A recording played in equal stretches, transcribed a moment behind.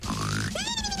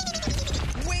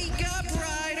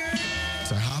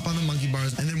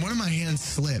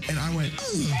slip, and I went,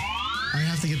 ugh. I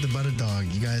have to get the butter dog.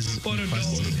 You guys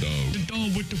requested it. The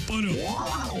dog with the butter.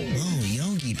 Whoa,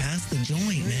 Yogi, pass the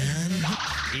joint, man.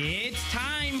 It's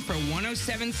time for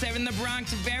 1077 The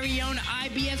Bronx's very own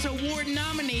IBS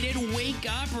Award-nominated Wake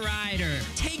Up Rider.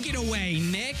 Take it away,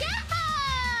 Nick.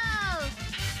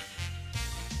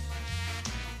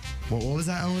 What was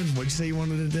that, Owen? What'd you say you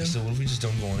wanted to do? So what if we just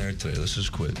don't go on air today? Let's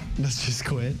just quit. Let's just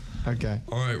quit. Okay.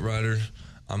 All right, Ryder.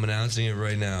 I'm announcing it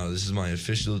right now. This is my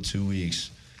official 2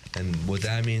 weeks. And what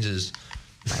that means is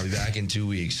I'll be back in 2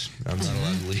 weeks. I'm not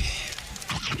allowed to leave.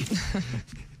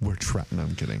 We're trapped. No,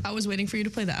 I'm kidding. I was waiting for you to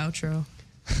play the outro.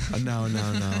 No.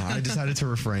 I decided to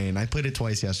refrain. I played it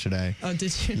twice yesterday. Oh,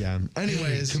 did you? Yeah.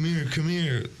 Anyways. Hey, come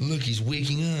here. Look, he's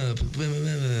waking up.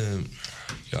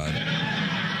 God.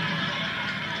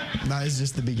 That is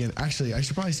just the beginning. Actually, I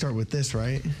should probably start with this,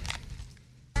 right?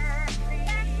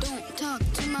 Don't talk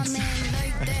to my man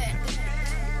like that.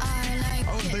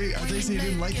 They say you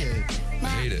didn't like it. I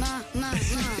hate it.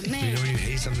 But you know when you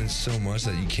hate something so much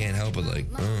that you can't help it, like,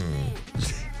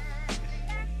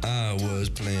 I was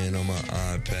playing on my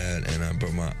iPad and I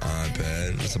broke my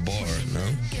iPad. That's a bar,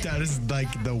 no? That is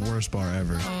like the worst bar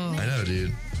ever. I know,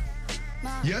 dude.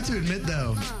 You have to admit,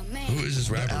 though. Who is this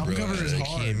rapper, album bro? cover is Like,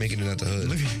 hard. he ain't making it out the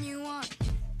hood.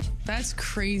 That's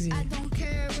crazy. I don't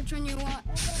care which one you want.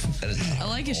 I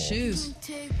like his shoes.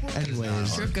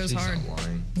 Anyways, Drip goes hard.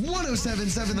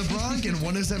 1077 The Bronx and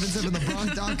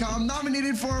 1077thebronx.com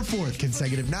nominated for a fourth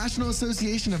consecutive National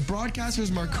Association of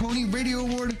Broadcasters Marconi Radio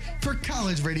Award for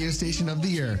College Radio Station of the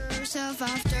Year.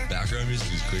 Background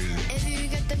music is crazy. If you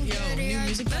get them new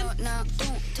music bed? don't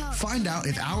talk. Find out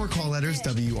if our call letters,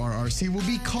 WRRC, will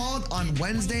be called on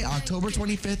Wednesday, October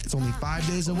 25th. It's only 5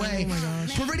 days away. Oh my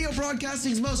gosh. For radio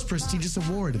broadcasting's most prestigious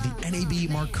award, the NAB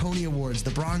Marconi Awards.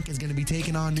 The Bronx is going to be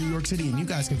taking on New York City, and you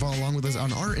guys can follow along with us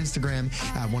on our Instagram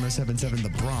at 1077 The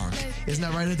Bronx. Isn't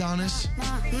that right, Adonis?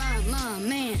 My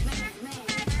man.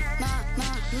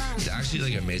 It's actually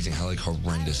like amazing how like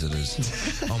horrendous it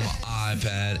is. On my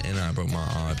iPad and I broke my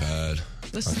iPad.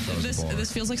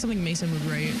 This feels like something Mason would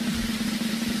write.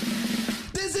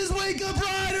 This is Wake Up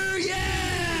Rider, yeah!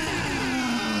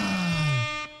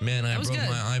 Man, I broke good.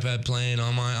 my iPad playing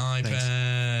on my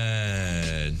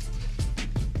iPad.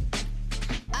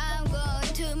 I'm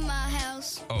going to my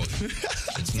house. Oh,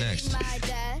 it's next. My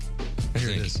dad. Here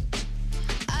it is.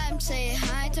 I'm saying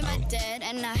hi to my dad,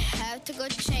 and I have to go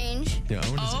change. Yeah,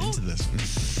 Owen is into this.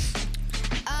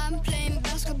 I'm playing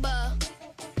basketball.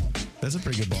 That's a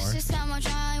pretty good bar. This is how much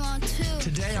I want to.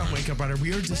 Today on Wake Up Rider,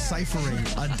 we are deciphering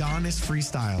Adonis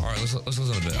freestyle. All right, let's listen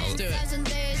a bit. 10,000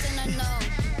 days and I know.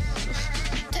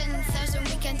 10,000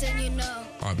 weekends and you know.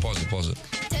 All right, pause it.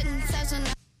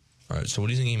 10,000. All right, so what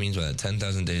do you think he means by that?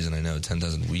 10,000 days and I know,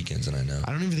 10,000 weekends and I know.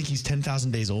 I don't even think he's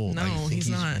 10,000 days old. No, I think he's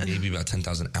not. Maybe about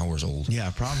 10,000 hours old. Yeah,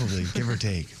 probably, give or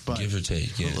take. But Give or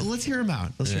take, yeah. let's hear him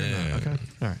out. Let's hear him out. Okay.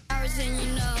 All right. Hours and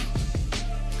you know.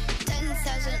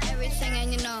 10,000 everything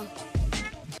and you know.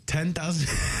 10,000.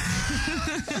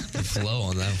 The flow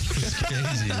on that was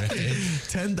crazy, right?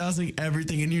 10,000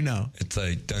 everything, and you know. It's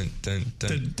like dun dun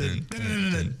dun dun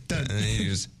dun dun dun, and then he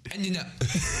goes, and you know.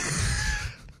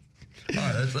 All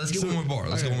right, let's get one more bar.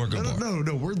 Let's get one more good bar.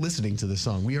 No, we're listening to the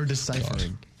song. We are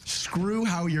deciphering. Screw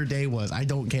how your day was. I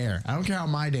don't care. I don't care how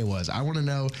my day was. I want to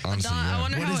know Honestly, I yeah.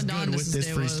 wonder what how is good with Adonis' this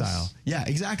day freestyle. was. Yeah,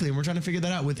 exactly. And we're trying to figure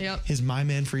that out with his My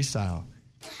Man freestyle.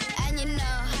 And you know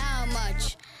how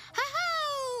much.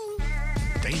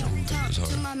 Damn. Talk was to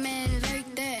hard. my man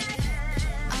like that.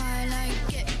 I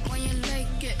like it when you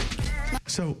like it.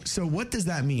 So what does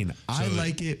that mean? I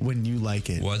like it when you like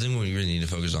it. Well, I think what we really need to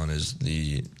focus on is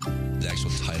the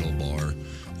actual title bar,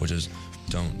 which is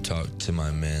 "Don't talk to my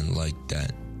man like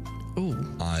that." Ooh.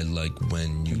 I like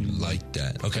when you like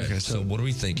that. Okay, so what are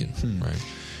we thinking? Right.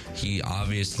 He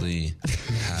obviously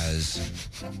has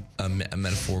a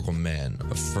metaphorical man,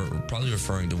 probably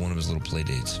referring to one of his little play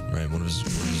dates, right? One of his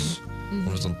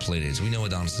little play dates. We know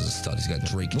Adonis is a stud. He's got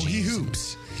Drake Well, he jeans.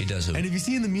 hoops. He does hoop. And if you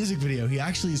see in the music video, he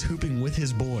actually is hooping with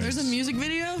his boys. There's a music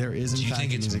video? There is, in Do you fact,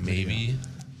 think a it's music video. maybe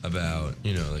about,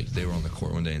 like they were on the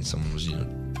court one day and someone was,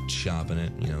 chopping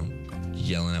it,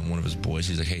 yelling at one of his boys.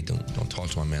 He's like, hey, don't talk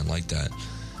to my man like that.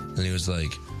 And he was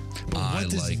like, I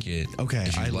like it. Okay,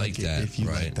 if you I like that, if you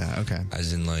right? like that. Okay.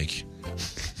 As in, like,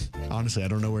 Honestly, I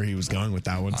don't know where he was going with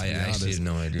that one. I actually have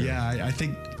no idea. Yeah, I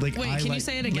think Wait, can you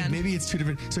say it again? Maybe it's two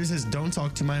different. So he says, "Don't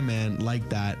talk to my man like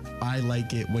that. I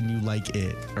like it when you like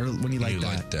it, or when you like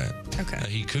that." Like that. Okay.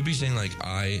 He could be saying like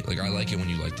I like it when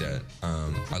you like that.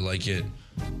 I like it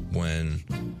when,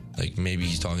 like, maybe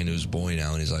he's talking to his boy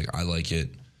now and he's like, I like it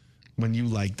when you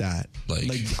like that.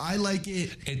 Like I like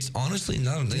it. It's honestly,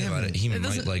 now that I'm thinking about it, he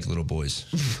might like little boys.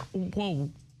 Whoa.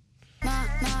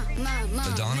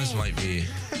 Adonis might be.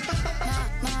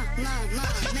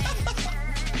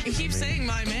 He keeps saying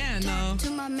my man, though. To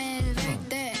my man like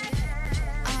that.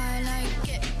 I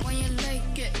like it when you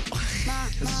like it.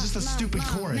 This is just a stupid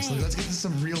chorus. Like, let's get to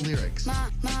some real lyrics. Man.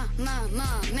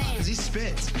 Because he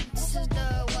spits. This is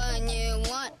the one you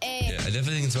want, Yeah, I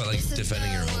definitely think it's about like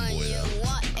defending your homeboy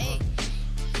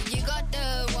though. You got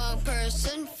the wrong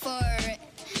person for it.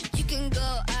 You can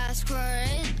go ask for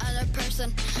another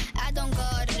person. I don't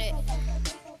got it.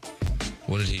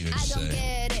 What did he even I don't say?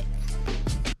 get it.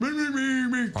 All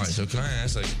right, so can I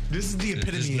ask, like, This is the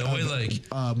epitome no way, of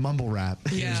like, mumble rap.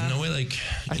 Yeah. there's no way, like,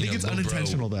 I think it's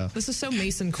unintentional, though. This is so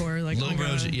Mason core. Like, Lil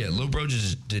Bro, Lil Bro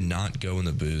just did not go in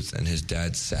the booth, and his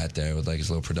dad sat there with like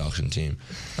his little production team,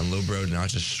 and Lil Bro did not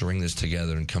just string this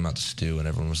together and come out the stew, and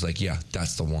everyone was like, "Yeah,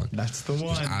 that's the one." That's the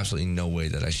one. There's absolutely no way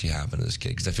that actually happened to this kid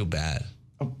because I feel bad.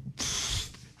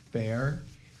 Fair.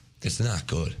 It's not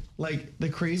good. Like, the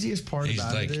craziest part He's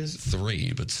about like it is...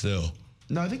 3, but still.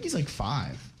 No, I think he's like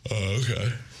 5. Oh,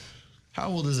 okay. How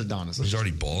old is Adonis? He's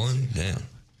already balling. Damn.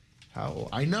 How old?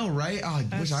 I know, right? Oh,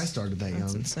 I wish I started that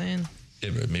That's young. insane.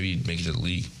 Yeah, but maybe he'd make it to the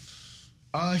league.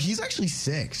 He's actually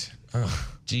 6. Oh,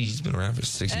 gee, he's been around for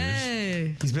 6 years.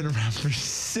 Hey. He's been around for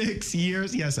 6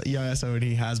 years. Yes, so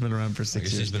he has been around for I 6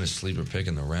 guess years. he's been a sleeper pick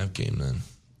in the rap game then.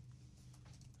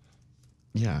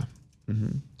 Yeah.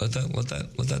 Let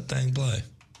that thing play.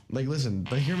 Like, listen,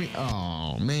 but hear me.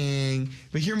 Oh, man.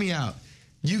 But hear me out.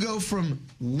 You go from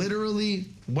literally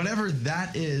whatever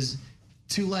that is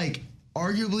to, like,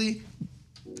 arguably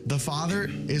the father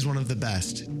is one of the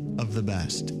best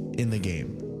in the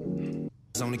game.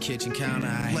 On the kitchen counter,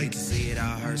 I Like- hate to see it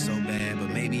all hurt so bad, but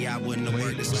maybe I wouldn't have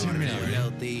worked this listen hard to if me it out, were right?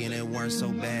 healthy and it weren't so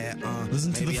bad.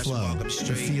 Listen to maybe the I should flow, walk up the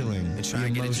street feeling, and try the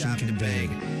and get a emotion job at the conveyed.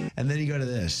 bank. And then you go to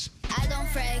this. I don't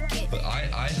freak it. But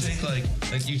I think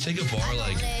like you take a bar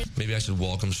like maybe I should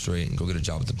walk him straight and go get a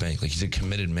job at the bank. Like he's a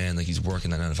committed man. Like he's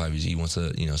working that 9 to 5. He wants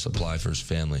to supply for his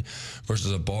family.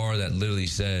 Versus a bar that literally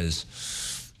says,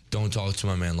 "Don't talk to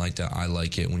my man like that. I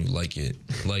like it when you like it."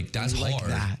 Like that's Like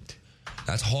hard. that.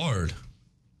 That's hard.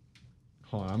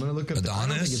 Hold on, I'm gonna look up. I don't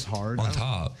think Adonis it's hard. on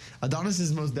top. Adonis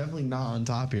is most definitely not on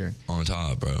top here. On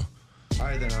top, bro. All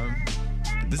right, then.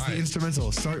 This is All the right.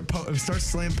 instrumental. Start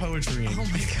slam poetry. Oh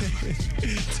my god.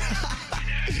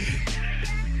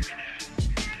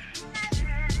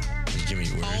 Give me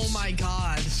words. Oh my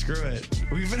god. Screw it.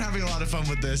 We've been having a lot of fun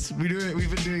with this. We've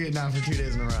been doing it now for 2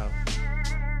 days in a row.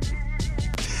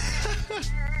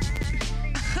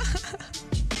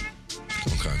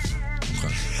 Okay.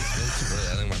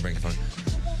 I think my brain can find.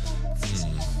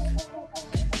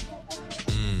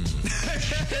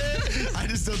 I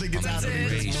just don't think it's out of me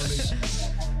this morning. Race.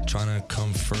 Trying to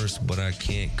come first, but I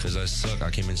can't because I suck. I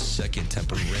came in second.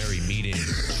 Temporary meeting.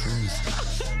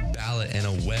 Truth. Ballot and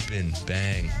a weapon.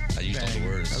 Bang. I used all the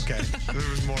words. Okay. There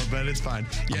was more, but it's fine.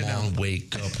 Yeah, Come no. on,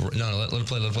 wake up. No, let it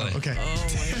play. Let it play. Okay. Oh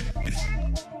my.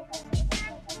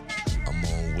 I'm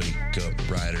on wake up,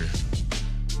 rider.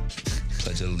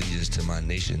 Pledge allegiance to my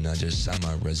nation. I just signed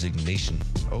my resignation.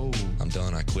 Oh. I'm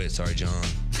done. I quit. Sorry, John.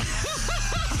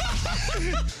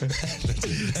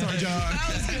 Sorry, John. That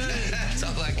was good.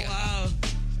 Something like it. Wow.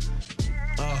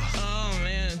 Oh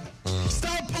man.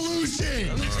 Stop pollution.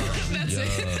 That's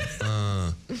it.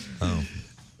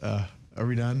 Are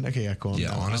we done? Okay, yeah, cool. Yeah,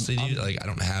 No, honestly, dude, like I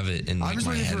don't have it in like, I'm just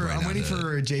my waiting head for. right I'm now. waiting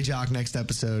for J Jock next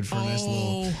episode for a nice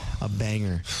little a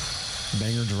banger.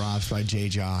 Banger drops by J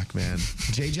Jock, man.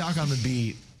 J Jock on the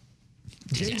beat.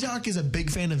 J Jock is a big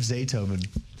fan of Zaytoven.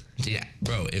 Yeah,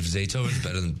 bro. If Zaytoven's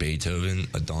better than Beethoven,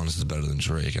 Adonis is better than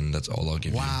Drake, and that's all I'll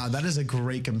give you. Wow, that is a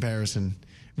great comparison.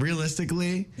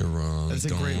 Realistically, You're wrong. That's a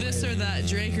great way. This or that,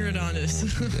 Drake or Adonis.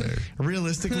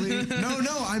 realistically,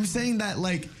 no, I'm saying that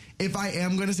like if I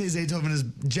am going to say Zaytoven is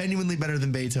genuinely better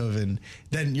than Beethoven,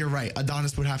 then you're right.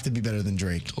 Adonis would have to be better than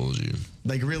Drake. Told you.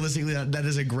 Like realistically, that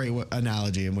is a great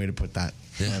analogy and way to put that.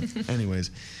 Yeah. Anyways,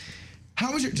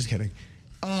 how was your? Just kidding.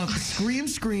 Scream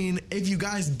Screen. If you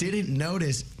guys didn't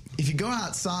notice, if you go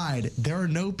outside, there are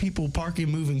no people parking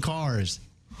moving cars.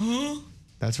 Huh?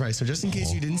 That's right. So just in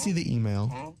case you didn't see the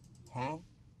email,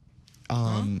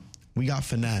 we got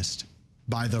finessed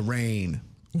by the rain.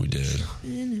 We did.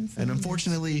 And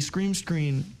unfortunately, Scream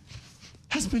Screen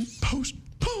has been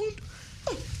postponed.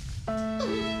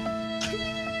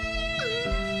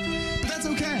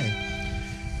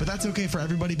 But that's okay for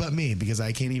everybody but me because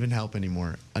I can't even help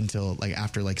anymore until like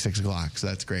after like 6 o'clock. So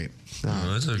that's great. Oh,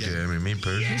 that's okay. yeah. I mean, me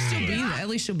personally. She'll be there. At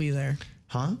least she'll be there.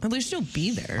 Huh? At least she'll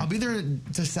be there. I'll be there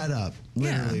to set up,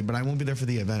 literally, Yeah. but I won't be there for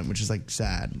the event, which is like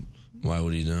sad. Why?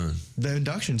 What are you doing? The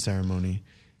induction ceremony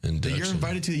that you're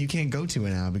invited to that you can't go to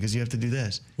now because you have to do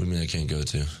this. What do you mean I can't go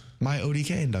to? My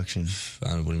ODK induction.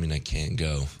 What do you mean I can't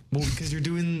go? Well, because you're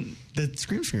doing the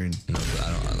screen. No, but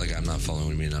I don't. Like, I'm not following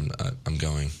what you mean. I'm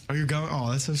going. Oh, you're going? Oh,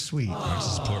 that's so sweet. I have to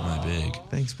support my big.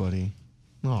 Thanks, buddy.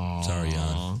 Aww. Sorry,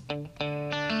 Jan.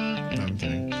 No, I'm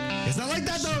kidding. It's not like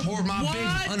that, though. Support my big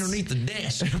underneath the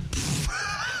desk.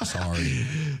 Sorry.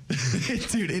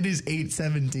 Dude, it is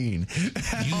 8:17.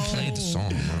 You played the song,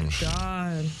 bro.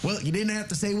 God. Well, you didn't have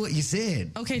to say what you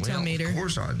said. Okay, Tom Meter. Of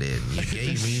course I did. You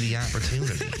gave me the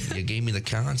opportunity. You gave me the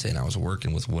content. I was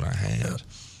working with what I had.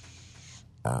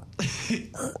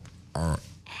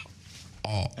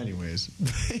 Anyways.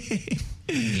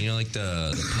 You know, like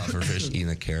the pufferfish eating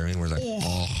the carrion, where it's like,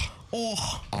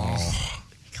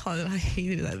 God, I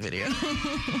hated that video. God,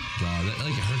 that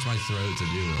like it hurts my throat to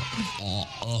do it.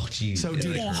 Oh, jeez. So, it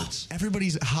dude, hurts.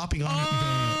 everybody's hopping on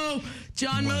Oh,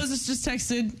 John Moses just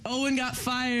texted, Owen got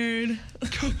fired.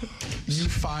 You're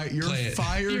fired. You're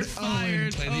fired.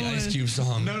 Play the Ice Cube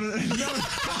song. No.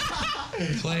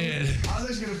 Play it. I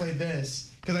was actually going to play this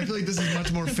because I feel like this is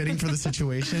much more fitting for the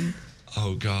situation.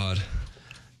 Oh, God.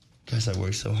 Guys, I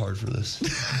worked so hard for this.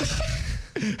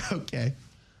 Okay.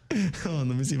 Hold on,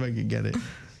 let me see if I can get it.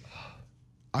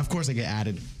 Of course I get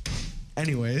added.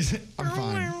 Anyways, I'm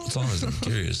fine. What song is it? I'm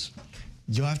curious.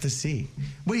 You'll have to see.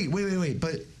 Wait.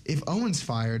 But if Owen's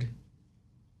fired,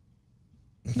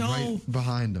 No. right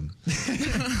behind him.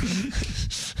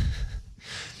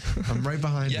 I'm right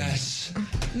behind him. Yes.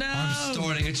 No. I'm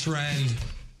starting a trend.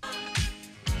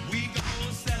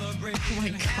 Oh, my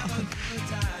God.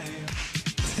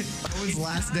 Owen's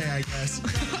last day, I guess.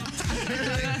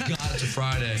 Thank God it's a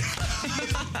Friday.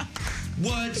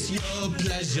 What's your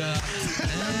pleasure?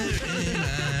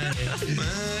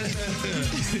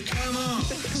 Come on,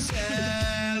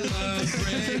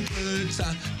 celebrate good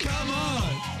time. Come on.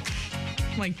 Oh,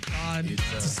 my God.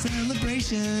 It's a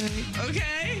celebration.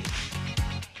 Okay.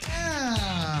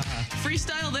 Yeah.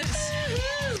 Freestyle this.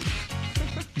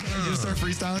 You just start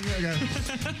freestyling? Okay.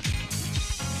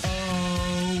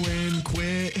 Owen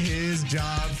quit his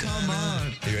job. Come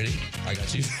on. You ready? I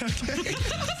got you.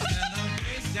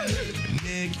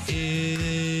 Nick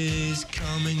is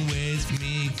coming with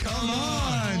me. Come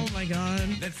on. Oh, my God.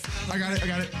 I got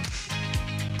it.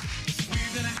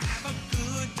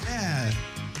 Yeah.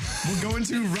 We're going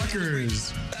to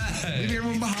Rutgers. Leaving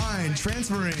everyone behind.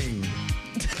 Transferring.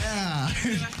 Yeah.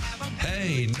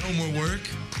 Hey, no more work.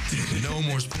 No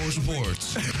more sports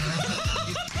reports.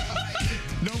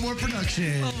 No more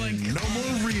production. Oh my God. No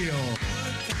more real.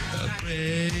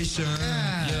 Celebration.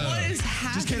 Yeah. What is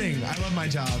happening? Just kidding. I love my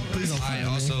job. Please don't fire I me.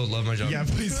 also love my job. Yeah,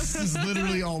 please. This is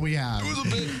literally all we have. It was a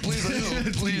bit. Please, I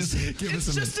know. Please. Give us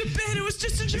It's a just a bit. It was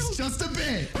just a joke. It's just a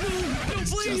bit. No,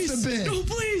 please. just a bit. No,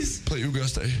 please. Play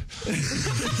Auguste.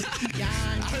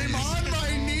 I'm on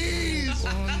my knees.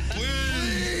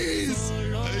 Please.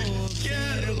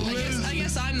 I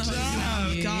guess I'm the host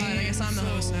now. God, I guess I'm the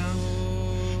host now.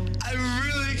 I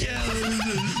really can't lose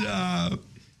this job.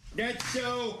 That's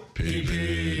so.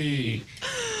 PP.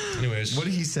 Anyways. What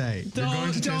did he say? You're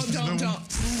going to Don't.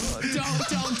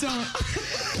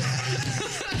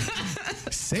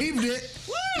 Saved it.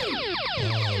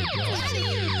 Oh,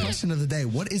 God. Question of the day.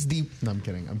 What is the... No, I'm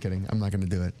kidding. I'm not going to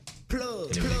do it.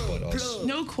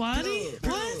 No quaddy?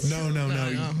 What? No. No,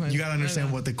 You got to understand I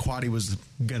know. what the quaddy was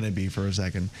going to be for a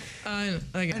second. I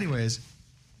got it. Anyways,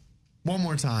 one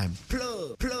more time.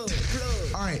 All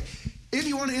right. If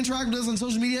you want to interact with us on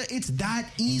social media, it's that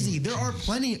easy. There are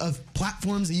plenty of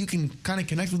platforms that you can kind of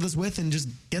connect with us with and just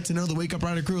get to know the Wake Up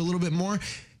Rider crew a little bit more.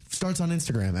 Starts on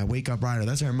Instagram at Wake Up Rider.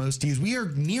 That's our most used. We are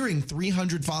nearing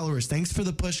 300 followers. Thanks for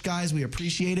the push, guys. We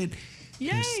appreciate it.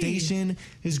 Yay. The station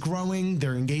is growing.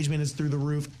 Their engagement is through the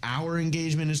roof. Our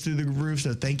engagement is through the roof.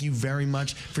 So thank you very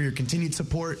much for your continued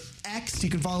support. X, you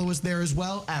can follow us there as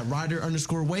well at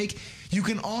Rider_Wake. You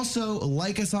can also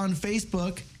like us on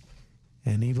Facebook.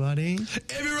 Anybody?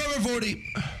 Every rubber 40.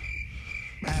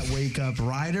 At Wake Up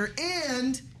Rider.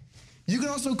 And you can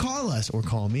also call us or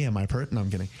call me at my No, I'm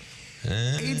kidding.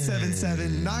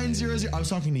 877-900. I was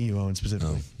talking to you, Owen,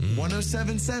 specifically.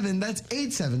 1077. That's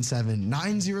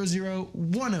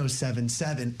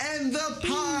 877-900-1077. And the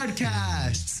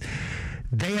podcasts.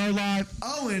 They are live.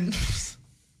 Owen,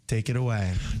 take it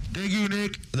away. Thank you,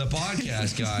 Nick. The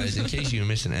podcast, guys, in case you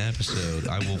missed an episode,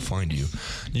 I will find you.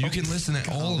 You can listen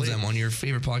to all of them on your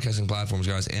favorite podcasting platforms,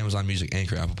 guys. Amazon Music,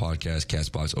 Anchor, Apple Podcasts,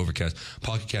 CastBox, Overcast,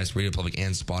 Pocket Cast, Radio Public,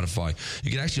 and Spotify.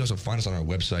 You can actually also find us on our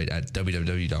website at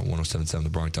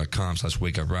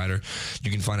www.1077thebronx.com/wakeuprider.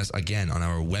 You can find us again on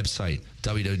our website,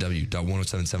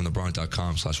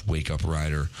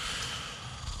 www.1077thebronx.com/wakeuprider.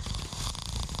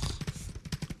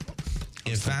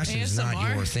 If fashion's not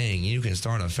ASMR? your thing, you can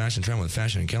start a fashion trend with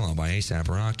Fashion Killer by A$AP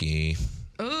Rocky.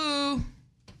 Ooh.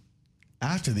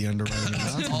 After the underwriting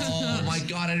announcement. Oh my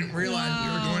God, I didn't realize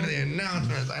we were going to the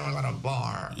announcements. I was at a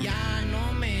bar.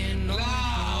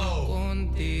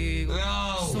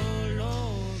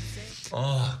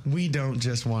 Oh. We don't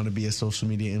just want to be a social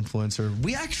media influencer.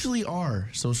 We actually are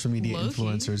social media Low-key.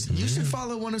 influencers. You should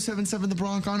follow 1077 The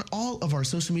Bronx on all of our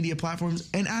social media platforms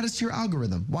and add us to your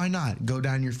algorithm. Why not? Go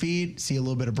down your feed, see a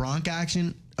little bit of Bronx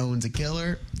action. Owen's a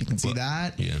killer. You can see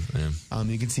that. Yeah, man.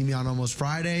 You can see me on Almost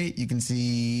Friday. You can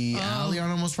see Allie on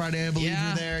Almost Friday. I believe Yeah.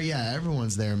 you're there. Yeah,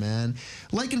 everyone's there, man.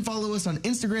 Like and follow us on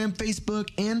Instagram, Facebook,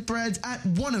 and Threads at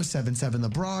 1077 The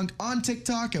Bronx, on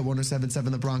TikTok at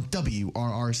 1077 The Bronx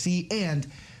WRRC, and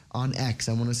on X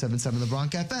at 1077 The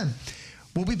Bronx FM.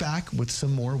 We'll be back with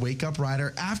some more Wake Up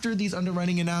Rider after these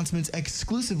underwriting announcements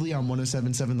exclusively on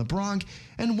 1077 The Bronx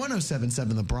and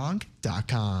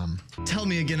 1077thebronx.com. Tell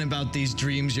me again about these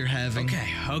dreams you're having.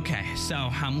 Okay. So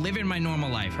I'm living my normal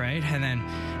life, right? And then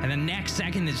next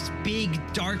second, this big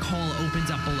dark hole opens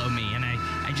up below me, and I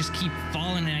just keep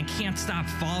falling, and I can't stop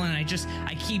falling. I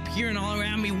keep hearing all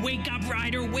around me, wake up,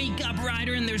 Ryder,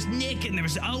 and there's Nick, and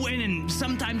there's Owen, and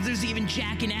sometimes there's even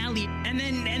Jack and Allie. And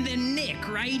then Nick,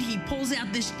 right? He pulls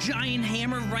out this giant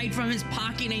hammer right from his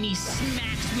pocket, and he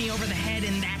smacks me over the head,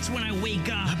 and that's when I wake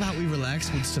How up. about we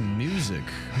relax with some music?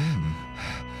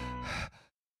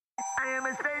 I am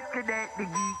a space cadet, the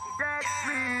geek that's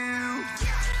real.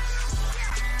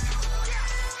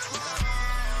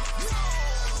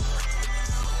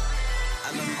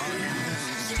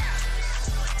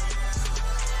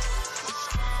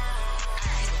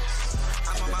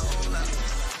 I'm on my own level.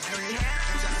 Three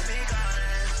hands on big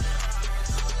honest.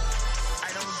 I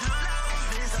don't do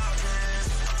this often.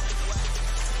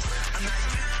 I'm not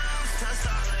used to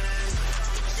solid.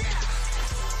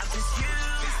 I'm just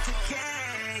used to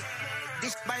cake.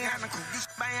 This bionicle.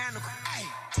 Ay.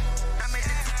 I'm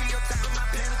addicted to your top of my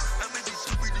pinnacle. I'm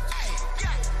addicted to the ay.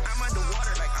 I'm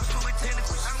underwater like I'm doing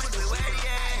tentacles. I'm with the way,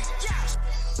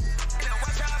 yeah. And I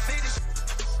watch how I finish.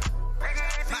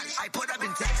 I put up in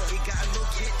tackle, he got a little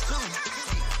kick too.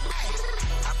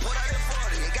 I put out in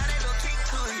 40, he got a little kick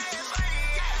too.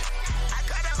 I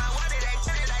cut out my water, that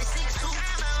cut I see too.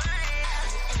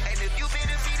 And if you been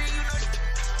defeated, you know.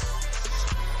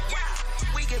 Yeah,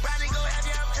 we can probably go have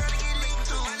you, I'm trying to get linked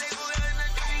too.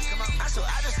 Come on, I saw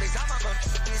out of space, I'm up on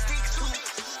sticks too.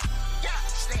 Yeah,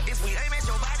 if we aim at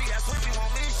your body, I swear we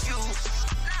won't miss you.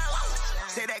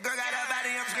 Say that girl got a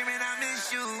body, I'm screaming, I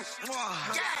miss you.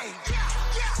 Yeah.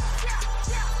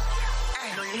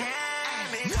 No, you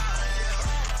had me calling.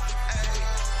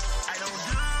 I don't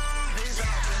do this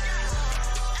often.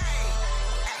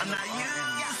 I'm not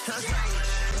used to stage.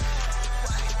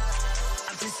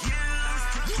 I'm just used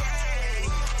to cake.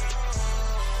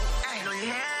 No,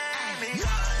 you had me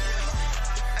calling.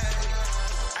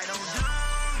 I don't do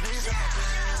this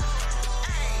often.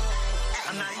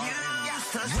 I'm not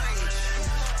used to stage.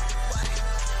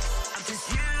 I'm just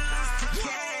used to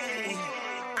cake.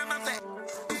 I'm a vet.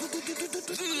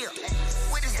 Yeah.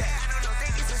 What is that? I don't know.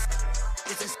 Think it's a.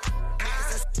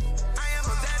 I am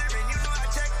a veteran. You know I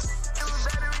check. I'm a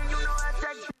veteran. You know I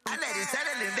check. I let it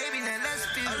settle in, baby. Now let's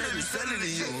feel it. I let it settle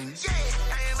in you. Yeah.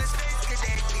 I am a space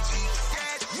cadet. The geek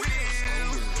that's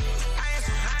real. I am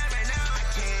so high right now. I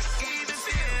can't even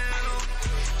feel.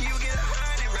 You get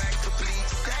 100 racks complete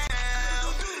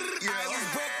down. I was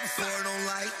broke before. Don't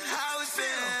like how it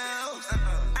feels.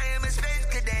 I am a space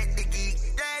cadet. The geek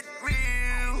that's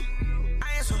real.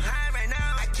 So high right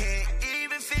now, I can't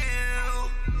even feel.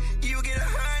 You get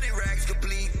 100 racks,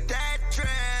 complete that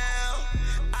trail.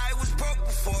 I was broke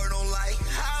before, don't like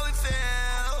how it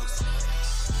feels.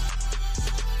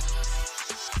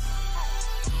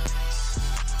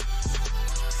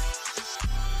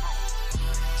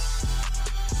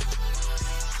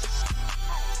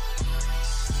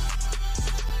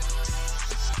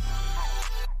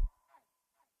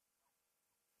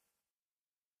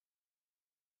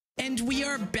 And we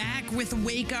are back with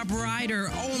Wake Up Rider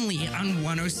only on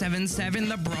 1077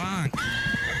 The Bronx.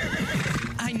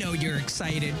 I know you're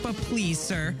excited, but please,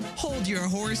 sir, hold your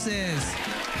horses.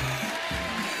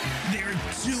 They're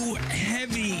too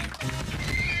heavy.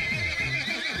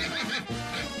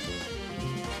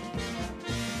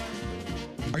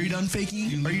 Are you done,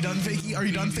 Fakey? Are you done, Fakey? Are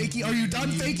you done, Fakey? Are you done,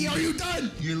 Fakey? Are you done?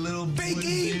 You little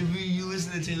Fakey! baby. You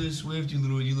listen to Taylor Swift, you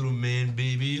little man,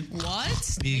 baby. What?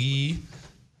 Biggie.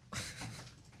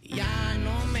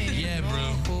 Yeah,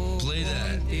 bro. Play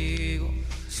that. You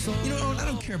know, I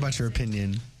don't care about your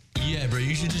opinion. Yeah, bro.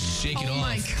 You should just shake it Oh off.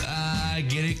 my God. I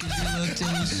get it because you love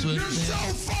Taylor Swift. You're so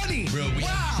funny! Bro,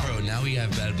 wow! now we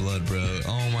have bad blood, bro.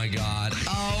 Oh my god.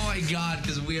 Oh my god.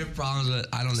 Because we have problems that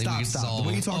I don't think we can solve. The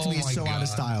way you talk to me is so out of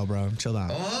style, bro. Chill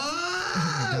out. Oh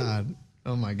my god.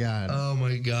 Oh my god. Oh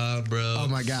my god, bro. Oh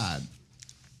my god.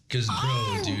 Because,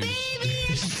 bro, dude.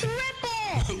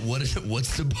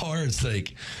 What's the bar? It's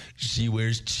like she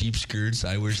wears cheap skirts,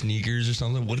 I wear sneakers or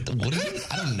something. What is it?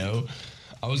 I don't know.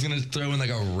 I was gonna throw in like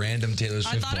a random Taylor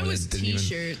Swift. I thought it was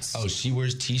t-shirts. Oh, she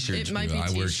wears t-shirts. It might bro. be I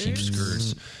wear cheap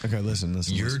t-shirts. skirts. Okay, listen.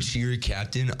 You're cheer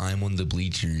captain. I'm on the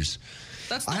bleachers.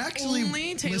 That's the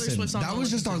only Taylor Swift song. That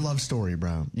was just our love story,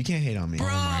 bro. You can't hate on me. Oh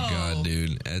my god,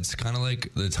 dude! It's kind of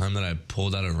like the time that I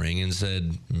pulled out a ring and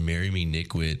said, "Marry me,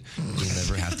 Nickwit. You'll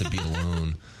never have to be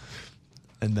alone."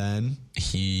 And then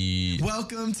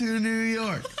welcome to New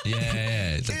York.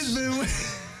 Yeah. It's been.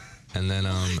 And then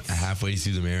halfway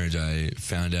through the marriage, I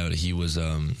found out he was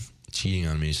cheating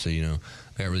on me. So I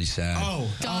got really sad.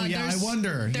 Yeah. I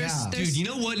wonder. Dude, you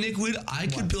know what, Nickwood? I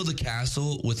could build a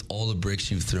castle with all the bricks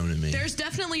you've thrown at me. There's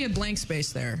definitely a blank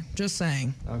space there. Just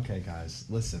saying. Okay, guys,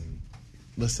 listen,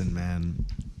 man.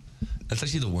 That's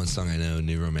actually the one song I know,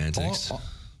 New Romantics.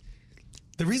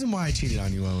 The reason why I cheated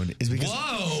on you, Owen, is because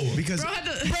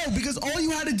because all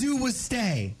you had to do was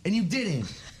stay, and you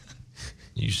didn't.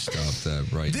 You stop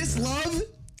that right This now. love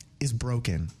is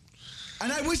broken.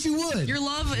 And I wish you would. Your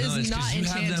love is not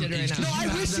enchanted right now. No,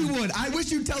 I wish you would. I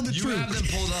wish you'd tell the truth. You have them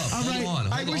pulled up. Hold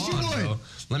on. I wish you would. Bro.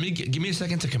 Let me give me a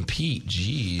second to compete.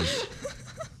 Jeez.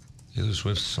 Taylor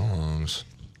Swift songs.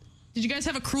 Did you guys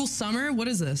have a cruel summer? What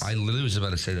is this? I literally was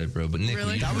about to say that, bro. But Nick,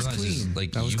 Really? you That was realize clean. this,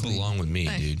 like That was you clean. belong with me,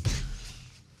 Hey. dude.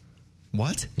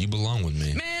 What? You belong with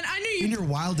me. Man, I knew you. In your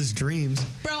wildest dreams.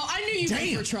 Bro, I knew you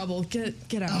came for trouble. Get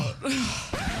out.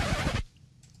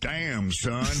 Damn,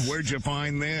 son, where'd you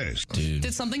find this? Dude.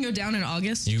 Did something go down in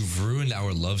August? You've ruined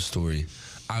our love story.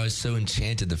 I was so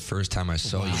enchanted the first time I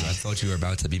saw you. I thought you were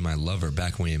about to be my lover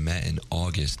back when we met in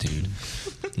August, dude.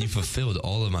 You fulfilled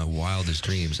all of my wildest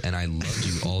dreams, and I loved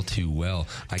you all too well.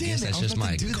 I guess that's just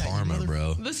my karma,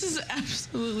 bro. This is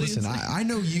absolutely Listen, insane. I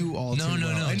know you all too well.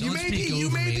 No. And Don't speak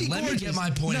over me. Let me get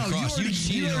my point across. You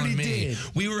cheated on me. Did.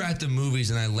 We were at the movies,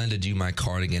 and I lended you my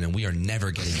cardigan, and we are never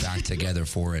getting back together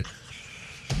for it.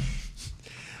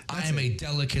 I am a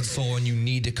delicate soul, and you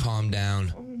need to calm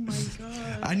down. Oh my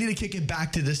god. I need to kick it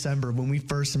back to December when we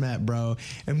first met, bro.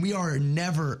 And we are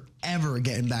never, ever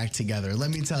getting back together. Let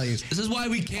me tell you. This is why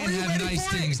we can't have nice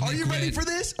things, Are you ready Nick for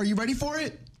this? Are you ready for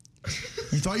it?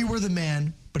 You thought you were the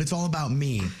man, but it's all about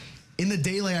me. In the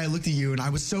daylight, I looked at you, and I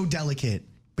was so delicate,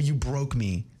 but you broke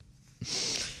me.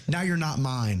 Now you're not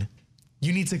mine.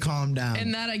 You need to calm down.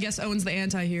 And that, I guess, Owen's the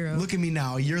anti-hero. Look at me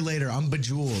now. A year later, I'm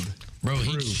bejeweled. Bro,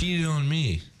 he cheated on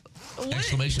me. What?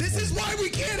 Exclamation This point. is why we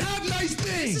can't have nice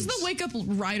things. This is the wake up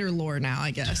rider lore now,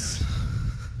 I guess.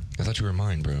 I thought you were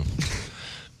mine, bro.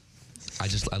 I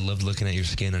loved looking at your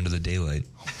skin under the daylight.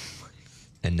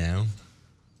 And now?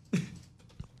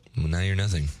 Well, now you're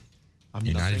nothing.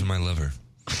 You're not even my lover.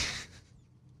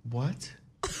 What?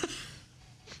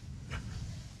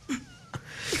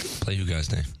 Play Who Got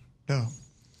Stay. No.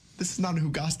 This is not a Who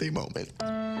Got Stay moment.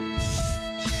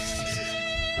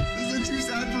 This is a too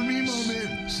sad for me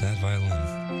moment. Sad violin.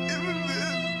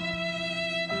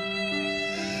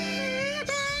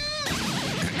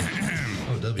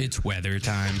 It's weather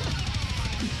time.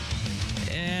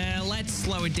 Let's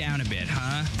slow it down a bit,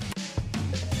 huh?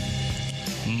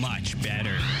 Much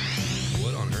better.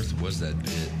 What on earth was that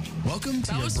bit? Welcome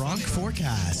to your Bronx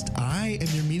forecast. I am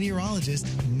your meteorologist,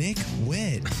 Nick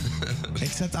Witt.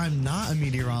 Except I'm not a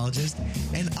meteorologist,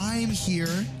 and I'm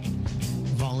here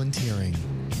volunteering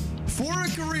for a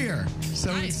career,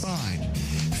 so it's fine.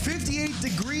 58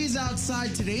 degrees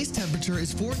outside. Today's temperature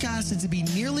is forecasted to be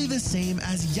nearly the same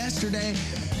as yesterday,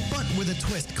 but with a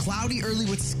twist. Cloudy early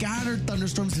with scattered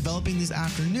thunderstorms developing this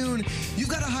afternoon. You've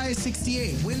got a high of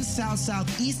 68. Winds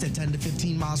south-southeast at 10 to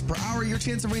 15 miles per hour. Your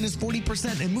chance of rain is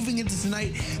 40%. And moving into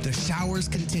tonight, the showers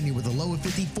continue with a low of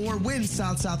 54. Winds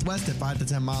south-southwest at 5 to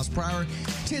 10 miles per hour.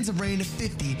 Chance of rain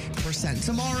 50%.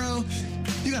 Tomorrow,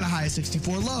 you got a high of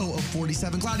 64, low of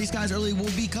 47. Cloudy skies early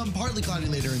will become partly cloudy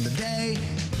later in the day.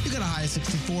 You got a high of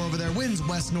 64 over there. Winds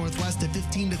west-northwest at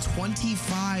 15 to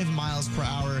 25 miles per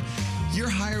hour. Your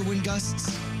higher wind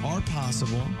gusts are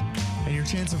possible, and your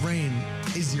chance of rain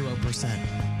is 0%.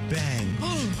 Bang.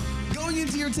 Going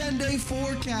into your 10-day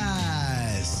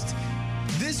forecast.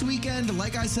 This weekend,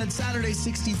 like I said, Saturday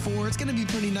 64. It's going to be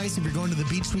pretty nice if you're going to the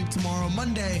beach sweep tomorrow.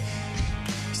 Monday,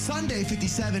 Sunday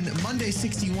 57, Monday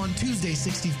 61, Tuesday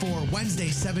 64, Wednesday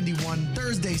 71,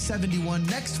 Thursday 71,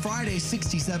 next Friday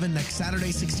 67, next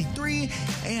Saturday 63,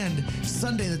 and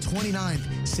Sunday the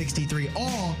 29th 63.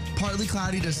 All partly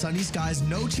cloudy to sunny skies,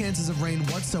 no chances of rain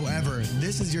whatsoever.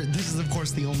 This is of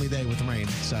course the only day with rain,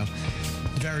 so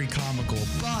very comical.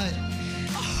 But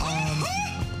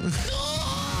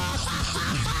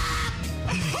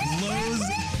lows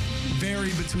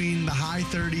vary between the high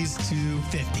 30s to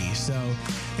 50, so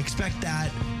expect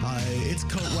that. It's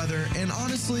coat weather, and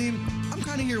honestly, I'm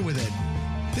kind of here with it.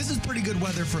 This is pretty good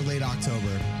weather for late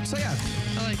October. So yeah,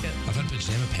 I like it. I've had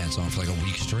pajama pants on for like a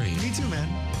week straight. Me too, man.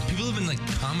 People have been like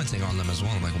commenting on them as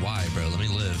well. I'm like, why, bro? Let me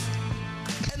live.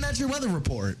 And that's your weather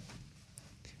report.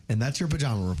 And that's your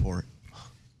pajama report.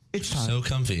 It's time So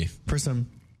comfy. for some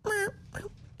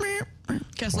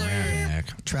Kessler.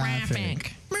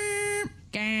 traffic.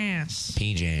 Gas.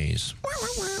 PJs.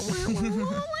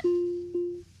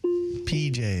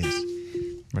 PJs.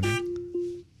 Ready?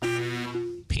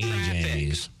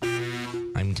 PJs.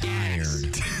 I'm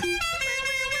tired.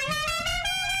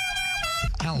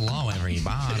 Hello,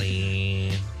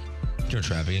 everybody. Your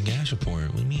traffic and gas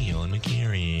report with me, Owen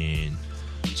McCarran.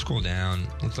 Scroll down.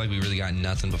 Looks like we really got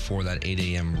nothing before that 8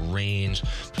 a.m. range.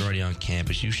 If you're already on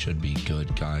campus, you should be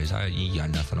good, guys. You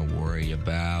got nothing to worry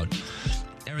about.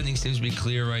 Everything seems to be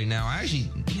clear right now. I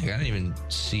didn't even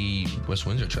see West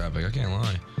Windsor traffic. I can't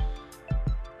lie.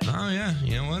 Oh, yeah.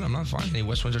 You know what? I'm not finding any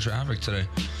West Windsor traffic today.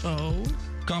 Oh.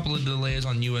 Couple of delays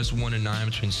on US 1 and 9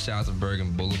 between south of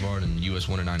Bergen Boulevard and US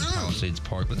 1 and 9 in Palisades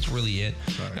Park, but that's really it.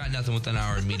 Sorry. Got nothing within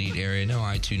our immediate area. No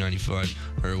I-295.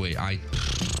 Or wait,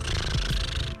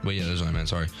 yeah, that's what I meant.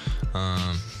 Sorry.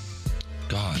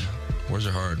 God, where's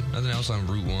it hard? Nothing else on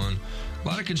Route 1. A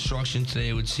lot of construction today,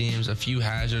 it would seem. A few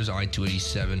hazards,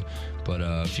 I-287, but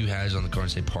a few hazards on the Garden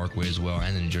State Parkway as well,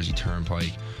 and the New Jersey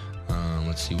Turnpike.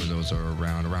 Let's see where those are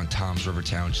around. Around Toms River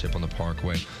Township on the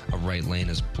Parkway, a right lane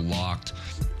is blocked.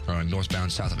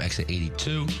 Northbound south of exit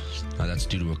 82. That's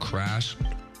due to a crash.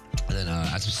 And then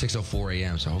as of 6:04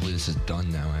 a.m., so hopefully this is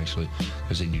done now, actually.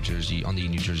 There's on the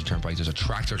New Jersey Turnpike, there's a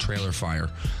tractor trailer fire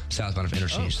southbound of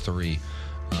Interchange 3.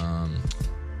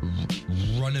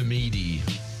 Runnymede.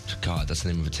 God, that's the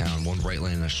name of a town. One right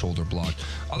lane and a shoulder blocked.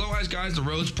 Otherwise, guys, the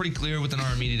road's pretty clear within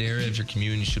our immediate area. If you're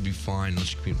commuting, you should be fine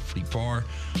unless you're commuting pretty far.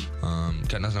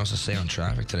 Got nothing else to say on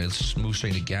traffic today. Let's just move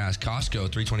straight to gas.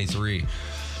 Costco, 323.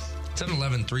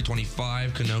 7-Eleven,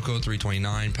 325. Conoco,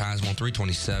 329. Pasmo,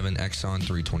 327. Exxon,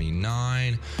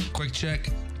 329. Quick Check,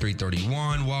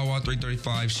 331. Wawa,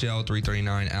 335. Shell,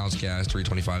 339. Al's Gas,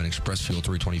 325. And Express Fuel,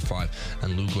 325.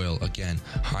 And Lukoil, again,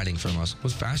 hiding from us.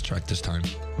 Was Fast Track this time.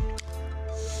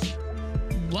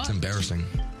 What? It's embarrassing.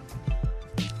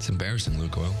 It's embarrassing,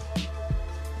 Lukoil.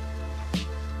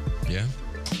 Yeah?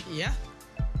 Yeah.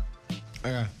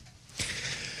 Okay.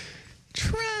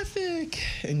 Traffic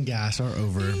and gas are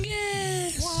over.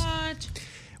 Yes. What?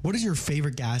 What is your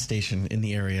favorite gas station in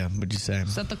the area, would you say?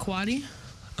 Is that the Quaddy?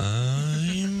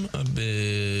 I'm a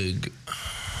big...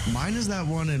 Mine is that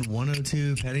one in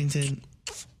 102 Pennington.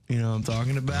 You know what I'm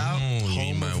talking about? Oh, you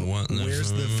mean by what?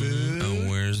 Where's the food? Oh,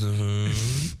 where's the food?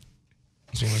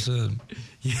 That's what I said.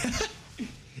 Yeah.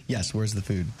 Yes, where's the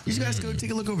food? You guys go take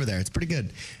a look over there. It's pretty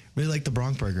good. Really like the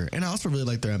Bronx Burger. And I also really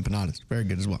like their empanadas. Very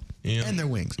good as well. Yeah. And their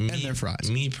wings. And their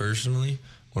fries. Me personally,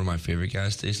 one of my favorite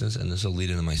gas stations, and this will lead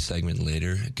into my segment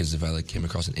later, because if I came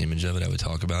across an image of it, I would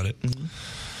talk about it. Mm-hmm.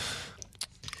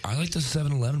 I like the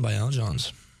 7-Eleven by Al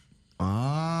John's.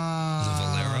 Ah. The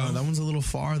Valero. That one's a little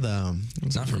far, though.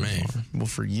 It's not for me. Far. Well,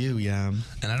 for you, yeah.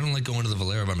 And I don't like going to the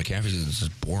Valero by McCaffrey's because it's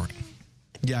just boring.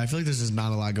 Yeah, I feel like there's just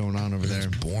not a lot going on over there.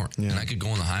 It's boring. Yeah. And I could go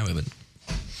on the highway, but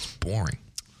it's boring.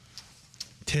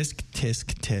 Tisk,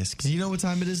 tisk, tisk. Do you know what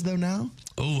time it is, though, now?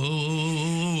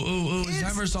 Oh. Is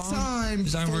time for a song?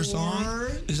 Is time for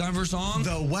a song?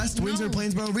 The West Windsor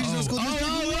Plainsboro Regional School District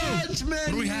lunch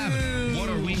menu. What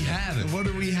are we having? What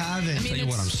are we having? Tell you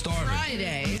what, I'm starving.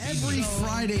 Friday. Every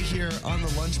Friday here on the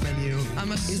lunch menu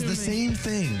is the same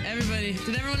thing.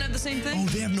 Did everyone have the same thing? Oh,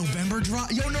 they have November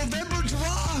drop. Yo, November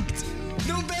dropped.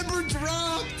 November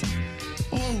dropped.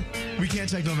 Oh, we can't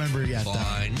check November yet, though.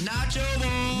 Nacho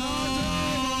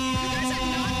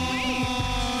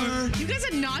You guys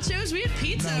had nachos? We had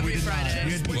pizza every Friday.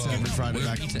 We had pizza every Friday. We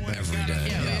had pizza every day.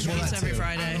 Yeah, we had pizza every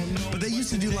Friday. But they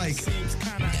used to do like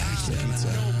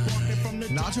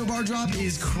Nacho bar drop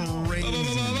is crazy.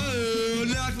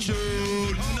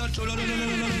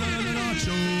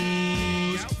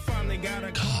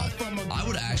 God, I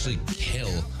would actually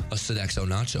kill a Sodexo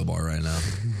nacho bar right now.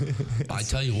 I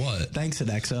tell you what. Thanks,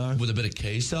 Sodexo. With a bit of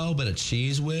queso, bit of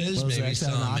cheese whiz, maybe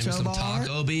some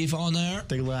taco beef on there.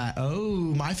 Think of that.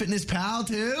 Oh, MyFitnessPal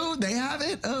too. They have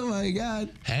it. Oh my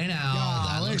God. Hey now,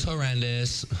 that looks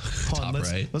horrendous. Top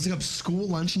right. Let's look up school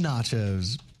lunch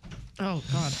nachos. Oh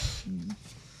God.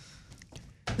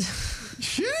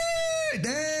 Shit!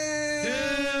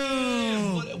 Damn!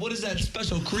 What is that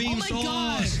special cream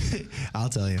sauce? I'll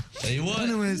tell you. Tell you what.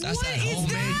 Anyways, that's that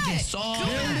homemade sauce.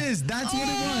 There it is. That's what it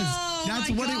was. That's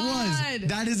what it was.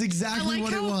 That is exactly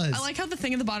what it was. I like how the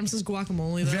thing at the bottom says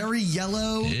guacamole, though. Very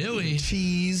yellow Ewy.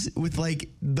 cheese with like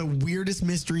the weirdest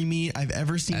mystery meat I've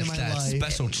ever seen in my that life.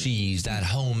 Special cheese, that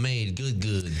homemade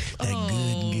good.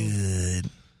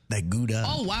 That Gouda.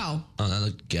 Oh, wow. Oh, that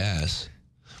looked gas.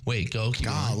 Wait, keep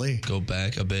going. Go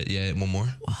back a bit. Yeah, one more.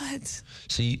 What?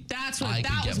 See, That's what I that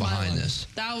can was get behind mine. this.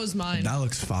 That was mine. That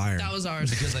looks fire. That was ours.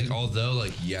 Because like, although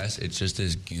like, yes, it's just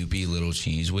this goopy little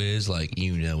cheese whiz, like,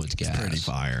 you know it's gas. It's pretty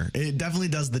fire. It definitely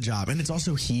does the job. And it's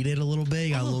also heated a little bit.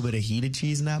 You got a little bit of heated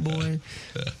cheese in that boy.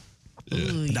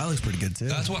 That looks pretty good too.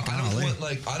 That's why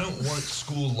I don't want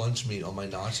school lunch meat on my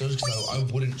nachos because I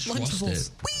wouldn't trust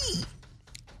it.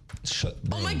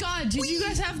 Oh my God! Did you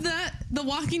guys have the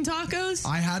walking tacos?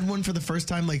 I had one for the first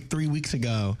time like 3 weeks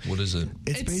ago. What is it?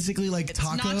 It's basically like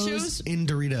tacos nachos in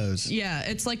Doritos. Yeah,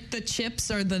 it's like the chips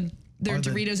are they're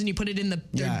Doritos and you put it in the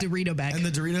Dorito bag. And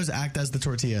the Doritos act as the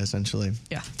tortilla essentially.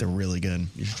 Yeah, they're really good.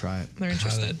 You should try it. They're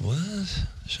interesting. What?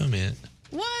 Show me it.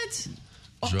 What?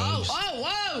 Drugs.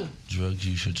 Whoa! Drugs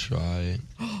you should try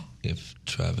if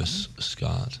Travis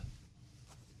Scott.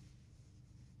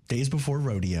 Days Before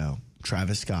Rodeo.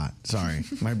 Travis Scott. Sorry,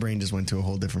 my brain just went to a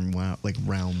whole different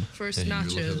realm. First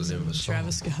nachos and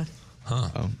Travis Scott. Huh?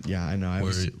 Oh yeah, I know. I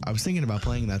was thinking about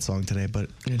playing that song today, but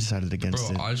I decided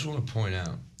against it. I just want to point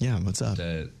out. Yeah, what's up?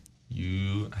 That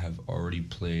you have already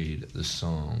played the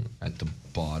song at the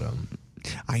bottom.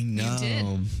 I know. You did?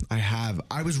 I have.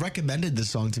 I was recommended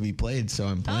this song to be played, so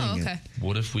I'm playing it.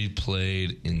 What if we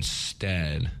played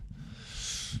instead,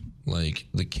 like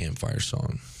the campfire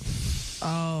song?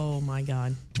 Oh my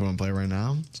God. Do you want to play right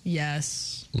now?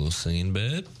 Yes. A little singing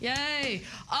bit. Yay.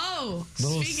 Oh,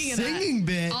 Little speaking of singing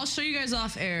bit. I'll show you guys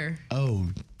off air. Oh,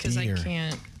 because I dear.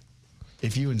 can't.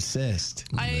 If you insist.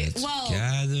 I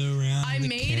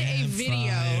made a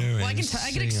video. Well, I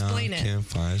can explain it.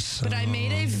 But I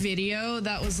made a video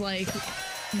that was like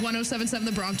 1077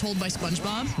 The Bronx Told by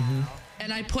SpongeBob. Mm-hmm.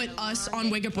 And I put us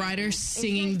on Wake Up Riders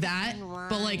singing that,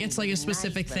 but like it's like a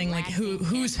specific thing, like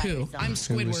who's who. I'm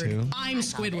Squidward. I'm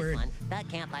Squidward.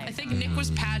 I think Nick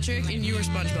was Patrick and you were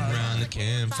SpongeBob. Around the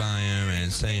campfire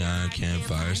and sing our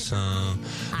campfire song.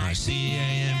 Our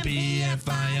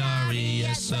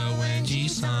CAMPFIRESONG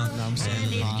song.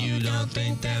 And if you don't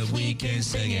think that we can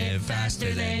sing it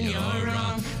faster, then you're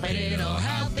wrong. But it'll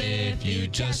help if you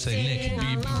just say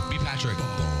Nick. Be Patrick.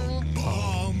 Boom,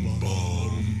 boom, boom.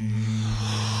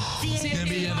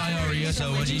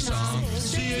 CAMPFIRESONG song.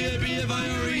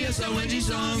 CAMPFIRESONG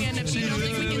song. And if you don't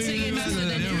think we can sing it faster,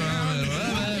 then you're wrong.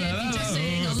 Just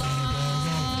sing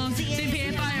along.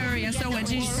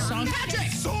 CAMPFIRESONG song. Patrick!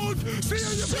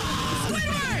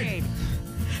 Squidward!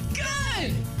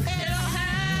 Good! It'll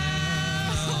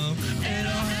help.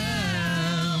 It'll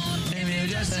help. If you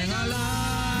just sing along.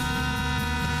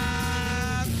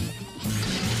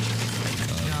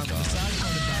 Now, the sad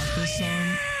part about this song,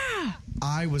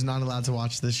 I was not allowed to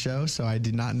watch this show, so I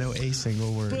did not know a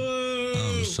single word.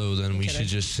 So then we should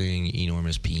just sing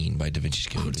Enormous Peen by Da Vinci's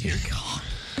Code. Oh, dear God.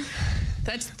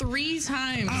 That's 3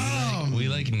 times. We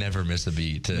like never miss a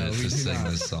beat to sing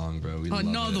this song, bro. We love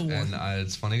Another it. one. And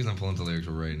it's funny because I'm pulling up the lyrics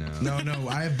right now. No,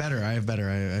 I have better. I have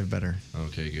better.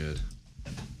 Okay, good.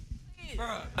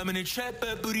 I'm in a trap,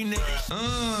 but booty niggas.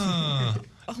 Oh,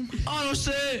 don't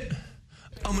say it.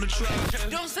 I'm gonna trap.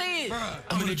 Don't say it.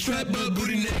 I'm gonna trap, but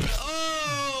booty niggas.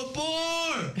 Oh, boy.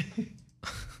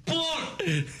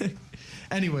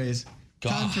 Anyways,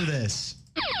 time for this.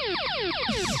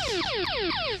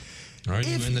 Are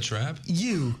you in the trap?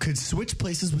 You could switch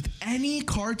places with any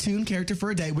cartoon character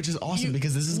for a day, which is awesome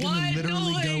because this is going to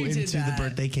literally go into the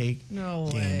birthday cake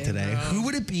game today. Who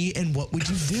would it be and what would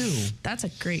you do? That's a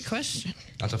great question.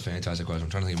 That's a fantastic question.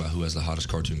 I'm trying to think about who has the hottest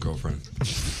cartoon girlfriend.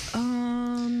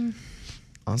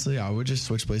 Honestly, I would just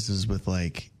switch places with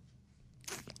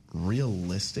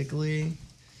realistically,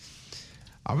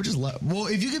 I would just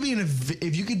if you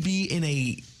could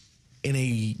be in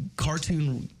a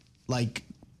cartoon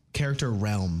character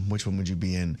realm, which one would you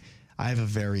be in? I have a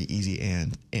very easy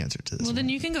answer to this. Well, then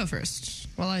you can go first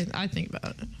while I think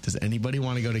about it. Does anybody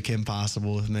want to go to Kim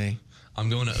Possible with me? I'm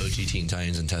going to OG Teen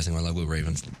Titans and testing my luck with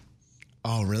Ravens.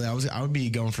 Oh, really? I would be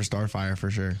going for Starfire for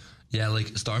sure. Yeah, like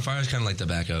Starfire is kind of like the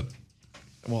backup.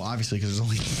 Well, obviously, because there's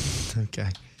only... Okay.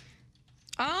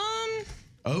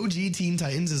 OG Teen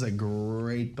Titans is a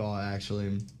great thought,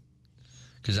 actually.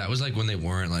 Because that was like when they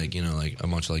weren't like, you know, like a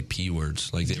bunch of like P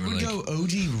words. Like they You were would like, go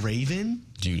OG Raven?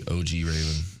 dude, OG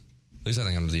Raven. At least I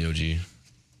think I'm the OG.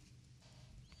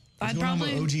 I'd What's going on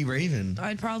probably with OG Raven.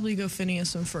 I'd probably go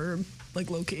Phineas and Ferb, like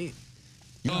locate.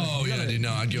 Oh, yeah, dude.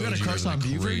 No, I'd You go got OG a crush on Raven like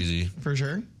Buford? crazy. For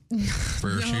sure?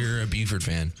 For sure, you're a Buford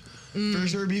fan. For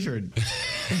sure, Buford.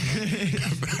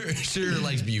 For sure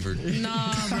likes Buford.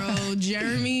 Nah, bro.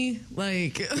 Jeremy,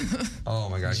 like Oh,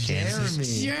 my God.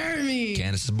 Jeremy.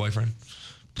 Candace's boyfriend.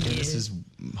 Candace's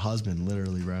husband,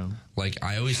 literally, bro. Like,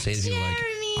 I always say to people, like,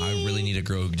 I really need a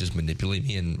girl who can just manipulate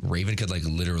me, and Raven could, like,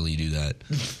 literally do that.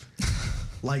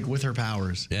 Like, with her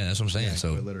powers. Yeah, that's what I'm saying. Yeah,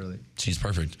 so, literally. she's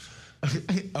perfect.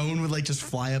 Owen would, like, just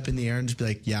fly up in the air and just be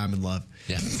like, yeah, I'm in love.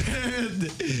 Yeah.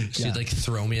 She'd, like,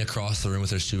 throw me across the room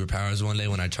with her superpowers one day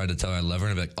when I tried to tell her I love her,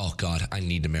 and I'd be like, oh, God, I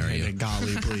need to marry you.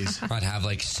 Golly, please. I'd have,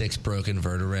 like, 6 broken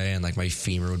vertebrae, and, like, my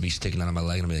femur would be sticking out of my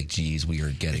leg, and I'd be like, geez, we are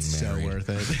getting It's married. so worth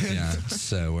it. Yeah,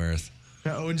 so worth.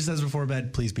 Owen just says before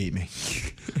bed, please beat me.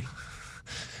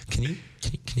 Can you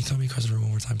throw me across the room one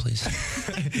more time, please?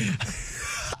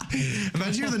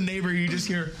 Imagine you're the neighbor, you just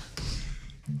hear...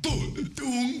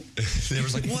 The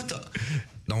neighbor's like, what the?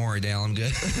 Don't worry, Dale, I'm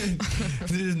good.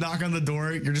 They just knock on the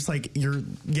door. You're just like, your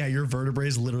vertebrae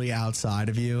is literally outside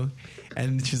of you.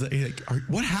 And she's like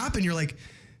what happened? You're like,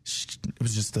 it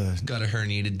was just a... Got a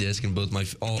herniated disc and both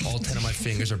all 10 of my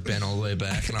fingers are bent all the way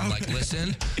back. And I'm like,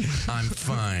 listen, I'm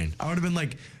fine. I would have been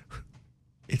like,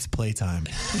 it's playtime.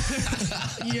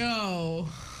 Yo.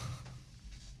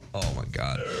 Oh my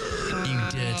God. You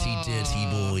dirty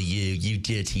boy, you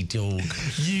dirty dog.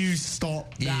 You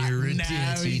stop that. You're a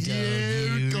now, dirty dog.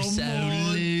 You're come so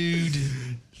on. lewd.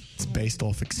 It's based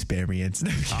off experience.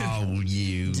 Oh,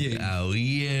 you. Oh,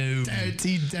 you.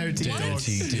 Dirty dog.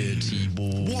 Dirty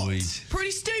boy. What?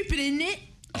 Pretty stupid, isn't it?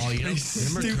 Oh, you know, remember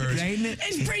Stupid, Courage? ain't it?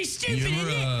 It's pretty stupid, You isn't it?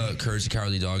 remember Courage the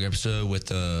Cowardly Dog episode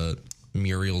with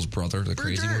Muriel's brother, the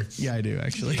crazy one? Yeah, I do,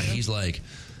 actually. He's like,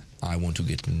 I want to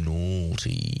get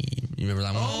naughty. You remember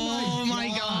that one? Oh my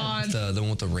God. The one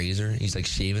with the razor. He's like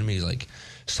shaving me. He's like,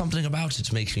 something about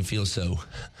it makes me feel so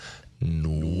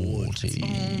naughty.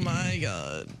 Oh my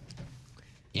God.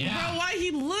 Yeah. Bro, why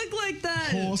he look like that?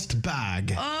 Horsed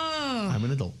bag. Oh. I'm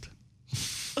an adult.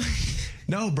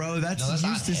 No, bro, that's that's not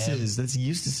Eustace's. That's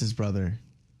Eustace's brother.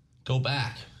 Go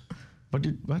back. What?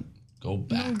 Go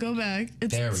back. No, go back.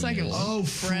 It's There the he second is. one. Oh,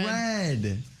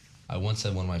 Fred. I once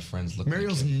had one of my friends look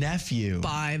Mariel's like him. nephew.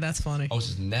 Bye. That's funny. Oh, it's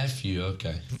his nephew.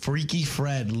 Okay. Freaky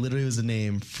Fred literally was the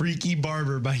name. Freaky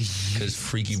Barber by Because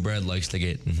Freaky Bread likes to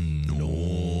get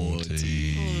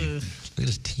naughty. Ugh. Look at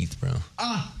his teeth, bro.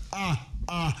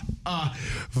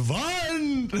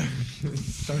 Fun.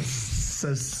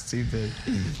 so stupid.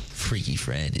 Freaky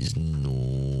Fred is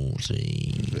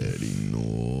naughty. Very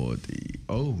naughty.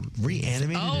 Oh,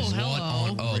 reanimated. Oh, is hello. What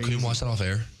on? Oh, can we watch that off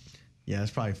air? Yeah,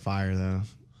 it's probably fire though.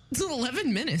 It's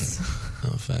 11 minutes. Oh,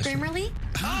 fast. Grammarly?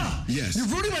 Yes. You're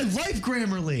ruining my life,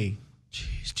 Grammarly.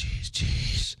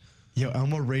 Jeez. Yo,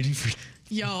 Elmo raging for.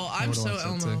 Yo, I'm so watch that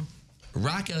Elmo. too.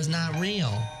 Rocco's not real.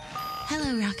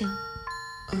 Hello, Rocco.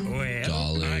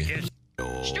 Golly.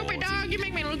 Stupid dog, you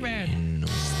make me look bad. No.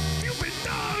 Stupid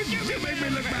dog, you make me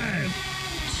look bad.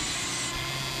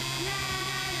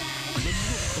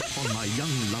 On my young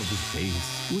lover's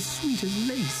face was sweet as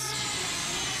lace.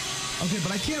 Okay,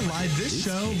 but I can't lie. This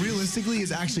show, realistically,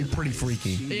 is actually pretty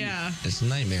freaky. Yeah. It's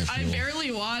nightmare I fuel. barely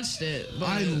watched it, but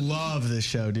I love this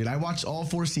show, dude. I watched all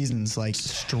 4 seasons like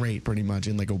straight, pretty much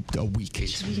in like a week.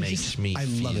 It makes me I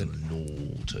love feel it.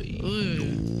 naughty.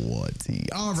 Naughty.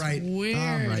 All right. weird.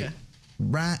 All right.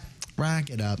 Rack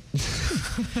it up.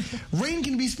 Rain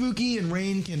can be spooky and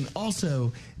rain can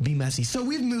also be messy. So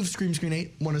we've moved Scream Screen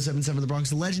 8, 1077 The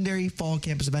Bronx, legendary fall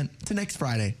campus event to next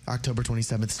Friday, October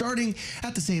 27th, starting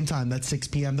at the same time. That's 6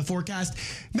 p.m. The forecast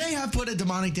may have put a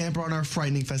demonic damper on our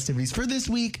frightening festivities for this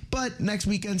week, but next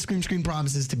weekend, Scream Screen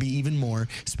promises to be even more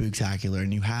spooktacular,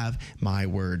 and you have my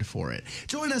word for it.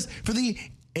 Join us for the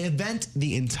event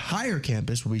the entire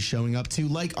campus will be showing up to,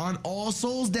 like on All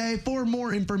Souls Day. For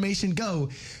more information, go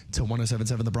to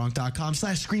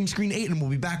 1077thebronx.com/screamscreen8, and we'll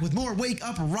be back with more Wake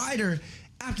Up Rider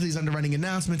after these underwriting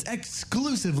announcements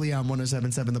exclusively on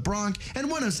 1077 The Bronx and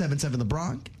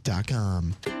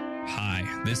 1077thebronx.com.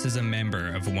 Hi, This is a member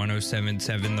of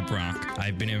 1077 The Bronx.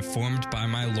 I've been informed by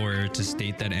my lawyer to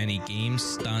state that any games,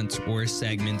 stunts, or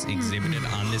segments exhibited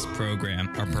on this program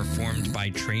are performed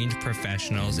by trained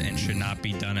professionals and should not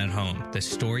be done at home. The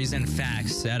stories and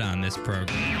facts said on this program.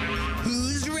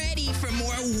 Who's ready for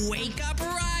more Wake Up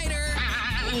Rider?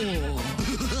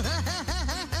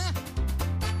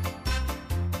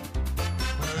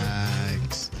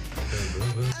 Thanks.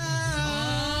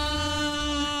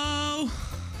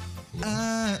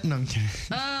 No, I'm kidding.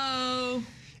 Oh.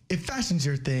 If fashion's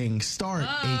your thing, start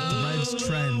a Threads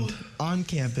trend on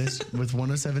campus with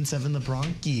 1077 The Bronx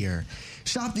gear.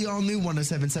 Shop the all-new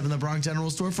 1077 The Bronx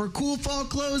General Store for cool fall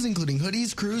clothes, including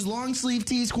hoodies, crews, long sleeve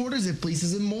tees, quarter zip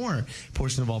fleeces, and more. A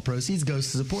portion of all proceeds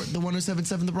goes to support the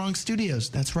 1077 The Bronx studios.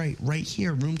 That's right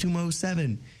here, room 207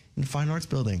 in the Fine Arts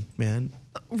Building, man.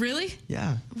 Really?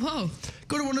 Yeah. Whoa.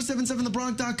 Go to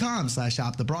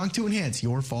 1077thebronx.com/shop the Bronx to enhance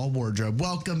your fall wardrobe.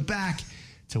 Welcome back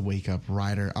to Wake Up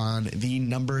Rider on the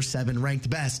number 7 ranked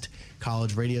best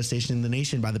college radio station in the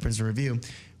nation by the Princeton Review.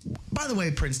 By the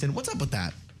way, Princeton, what's up with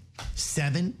that?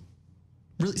 7?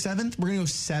 Really? 7th? We're gonna go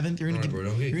 7th. You're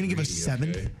gonna give us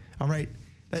 7th. Okay. All right.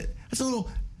 It's a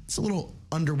little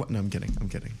under what? No, I'm kidding.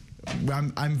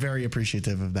 I'm very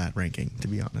appreciative of that ranking, to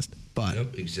be honest. But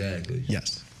yep, exactly.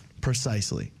 Yes,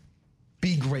 precisely.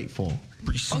 Be grateful.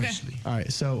 Precisely. Okay. All right.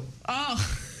 So,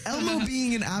 Elmo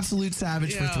being an absolute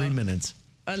savage for 3 minutes.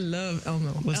 I love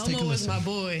Elmo. Elmo was my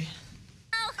boy.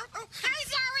 Oh, hi,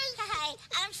 Zoe. Hi.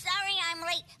 I'm sorry I'm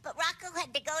late, but Rocco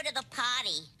had to go to the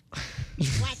potty.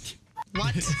 What?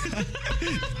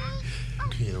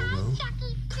 Okay, Elmo.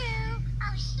 Chucky, too.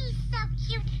 Oh, she's so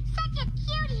cute. Such a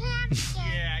cute hamster.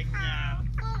 Yeah, I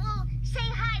know. Oh, say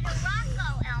hi to Rocco,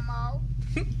 Elmo.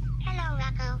 Hello,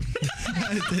 Rocco.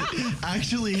 I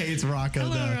actually hates Rocco,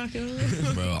 Hello, though.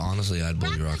 Rocco. Bro, honestly, I'd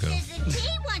bully Rocco. Says that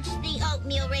he wants the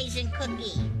oatmeal raisin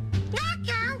cookie.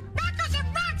 Rocco? Rocco's a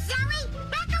rock, Zoe.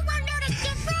 Rocco won't know the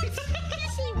difference.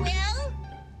 Yes, he will.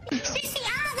 Sissy,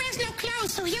 Elmo wears no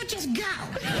clothes, so he'll just go.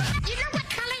 You know what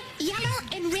color yellow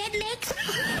and red makes?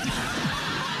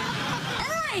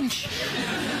 Orange.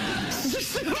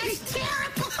 That's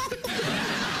terrible.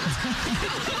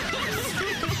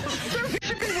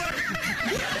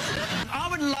 I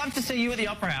would love to see you at the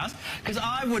Opera House because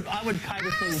I would pay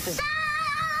to see you.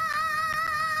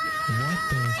 What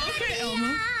the? Okay,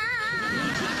 Elmo.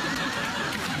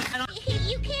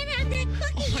 You can't have that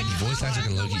cookie. Your voice acts like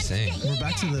a Loki saying. We're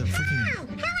back to the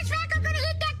freaking. How is Rocco going to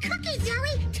eat that cookie,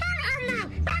 Zoe? Tell Elmo.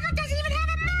 Rocco doesn't even have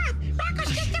a mouth.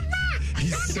 Rocco's just a rock.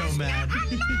 He's so mad.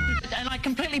 And I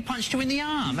completely punched you in the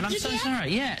arm, and I'm You so did?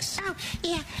 sorry. Yes. Oh,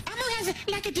 yeah. Elmo has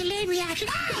like a delayed reaction.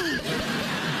 Oh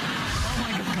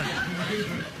my God.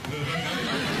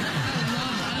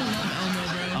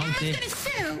 Elmo's dear. going to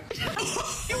sue.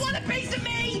 You want a piece of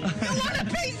me? You want a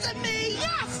piece of me?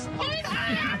 Yes.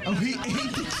 Oh, he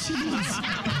ate the cheese. You want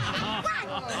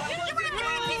a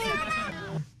piece of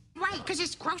Elmo? Right, because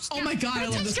it's gross. Oh my God, I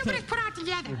love this Stupid clip. is put all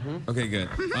together. Okay, good.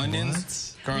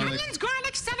 Onions, garlic, Onions,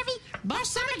 garlic, celery,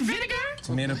 balsamic vinegar.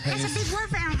 tomato That's a paste. big word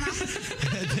for Elmo.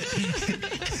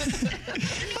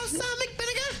 Balsamic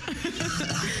vinegar.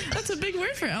 That's a big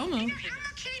word for Elmo. Elmo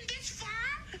came this far,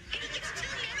 and he gets 2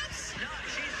 minutes.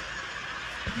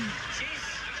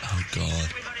 Oh, God.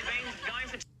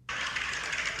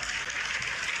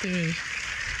 Dude.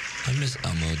 I miss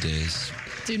Elmo days.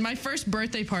 Dude, my first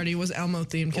birthday party was Elmo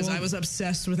themed because I was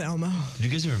obsessed with Elmo. Did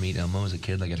you guys ever meet Elmo as a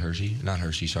kid, like at Hershey? Not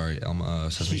Hershey, sorry, Elmo,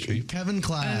 Sesame Street. Kevin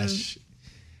Clash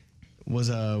is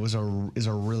a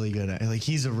really good, like,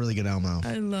 he's a really good Elmo.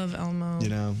 I love Elmo. You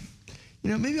know,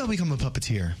 maybe I'll become a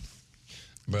puppeteer.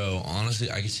 Bro,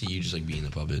 honestly, I could see you just like being the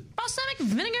puppet. Balsamic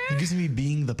vinegar. You can see me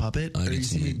being the puppet, I or can you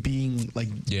see me see being like,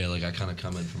 Yeah, like I kind of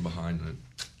come in from behind and,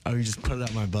 oh, you just put it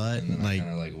up my butt, and then like, I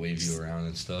kind of like wave you around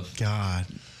and stuff. God,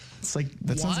 it's like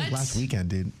that sounds like What? last weekend,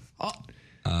 dude. Oh,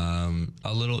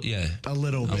 A little, yeah. A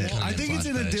little bit. kinda I think it's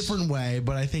in a flashbacks. different way,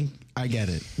 but I think I get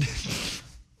it.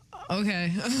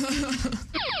 okay.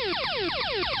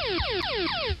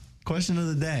 Question of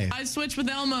the day: I switched with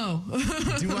Elmo.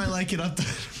 do I like it up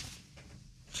there?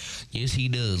 Yes, he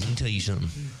does. Let me tell you something.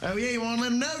 Oh yeah, you want to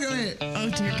let him know? Go ahead. Oh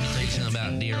dear. Tell you something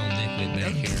about dear old Nick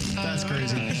back here. That's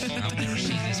crazy. I've never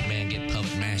seen this man get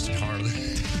puppet mastered harder.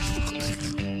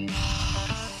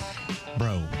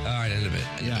 Bro. All right, end of it.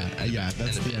 Yeah,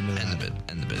 that's the end of that.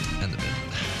 End of it.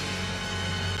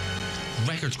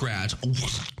 Record scratch.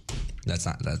 That's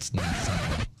not.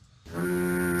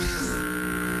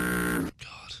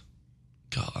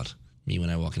 God. Me when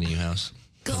I walk into your house.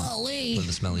 Golly. With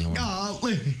the smelly horn.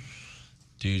 Golly.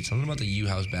 Dude, something about the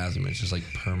U-House bathroom, it just like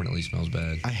permanently smells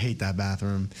bad. I hate that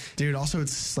bathroom. Dude, also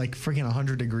it's like freaking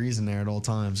 100 degrees in there at all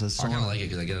times. That's so I kind of like it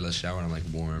because I get out of the shower and I'm like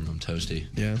warm, I'm toasty.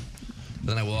 Yeah.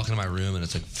 But then I walk into my room and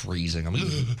it's like freezing. I'm like,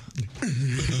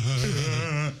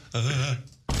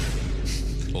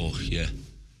 oh, yeah.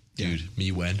 Dude,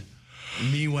 me when?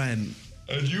 Me when.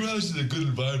 And U-House is a good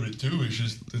environment too. It's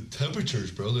just the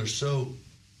temperatures, bro. They're so...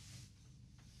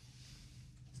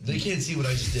 They can't see what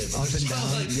I just did. Up and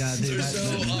down. Like, Yeah, dude, they're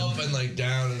so up and like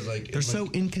down. And like, They're so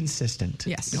inconsistent.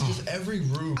 Yes. It's just every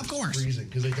room Of course. is freezing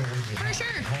because they don't want to be hot. sure.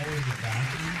 The hallways in the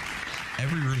bathroom.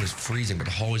 Every room is freezing, but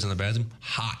the hallways in the bathroom,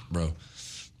 hot, bro.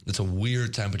 It's a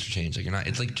weird temperature change. Like you're not.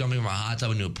 It's like jumping from a hot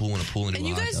tub into a pool and a pool into And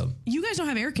a hot tub. you guys don't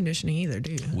have air conditioning either,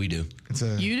 do you? We do.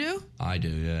 You do? I do,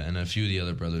 yeah. And a few of the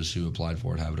other brothers who applied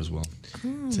for it have it as well.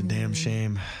 It's a damn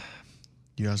shame.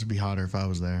 You guys would be hotter if I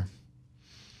was there.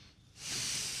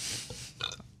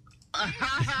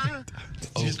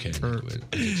 Okay, Nickwood.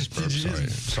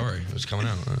 Sorry, it was coming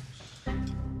out.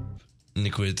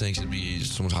 Nickwood thinks it'd be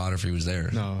so much hotter if he was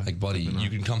there. No, like, buddy, you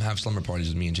can come have slumber parties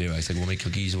with me and J-Wax. Like, we'll make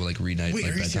cookies and we'll like read night Wait,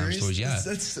 like are you bedtime serious? stories. Yeah,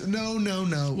 That's no.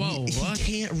 Whoa, he what?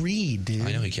 can't read, dude.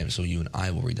 I know he can't. So you and I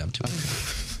will read them too.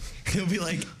 He'll be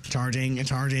like charging.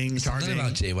 Something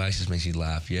about J-Wax just makes me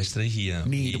laugh. Yesterday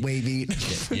wavy.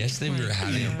 Yesterday we were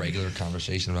having a regular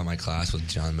conversation about my class with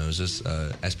John Moses,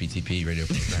 SPTP radio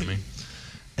programming,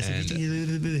 and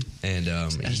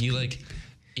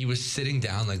he was sitting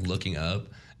down like looking up,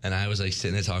 and I was like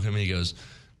sitting there talking to him, and he goes,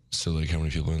 "So like how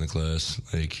many people are in the class?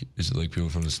 Like is it like people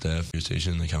from the staff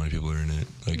station? Like how many people are in it?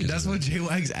 Like That's what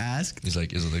J-Wags asked. He's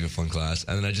like, is it like a fun class?"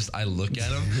 And then I look at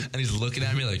him, and he's looking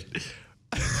at me like.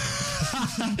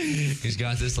 He's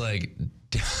got this like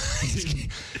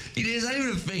he's not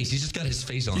even a face, he's just got his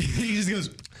face on. He just goes,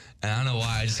 and I don't know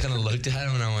why, I just kind of looked at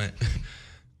him and I went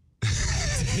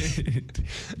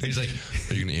and he's like,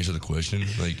 "Are you gonna answer the question?"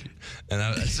 Like, and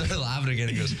I started laughing again.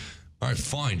 He goes, "All right,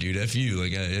 fine, dude, F you.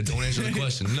 Like, don't answer the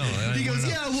question." No. He goes,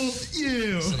 "Yeah, well,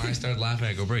 you." So then I started laughing.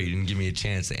 I go, "Bro, you didn't give me a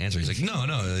chance to answer." He's like, No,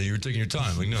 you were taking your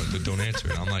time. Like, no, don't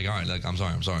answer it." I'm like, "All right, like, I'm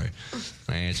sorry." And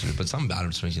I answered it, but something about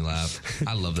him just makes me laugh.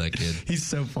 I love that kid. He's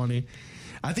so funny.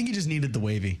 I think he just needed the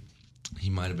wavy. He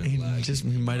might have been He lagged.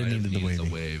 might have needed the wavy.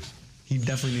 Wave. He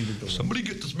definitely needed the wavy. Somebody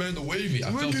get this man the wavy.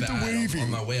 I felt bad on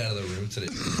my way out of the room today.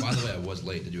 By the way, I was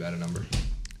late. Did you add a number?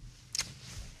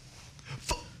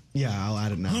 Yeah, I'll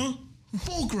add it now. Huh?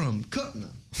 Fulcrum. No.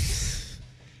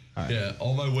 Right. Yeah,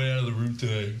 on my way out of the room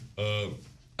today,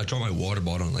 I dropped my water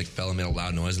bottle and like fell and made a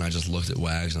loud noise, and I just looked at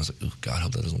Wags and I was like, "Oh God, I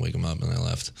hope that doesn't wake him up." And I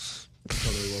left.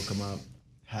 Totally woke him up.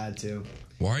 Had to.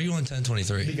 Why are you on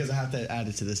 10/23? Because I have to add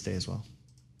it to this day as well.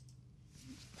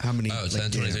 How many? Oh,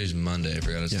 10/23 is Monday. I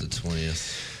forgot it's the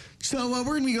 20th. So we're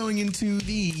going to be going into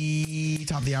the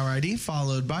top of the hour ID,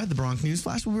 followed by the Bronx News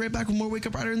Flash. We'll be right back with more Wake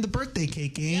Up Rider and the Birthday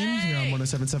Cake Game here on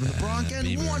 107.7 The Bronx and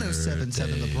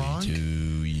 107.7 The Bronx. To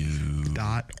you.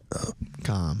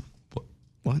 .com.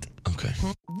 What? Okay.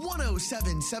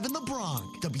 107.7 The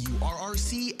Bronx,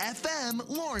 WRRC FM,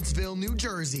 Lawrenceville, New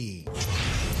Jersey.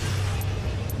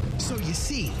 So you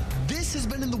see, this has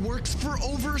been in the works for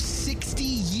over 60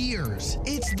 years.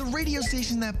 It's the radio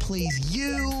station that plays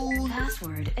you.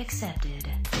 Password accepted.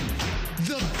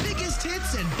 The biggest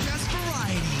hits and best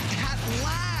variety at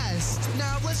last.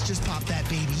 Now let's just pop that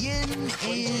baby in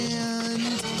and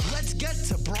let's get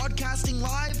to broadcasting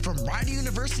live from Rider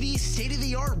University's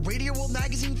state-of-the-art Radio World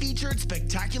Magazine featured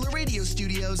spectacular radio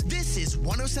studios. This is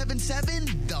 107.7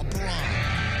 The Bronx.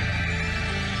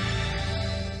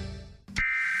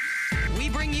 We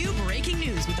bring you breaking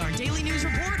news with our daily news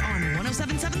report on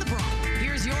 107.7 The Bronx.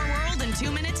 Here's your world in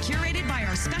 2 minutes, curated by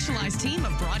our specialized team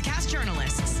of broadcast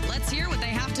journalists. Let's hear what they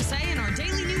have to say in our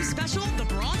daily news special, The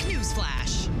Bronx News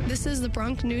Flash. This is the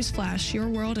Bronx News Flash, your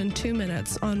world in 2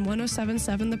 minutes on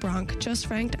 107.7 The Bronx, just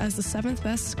ranked as the 7th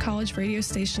best college radio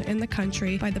station in the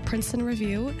country by the Princeton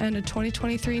Review and a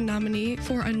 2023 nominee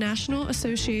for a National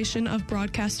Association of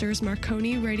Broadcasters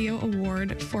Marconi Radio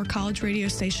Award for College Radio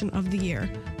Station of the Year.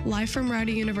 Live from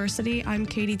Rider University, I'm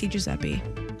Katie DiGiuseppe.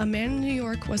 A man in New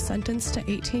York was sentenced to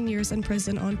 18 years in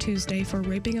prison on Tuesday for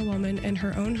raping a woman in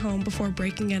her own home before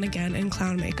breaking in again in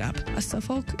clown makeup. A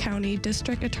Suffolk County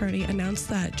District Attorney announced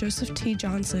that Joseph T.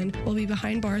 Johnson will be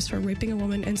behind bars for raping a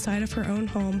woman inside of her own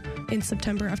home in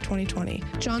September of 2020.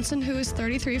 Johnson, who is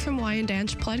 33 from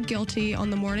Wyandanch, pled guilty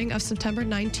on the morning of September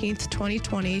 19th,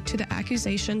 2020 to the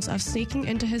accusations of sneaking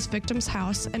into his victim's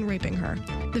house and raping her.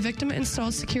 The victim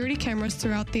installed security cameras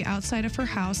throughout the outside of her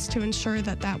house to ensure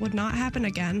that would not happen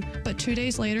again, again, but 2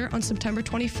 days later, on September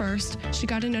 21st, she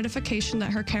got a notification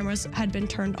that her cameras had been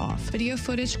turned off. Video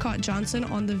footage caught Johnson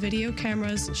on the video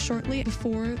cameras shortly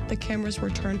before the cameras were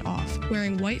turned off,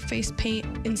 wearing white face paint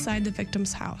inside the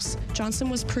victim's house. Johnson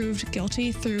was proved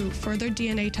guilty through further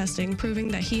DNA testing, proving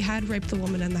that he had raped the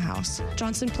woman in the house.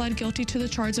 Johnson pled guilty to the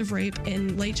charge of rape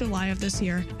in late July of this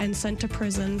year and sent to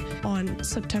prison on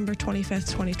September 25th,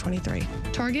 2023.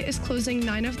 Target is closing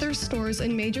 9 of their stores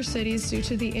in major cities due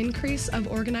to the increase of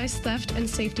organized theft and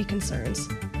safety concerns.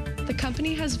 The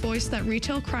company has voiced that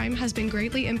retail crime has been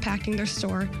greatly impacting their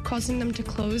store, causing them to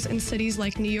close in cities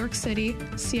like New York City,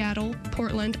 Seattle,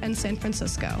 Portland, and San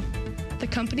Francisco. The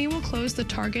company will close the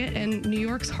Target in New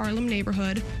York's Harlem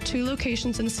neighborhood, 2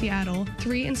 locations in Seattle,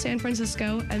 3 in San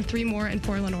Francisco, and 3 more in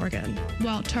Portland, Oregon.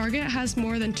 While Target has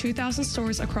more than 2,000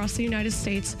 stores across the United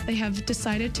States, they have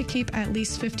decided to keep at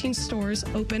least 15 stores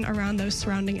open around those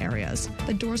surrounding areas.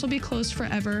 The doors will be closed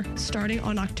forever, starting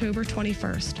on October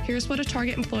 21st. Here's what a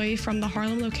Target employee from the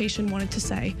Harlem location wanted to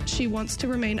say. She wants to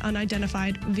remain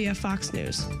unidentified via Fox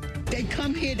News. They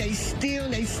come here, they steal.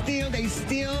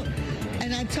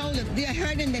 And I told them, they're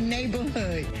hurting the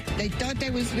neighborhood. They thought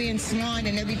they was being smart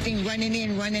and everything, running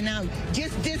in, running out.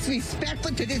 Just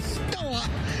disrespectful to this store.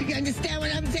 You understand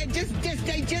what I'm saying?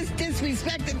 They just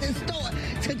disrespected the store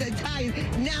to the tires.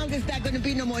 Now there's not going to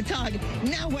be no more Target.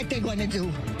 Now what they're going to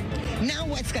do? Now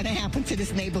what's going to happen to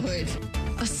this neighborhood?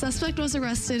 A suspect was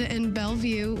arrested in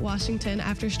Bellevue, Washington,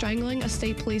 after strangling a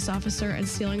state police officer and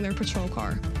stealing their patrol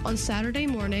car. On Saturday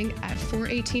morning at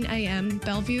 4:18 a.m.,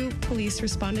 Bellevue police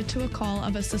responded to a call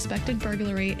of a suspected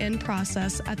burglary in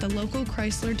process at the local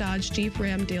Chrysler Dodge Jeep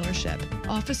Ram dealership.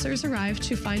 Officers arrived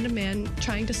to find a man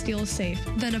trying to steal a safe,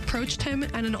 then approached him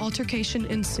and an altercation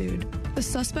ensued. The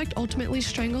suspect ultimately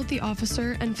strangled the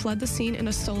officer and fled the scene in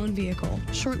a stolen vehicle.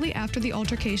 Shortly after the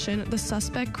altercation, the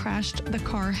suspect crashed the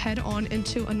car head-on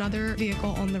into another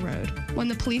vehicle on the road. When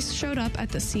the police showed up at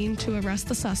the scene to arrest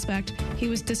the suspect, he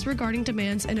was disregarding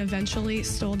demands and eventually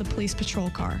stole the police patrol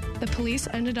car. The police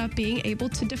ended up being able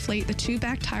to deflate the 2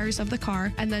 back tires of the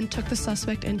car and then took the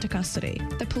suspect into custody.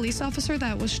 The police officer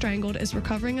that was strangled is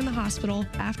recovering in the hospital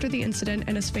after the incident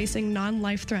and is facing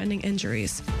non-life-threatening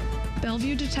injuries.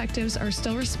 Bellevue detectives are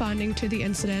still responding to the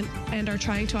incident and are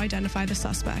trying to identify the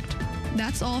suspect.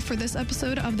 That's all for this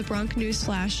episode of the Bronc News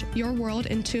Flash, your world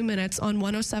in 2 minutes on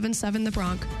 107.7 The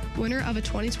Bronc, winner of a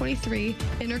 2023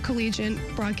 Intercollegiate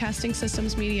Broadcasting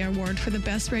Systems Media Award for the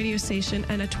Best Radio Station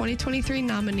and a 2023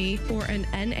 nominee for an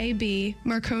NAB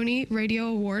Marconi Radio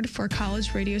Award for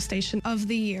College Radio Station of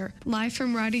the Year. Live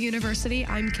from Rider University,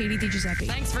 I'm Katie DiGiuseppe.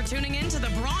 Thanks for tuning in to the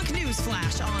Bronc News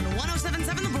Flash on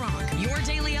 107.7 The Bronc, your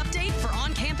daily update for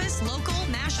on-campus, local,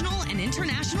 national, and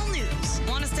international news.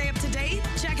 Want to stay up to date?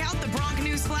 Check out the Bronc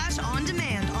News Flash on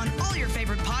demand on all your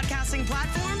favorite podcasting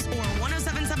platforms or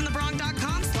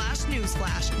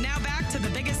 1077thebronc.com/newsflash. Now back to the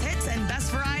biggest hits and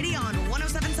best variety on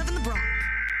 1077 The Bronc.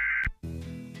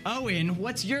 Owen,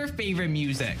 what's your favorite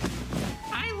music?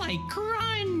 I like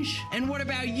grunge. And what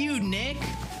about you, Nick?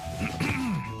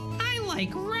 I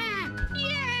like rap.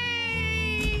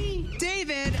 Yay!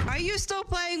 David, are you still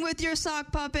playing with your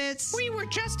sock puppets? We were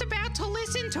just about to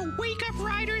listen to Wake Up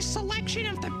Rider's selection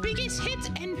of the biggest hits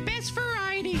and best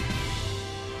variety.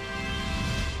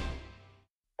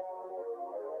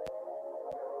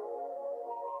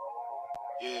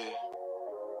 Yeah.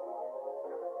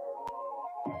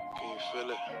 Can you feel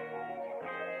it?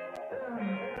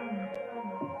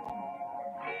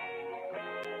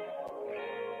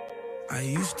 I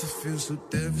used to feel so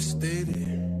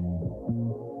devastated.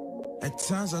 At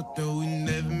times I thought we'd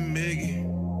never make it.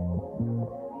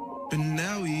 But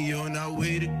now we on our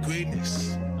way to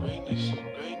greatness.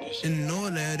 And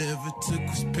all that ever took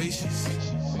was patience.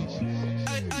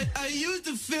 I used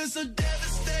to feel so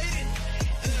devastated.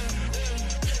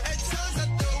 At times I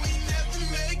thought we'd never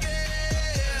make it.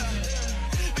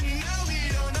 But now we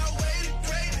on our way to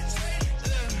greatness.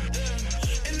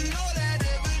 And all that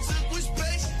ever took was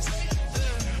patience.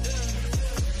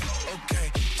 Okay,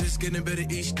 just getting better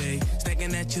each day.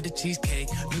 Stacking that to the cheesecake.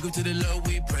 Look up to the Lord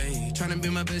we pray. Trying to be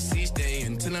my best each day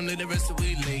until I'm lit the rest of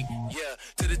we late. Yeah,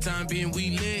 to the time being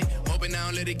we lit. Hoping I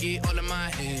don't let it get all in my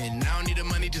head. Now I don't need the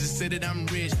money just to say that I'm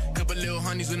rich. Couple little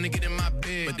honeys when they get in my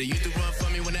bed. But they used to run for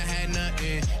me when I had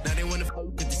nothing. Now they wanna f***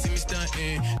 to see me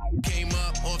stunting. Came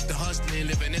up off the hustling.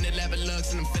 Living in the lap of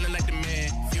lux and I'm feeling like the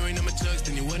man. If you ain't on my chucks,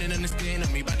 then you wouldn't understand.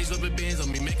 On me, bodies over bins. On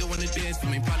me, make her wanna dance. For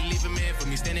me, probably leave a man. For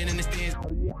me, standing in the stands.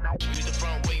 Use the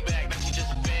front way back, now she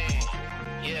just a fan.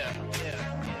 Yeah.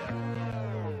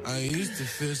 I used to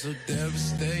feel so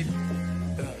devastated.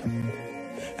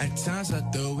 At times I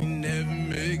thought we never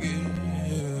make it.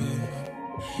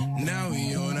 Now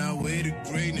we on our way to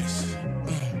to greatness.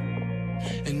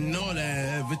 And all I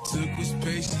ever took was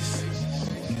patience.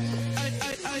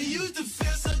 I used to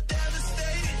feel so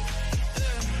devastated.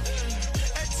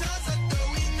 At times I thought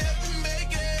we never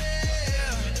make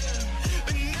it.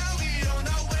 But now we on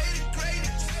our way to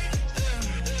greatness.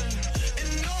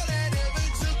 And all that ever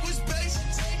took was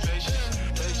patience.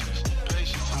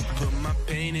 I put my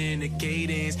pain in the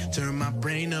cadence, turn my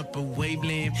brain up a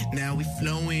wavelength. Now we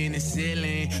flowing and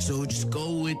sailing, so just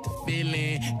go with the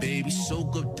feeling. Baby,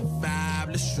 soak up the vibe,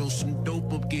 let's throw some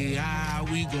dope up, get high.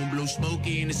 We gon' blow smoke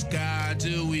in the sky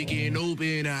till we can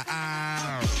open our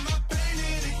eyes.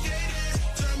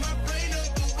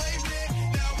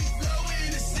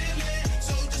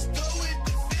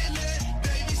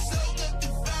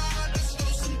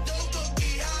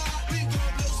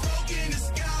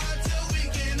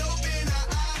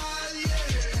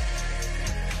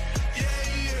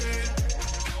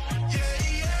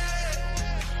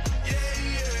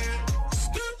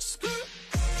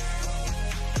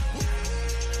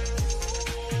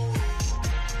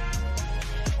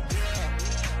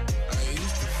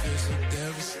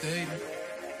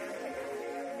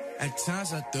 At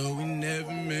times I thought we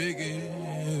never make it.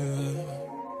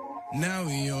 Now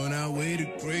we on our way to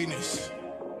greatness.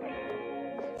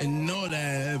 And all that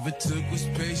I ever took was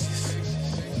patience.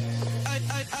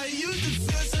 I used to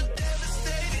feel so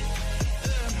devastated.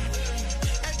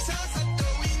 At times I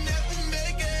thought we never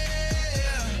make it.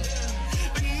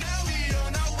 But now we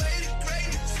on our way to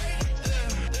greatness.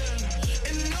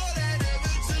 And all that I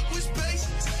ever took was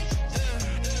patience.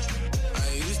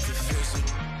 I used to feel so.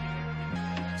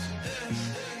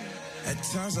 At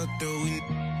times I thought we,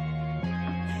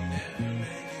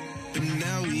 but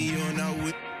now we on our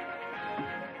way.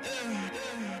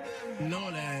 And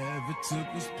all that I ever took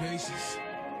was patience.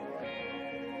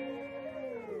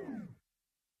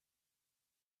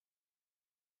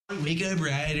 Wake up,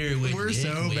 Ryder. We're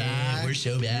so back. We're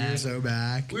so back. We're so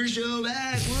back. We're so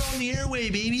back. We're on the airway,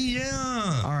 baby.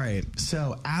 Yeah. All right.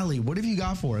 So, Allie, what have you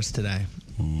got for us today?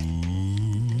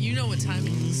 You know what time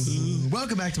it is.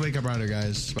 Welcome back to Wake Up Ryder,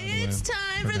 guys. It's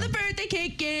time for the birthday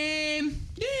cake game.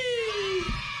 Yay!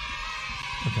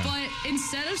 Okay. But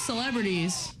instead of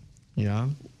celebrities, Yeah.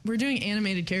 we're doing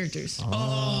animated characters.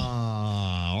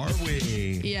 Are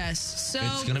we? Yes. So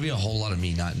It's going to be a whole lot of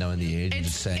me not knowing the age and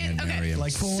just saying I marry him.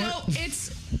 Like so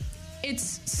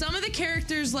it's some of the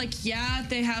characters like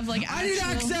they have like I need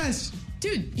access.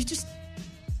 Dude, you just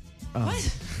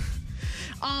what?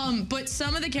 But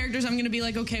some of the characters I'm gonna be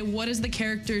like, okay, what is the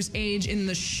character's age in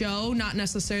the show, not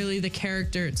necessarily the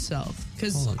character itself?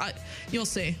 Because you'll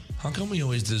see. How come we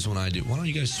always do this when I do? Why don't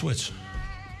you guys switch?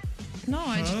 No,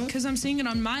 because I'm seeing it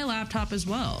on my laptop as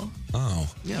well.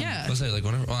 Oh. Yeah. Let's say, like,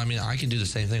 whenever, well, I mean, I can do the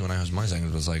same thing when I host my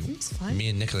segment, but it's like, fine. me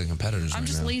and Nick are the competitors. I'm right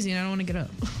just now. lazy and I don't want to get up.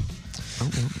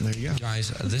 Okay, there you go. Guys,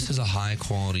 this is a high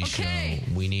quality show.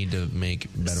 We need to make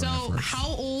better So, efforts. how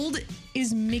old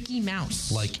is Mickey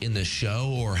Mouse? Like in the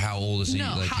show, or how old is he?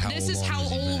 No, Like this is how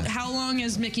old. How long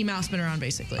has Mickey Mouse been around,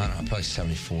 basically? I don't know, probably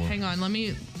 74. Hang on,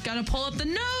 gotta pull up the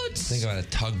notes. Think about it.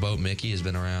 Tugboat Mickey has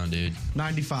been around, dude.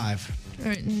 95. All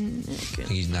right, I think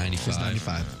he's 95. He's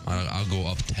 95. I'll go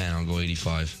up 10. I'll go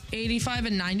 85. 85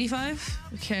 and 95.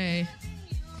 Okay.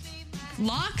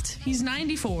 Locked. He's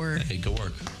 94. Hey, go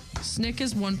work. Snick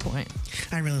is 1 point.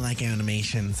 I really like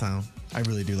animation, so I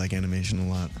really do like animation a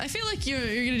lot. I feel like you're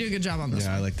gonna do a good job on this.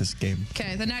 Yeah, I like this game.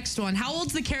 Okay, the next one. How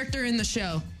old's the character in the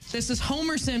show? This is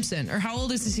Homer Simpson, or how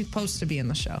old is he supposed to be in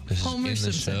the show? This is Homer in the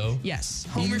Simpson. show? Yes,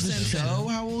 Homer Simpson. Show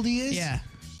how old he is? Yeah.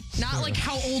 Not like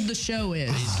how old the show is.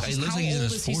 He looks How like he's in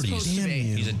old his is he 40s. supposed to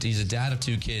be? He's a dad of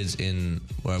 2 kids in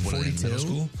what are they, 42? middle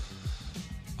school.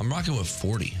 I'm rocking with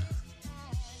 40.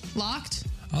 Locked?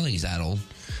 I don't think he's that old.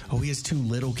 Oh, he has 2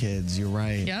 little kids. You're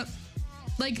right. Yep.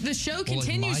 Like the show Well, like,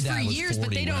 continues my dad for was years, but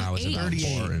 40 they when I don't was age. about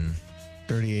 4 and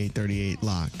 38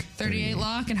 lock. 38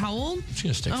 Lock, and how old? I'm just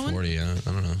gonna stick Owen? 40. I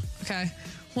don't know. Okay.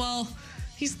 Well,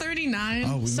 he's 39.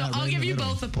 Oh, we so met I'll right in give the you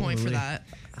middle. both a point for Holy. that.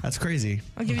 That's crazy.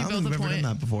 I'll give you I both don't a think I've ever point.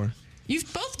 done that before.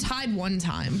 You've both tied one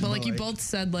time, but like you both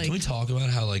said like Can we talk about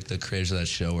how like the creators of that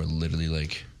show are literally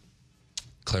like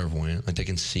clairvoyant? Like they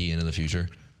can see into the future.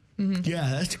 Yeah,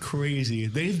 that's crazy.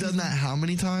 They've done that how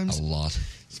many times? A lot.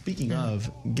 Speaking of,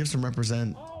 give some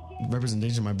representation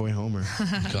to my boy Homer.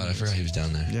 God, I forgot he was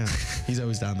down there. Yeah, he's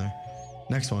always down there.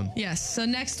 Next one. Yes. So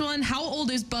next one, how old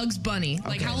is Bugs Bunny?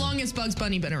 Like how long has Bugs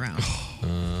Bunny been around?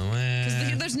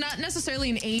 Because there's not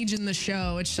necessarily an age in the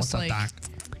show. It's just What's like up,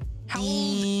 how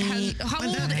old is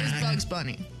Bugs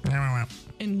Bunny?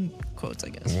 In quotes, I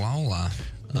guess. Lola.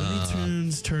 Looney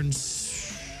Tunes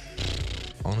turns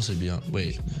honestly be on.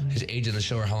 Wait, his age in the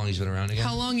show or how long he's been around again?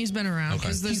 How long he's been around? Okay.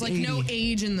 Because there's like no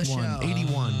age in the show.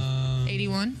 81.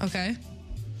 81. Okay.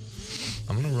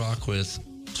 I'm gonna rock with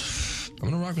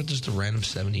just a random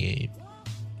 78.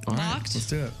 All right, Locked? let's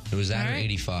do it. It was that All or right.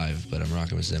 85, but I'm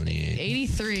rocking with 78.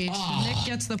 83. Nick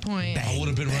gets the point. I would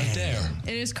have been right there.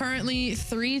 It is currently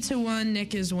 3-1.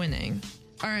 Nick is winning.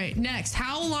 All right, next.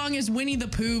 How long has Winnie the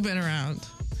Pooh been around?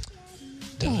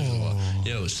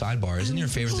 Yo, sidebar. Isn't your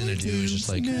favorite thing to do is just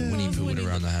like Winnie Pooh it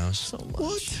around the house?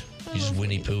 What? You just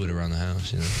Winnie Pooh it around the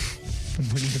house, you know?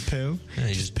 Winnie the Pooh? Yeah,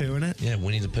 you just pooing it? Yeah,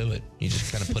 Winnie the Pooh it. You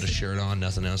just kind of put a shirt on,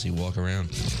 nothing else. You walk around.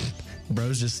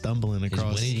 Bro's just stumbling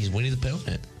across. He's Winnie the Pooh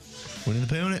it. Winnie the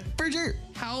Pooh it. For sure.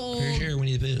 How old? For sure,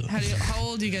 Winnie the Pooh. How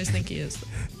old do you guys think he is?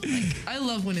 Like, I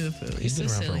love Winnie the Pooh. He's been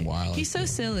so around silly. for a while. He's so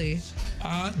silly.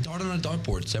 Dart on a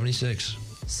dartboard, 76.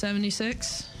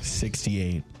 76.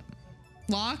 68.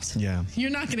 Locked? Yeah.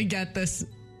 You're not going to get this.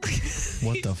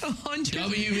 What the 100.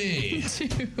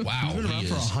 WB. Wow. He's been around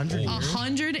for 100 years.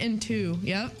 102.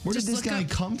 Yep. Where did Just this look guy up-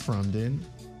 come from, dude?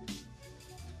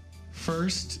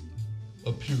 First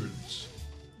appearance.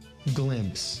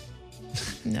 Glimpse.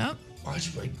 Nope. Why'd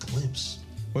you write glimpse?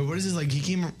 Wait, what is this? Like, he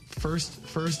came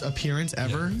first appearance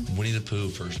ever? Yeah, Winnie the Pooh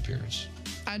first appearance.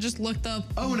 I just looked up.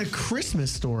 Oh, in A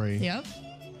Christmas Story. Yep.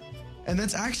 And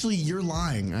that's actually, you're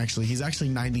lying, actually. He's actually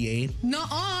 98. Nuh-uh,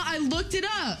 I looked it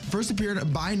up. First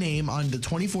appeared by name on the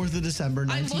 24th of December,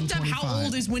 I looked up 1925. how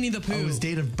old is Winnie the Pooh. Oh, his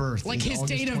date of birth. Like is his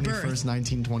August date of birth. 21st,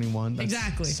 1921. That's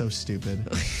Exactly. So stupid.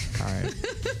 All right.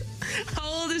 How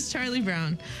old is Charlie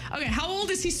Brown? Okay, how old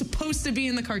is he supposed to be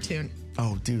in the cartoon?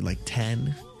 Oh, dude, like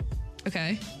 10.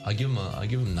 Okay. I give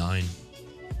him 9.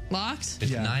 Locked?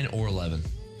 It's 9 or 11.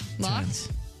 Locked?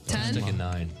 I'm 10? sticking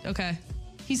 9. Okay.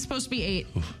 He's supposed to be 8.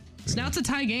 So now it's a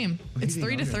tie game. It's He's a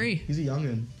 3-3. He's a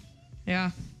youngin'.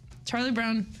 Yeah. Charlie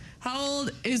Brown. How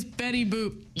old is Betty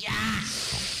Boop? Yeah.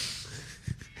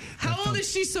 How old is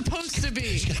she supposed to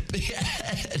be?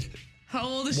 How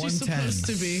old is she 110. supposed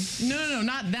to be? No,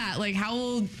 not that. Like, how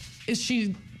old is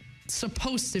she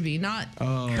supposed to be? Not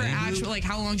her actual, like,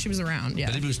 how long she was around. Yeah.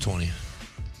 Betty Boop's 20.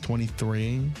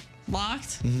 23.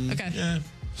 Locked? Mhm. Okay. Yeah.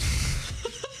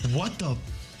 What the?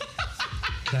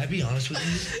 Can I be honest with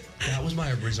you? That was my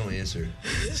original answer.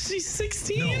 She's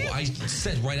 16? No, I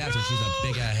said right after she's a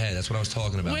big ass head. That's what I was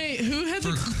talking about. Wait, who had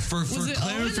the for was it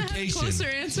Owen that had the clarification? closer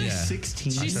answer? Yeah.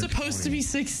 16. She's supposed to be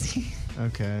 16.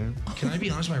 Okay. Can I be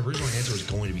honest? My original answer was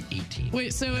going to be 18.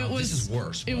 Wait, so Now, it was. This is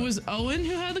worse. It but- was Owen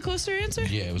who had the closer answer?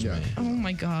 Yeah, it was me. Oh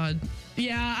my god.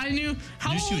 Yeah, I knew.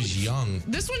 How I knew she old? was young.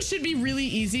 This one should be really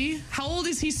easy. How old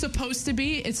is he supposed to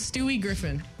be? It's Stewie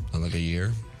Griffin. Like a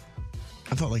year.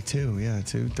 I thought like 2. Yeah,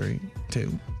 2, 3,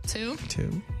 2. 2?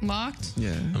 2. Locked?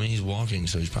 Yeah. I mean, he's walking,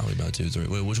 so he's probably about 2, 3.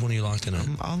 Wait, which one are you locked in at?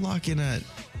 I'll lock in at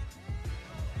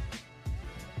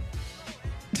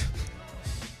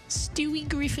Stewie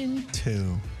Griffin.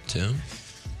 2. 2?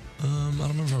 I don't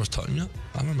remember if I was talking. No,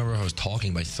 I don't remember if I was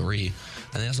talking by 3.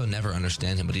 And I also never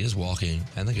understand him, but he is walking.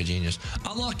 I think a genius.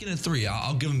 I'll lock in at 3.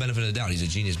 I'll give him benefit of the doubt. He's a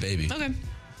genius baby. Okay.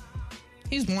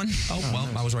 He's one. Oh, well,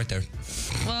 I was right there.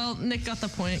 Well, Nick got the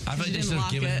point. I feel like He they didn't should have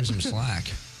lock given it. him some slack.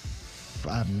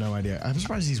 I have no idea. I'm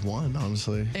surprised he's won,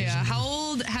 honestly. Yeah. How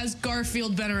old has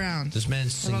Garfield been around? This man How about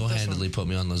this single-handedly put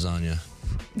me on lasagna.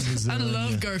 I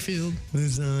love Garfield.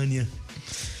 Lasagna.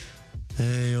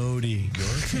 Hey, Odie.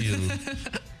 Garfield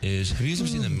is. Have you guys ever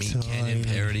seen the Meat Canyon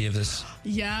parody of this?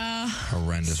 Yeah.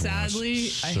 Horrendous. Sadly,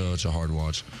 watch. Such a hard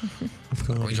watch.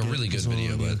 Like a really good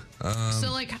video, but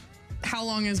So, like, how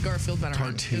long has Garfield been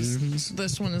around? 'Cause Cartoons?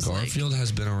 This one is Garfield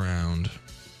has been around.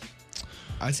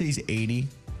 I'd say he's 80.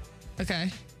 like,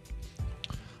 okay.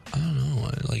 I don't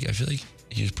know. I feel like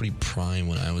he was pretty prime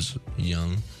when I was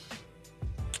young.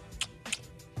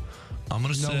 I'm gonna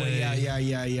No say. way.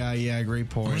 Yeah. Great I'm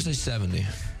point. gonna say 70.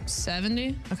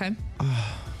 70? Okay.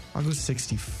 I'll go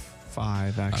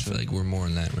 65, actually. I feel like we're more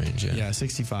in that range. Yeah. Yeah,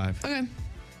 65. Okay.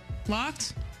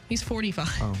 Locked? He's 45.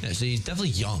 Oh. Yeah. So he's definitely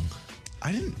young.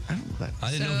 I don't know that.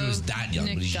 I didn't know if he was So, that young,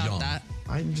 Nick but he's got young. that.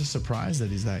 I'm just surprised that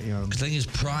he's that young. Because I think his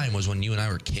prime was when you and I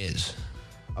were kids.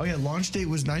 Oh, yeah, launch date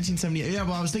was 1978. Yeah,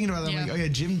 well, I was thinking about that. I'm Yeah. like, oh, yeah,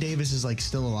 Jim Davis is, like,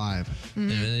 still alive. And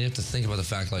then you have to think about the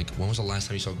fact, like, when was the last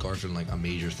time you saw Garfield in, like, a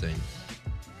major thing?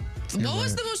 What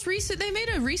was the most recent? They made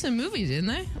a recent movie, didn't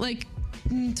they? Like,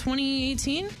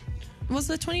 2018? Was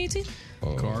that 2018?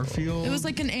 Garfield? It was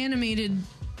like an animated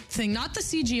thing. Not the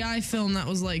CGI film that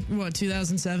was like, what,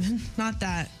 2007? Not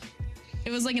that.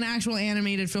 It was like an actual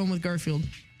animated film with Garfield.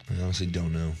 I honestly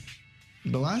don't know.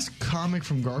 The last comic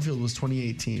from Garfield was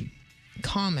 2018.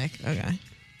 Comic. Okay.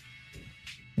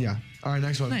 Yeah. All right,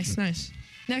 next one. Nice.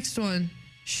 Next one.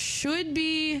 Should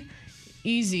be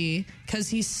easy because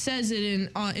he says it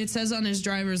it says on his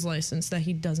driver's license that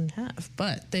he doesn't have,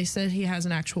 but they said he has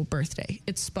an actual birthday.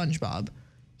 It's SpongeBob.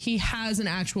 He has an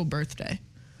actual birthday.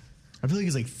 I feel like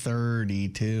he's like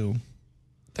 32.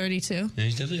 32? Yeah,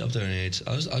 he's definitely up there in age.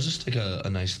 I'll just take a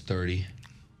nice 30.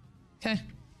 Okay.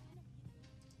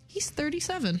 He's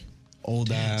 37. Old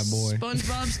boy.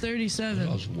 SpongeBob's 37.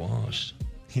 I was washed.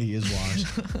 He is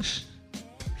washed.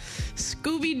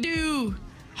 Scooby-Doo.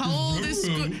 How old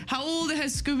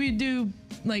has Scooby-Doo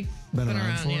been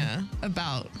around for? Yeah,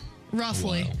 about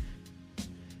roughly. Wow.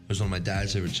 It was one of my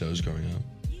dad's favorite shows growing up,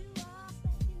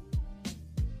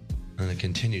 and it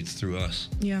continued through us.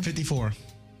 Yeah. 54.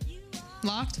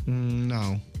 Locked?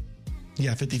 No.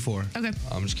 Yeah, 54. Okay.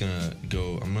 I'm just gonna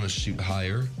go. I'm gonna shoot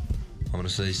higher. I'm gonna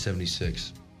say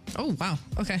 76. Oh wow.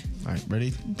 Okay. All right.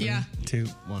 Ready? Yeah. 2,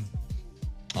 1.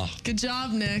 Oh. Good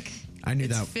job, Nick. I knew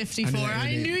It's that. 54.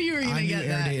 I knew you were gonna get air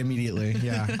that. date immediately.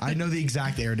 Yeah, I know the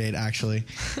exact air date actually.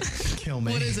 Kill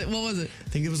me. What is it? What was it? I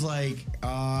think it was like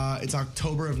it's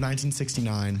October of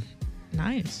 1969.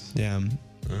 Nice. Yeah.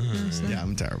 Yeah,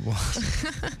 I'm terrible.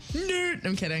 Nerd.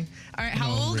 I'm kidding. All right.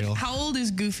 How old is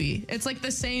Goofy? It's like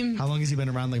the same. How long has he been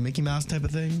around, like Mickey Mouse type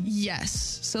of thing?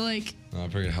 Yes. So like. I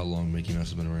forget how long Mickey Mouse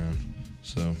has been around.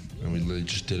 So, and we literally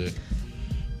just did it.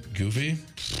 Goofy,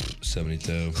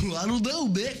 72. I don't know,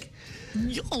 Mick.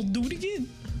 Y'all do it again.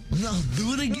 No,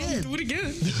 do it again. Do it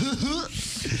again.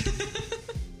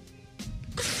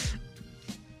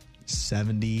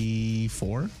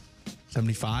 74?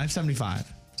 75?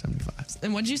 75.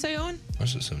 And what'd you say, Owen? I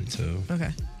said 72.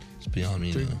 Okay. It's beyond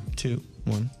me 3, now. 2,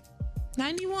 1.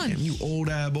 91. Damn, you old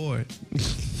boy.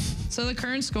 So the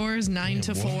current score is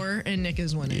 9-4, and Nick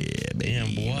is winning. Yeah,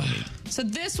 damn boy. So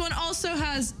this one also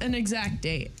has an exact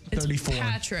date. It's 34.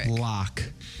 Patrick. Lock.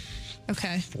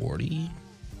 Okay. 40.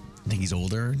 I think he's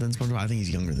older than SpongeBob. I think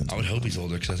he's younger than SpongeBob. I would hope he's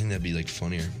older because I think that'd be like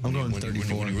funnier. I'm going when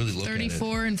 34. When you really look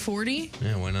 34 and 40. at it.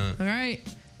 Yeah, why not? All right.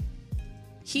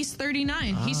 He's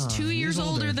 39. He's 2 years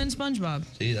older than SpongeBob.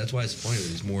 See, that's why it's funny that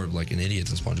he's more of like an idiot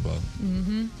than SpongeBob.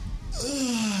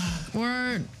 Mm-hmm.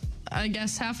 We're, I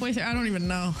guess, halfway through. I don't even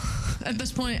know at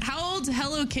this point. How old's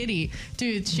Hello Kitty?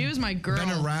 Dude, she was my girl.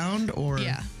 Been around or?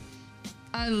 Yeah.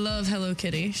 I love Hello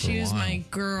Kitty. She was my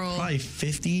girl. Probably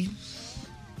 50.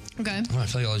 Okay. Oh, I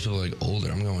feel like all these people are like older.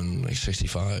 I'm going like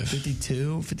 65.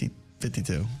 52?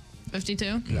 52.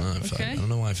 52? No, Okay. I don't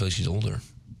know why I feel like she's older.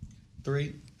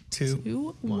 3,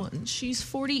 2, 1. She's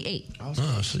 48. Oh,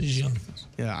 so she's young.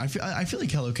 Yeah, I feel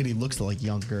like Hello Kitty looks like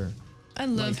younger. I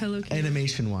love Hello Kitty.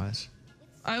 Animation wise.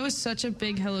 I was such a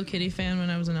big Hello Kitty fan when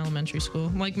I was in elementary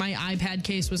school. Like my iPad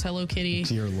case was Hello Kitty.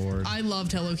 Dear Lord. I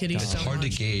loved Hello Kitty It's so hard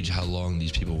much. to gauge how long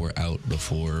these people were out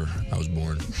before I was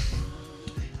born.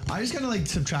 I just kind of like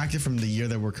subtracted from the year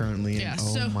that we're currently in. Yeah,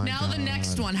 Oh so my now God. the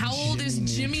next one. How old is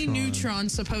Jimmy Neutron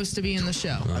supposed to be in the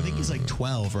show? I think he's like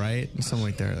 12, right? Something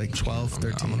like that. Like 12,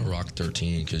 13. I'm going to rock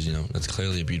 13 because, you know, that's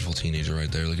clearly a beautiful teenager right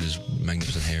there. Look at his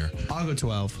magnificent hair. I'll go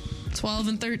 12. 12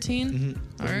 and 13?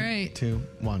 All right. 2,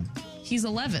 1. He's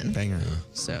 11. Banger.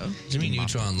 So. Jimmy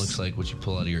Neutron looks like what you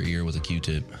pull out of your ear with a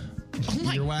Q-tip. Oh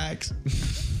my. Earwax.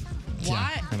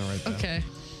 What? kinda right there. Okay.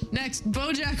 Next,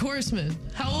 BoJack Horseman.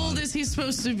 How old is he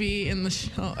supposed to be in the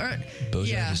show?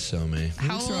 BoJack is so me.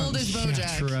 How old is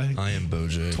BoJack? I am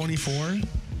BoJack. 24.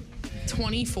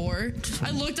 24.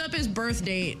 I looked up his birth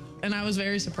date and I was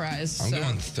very surprised. I'm so.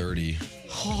 going 30.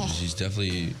 He's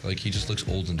definitely, like, he just looks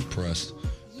old and depressed.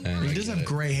 And He does have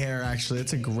gray hair, actually.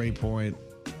 That's a great point.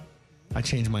 I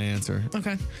changed my answer.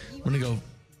 Okay. I'm gonna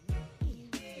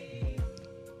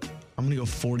go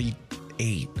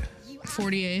 48.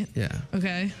 48. Yeah.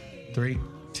 Okay. 3,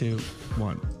 2,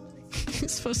 1.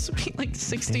 He's supposed to be like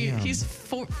 60. Damn. He's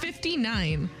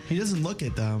 59. He doesn't look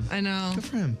it though. I know. Good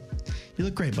for him. You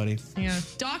look great, buddy. Yeah.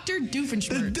 Dr.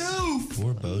 Doofenshmirtz. Doof!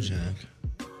 Poor BoJack.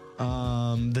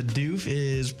 The doof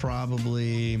is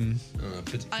probably.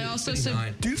 I also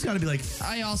 59. Doof's got to be like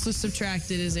I also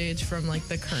subtracted his age from like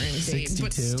the current date, 62.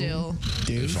 but still.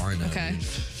 Doof. Fine now, Okay.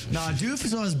 dude. Nah, Doof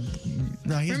is always.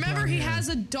 Nah, he has Remember, brown he hair. has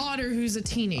a daughter who's a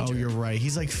teenager. Oh, you're right.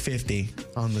 He's like 50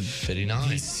 on the. 59.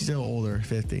 He's still older.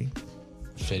 50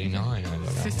 59. I got that one.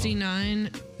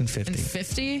 59 and 50. and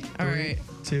 50. All right.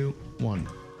 2, 1.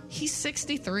 He's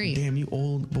 63. Damn, you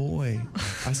old boy.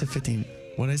 I said 15.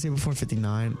 What did I say before?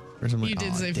 59 or something. You like,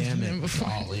 did aw, say damn 59 it. before.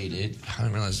 Golly, dude. I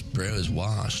didn't realize bro is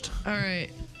washed. All right.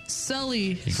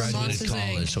 Sully He from graduated Monsters,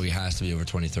 college, Inc. so he has to be over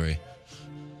 23.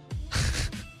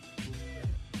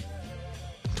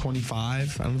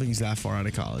 25. I don't think he's that far out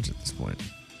of college at this point.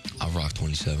 I'll rock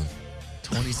 27.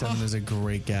 27 is a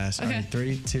great guess. Okay. All right,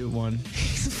 3, 2, 1.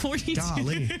 He's 42.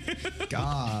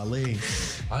 Golly.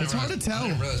 It's hard to tell. I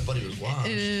didn't realize Buddy was blonde.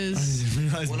 It is.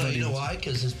 Well, no, you know why?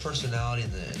 Because his personality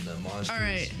in the Monsters All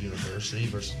right. University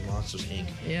versus Monsters Inc.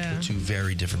 Yeah. were two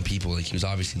very different people. Like, he was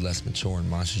obviously less mature in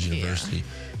Monsters University,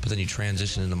 but then you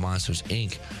transition into Monsters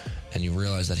Inc. and you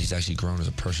realize that he's actually grown as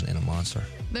a person and a monster.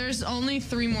 There's only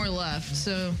 3 more left.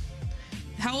 So,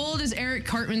 how old is Eric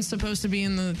Cartman supposed to be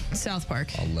in the South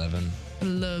Park? 11. I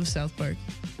love South Park.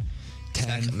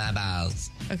 10. My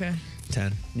balls. Okay.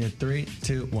 10. Yeah, 3,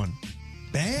 2, 1.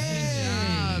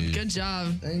 Bang! Good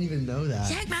job. I didn't even know that.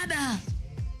 Check my ball.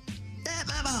 Check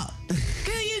my ball.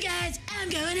 Screw you guys. I'm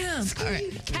going home. All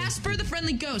right. Casper the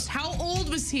Friendly Ghost. How old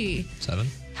was he? 7.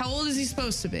 How old is he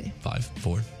supposed to be? 5.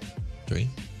 4. 3.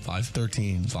 5.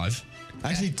 13. 5.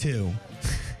 Actually, 2.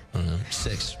 I don't know.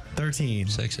 6. 13.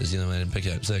 6 is the only one I didn't pick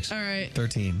out. 6. All right.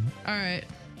 13. All right.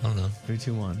 I don't know. 3,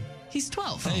 2, 1. He's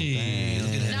 12. Hey, look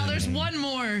at him. Now there's one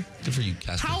more. Good for you,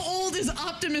 Casper. How old is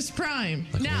Optimus Prime?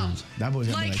 Like now, old. That boy's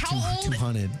like like how old?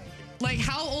 200. Like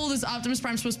how old is Optimus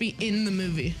Prime supposed to be in the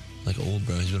movie? Like old,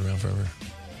 bro. He's been around forever.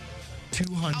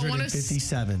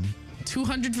 257.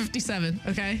 257.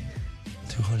 Okay.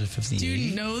 258. Do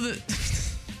you know that?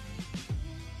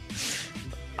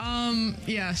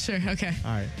 Yeah. Sure. Okay.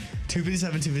 All right.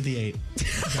 257, 258.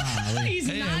 Golly. He's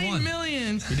Hey, I 9 won.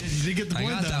 million. You did get the I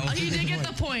point, got though. that one. You did get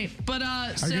the point, but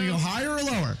Are so you going to go higher or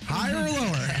lower? Higher or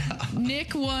lower?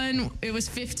 Nick won. It was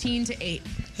 15-8.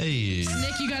 Hey.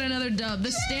 Nick, you got another dub.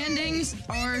 The standings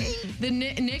are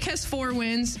Nick has 4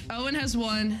 wins, Owen has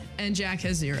 1, and Jack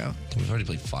has 0. We've already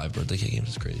played 5 birthday cake games.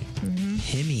 It's crazy.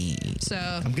 Himmy. So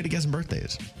I'm good at guessing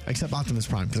birthdays, except Optimus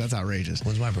Prime, because that's outrageous.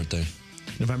 When's my birthday?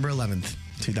 November 11th,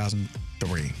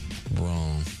 2003.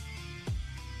 Wrong.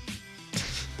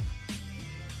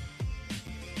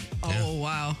 Oh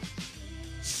wow.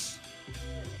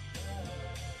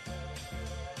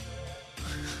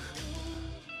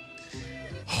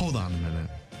 Hold on a minute.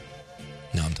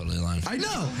 No, I'm totally lying. I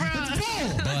know. It's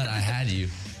bull. But I had you.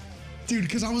 Dude,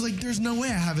 because I was like, there's no way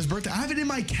I have his birthday. I have it in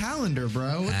my calendar,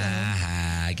 bro. What the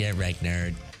hell? Get wrecked,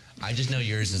 nerd. I just know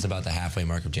yours is about the halfway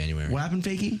mark of January. What happened,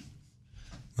 Fakey?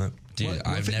 Dude, What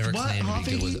I've never what? claimed Huh, to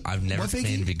be good with. Fakey? I've never What, Fakey?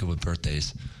 claimed to be good with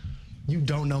birthdays. You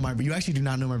don't know my. You actually do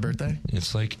not know my birthday.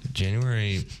 It's like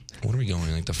January. What are we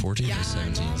going? Like the 14th or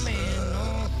 17th?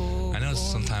 I know it's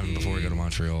sometime before we go to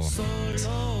Montreal. Bro,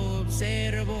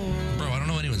 I don't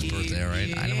know anyone's birthday, all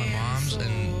right? I know my mom's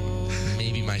and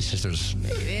maybe my sister's.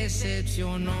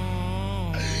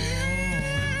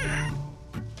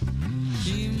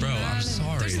 Bro, I'm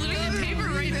sorry. There's literally a paper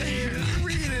right there.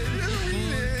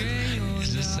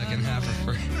 Is this second half of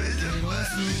free?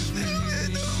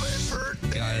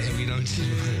 Guys, we don't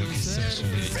do social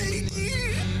media.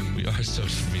 We are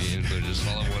social media influencers.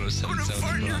 Follow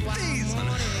 1077 The Bronx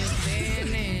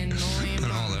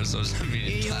on all our social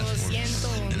media platforms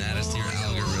and add us to your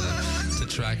algorithm to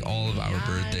track all of our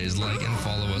birthdays. Like and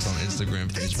follow us on Instagram,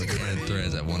 Facebook, and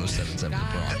Threads at 1077 The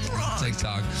Bronx.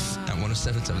 TikTok at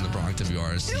 1077 The Bronx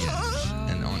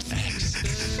WRSCN, and on X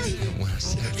at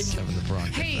 1077 The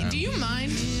Bronx. Hey, do you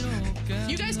mind?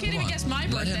 You guys can't even guess my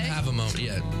Let birthday. him have a moment.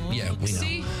 Yeah, we know.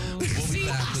 See? We'll be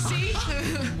back with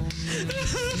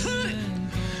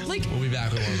Like, We'll be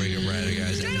back with more regular writing,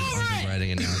 guys. Get over it!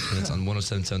 Writing announcements on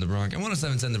 1077 The Bronx and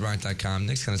 1077thebronx.com.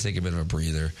 Nick's going to take a bit of a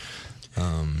breather.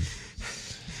 And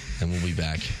we'll be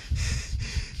back.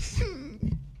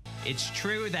 It's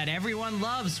true that everyone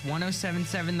loves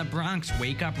 1077 The Bronx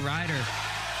Wake Up Rider.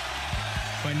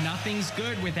 But nothing's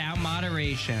good without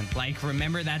moderation. Like,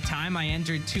 remember that time I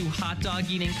entered 2 hot dog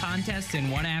eating contests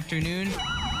in one afternoon?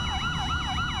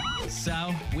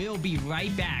 So, we'll be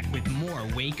right back with more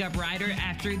Wake Up Rider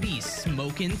after these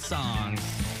smoking songs.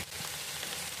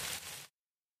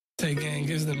 Take gang,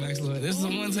 gives the max look. This is the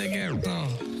one take gang song.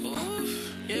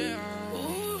 Yeah.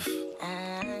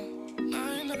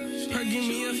 Her give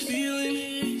me a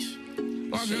feeling.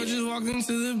 My girl just walked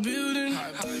into the building.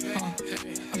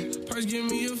 Purse give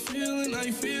me a feeling,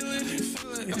 I feel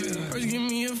it. Purse give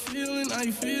me a feeling,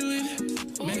 I feel it.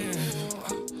 Man,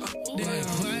 damn,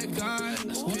 black God,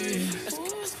 yeah.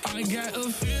 I got a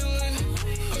feeling.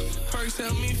 Purse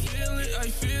help me feel it, I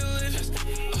feel it.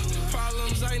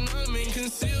 Problems I numb and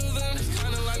conceal them.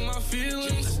 Kinda like my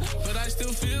feelings, but I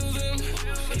still feel them.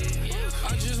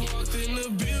 I just walked in the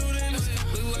building.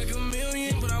 Look like a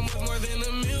million, but I'm worth more than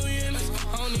a million.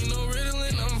 I don't need no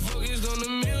Ritalin, I'm focused on the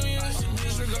millions.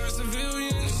 Disregard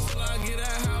civilians. Till I get a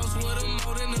house with a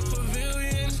moat in the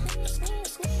pavilion.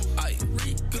 I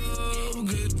reek of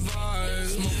good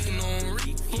vibes. Smoking on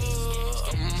reefer.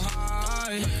 I'm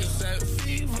high. Like a set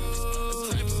fever.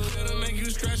 That'll make you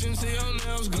scratch until your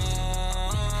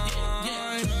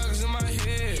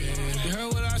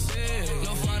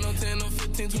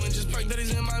 16 twin just perk that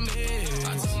is in my mid.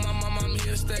 I told my mom I'm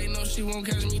here to stay, no, she won't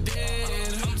catch me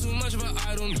dead. I'm too much of an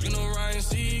idol, you know Ryan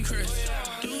Seacrest.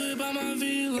 Do it by my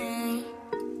V long.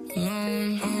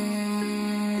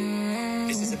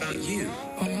 This is about you,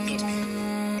 not me.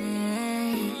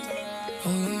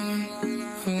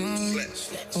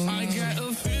 I got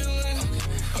a feeling.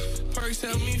 Perks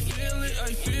help me feel it,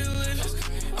 I feel it.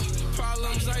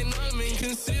 Problems I numbing,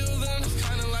 conceal them.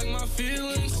 Kinda like my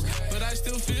feelings, but I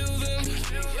still feel them.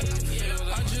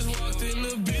 I just walked in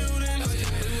the building.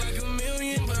 Look like a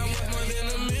million, but I'm worth more than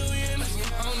a million.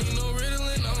 I don't need no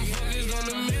Ritalin, I'm focused on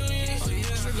the millions.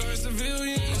 Disregard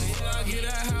civilians. Till I get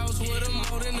a house with a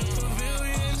moat in the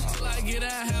pavilion. Till I get a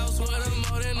house with a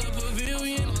moat in the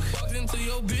pavilion. Walked into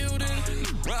your building,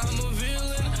 I'm a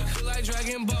villain. Feel like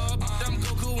Dragon Ball, I'm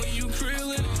Goku when you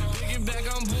krillin'. Pick it back,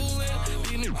 I'm bullin'.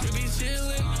 These niggas be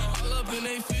chillin'. All up in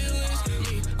they feelings.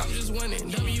 Me, I'm just winning.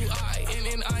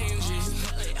 W-I-N-N-I-N-G.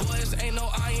 Boys ain't no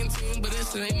I in team, but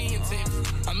it's an me in team.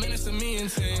 I'm in it's a me in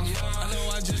team. I know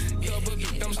I just but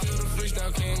I'm still the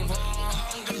freestyle king.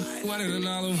 What in an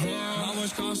olive oil? My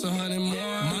watch costs 100 more.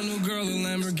 My new girl a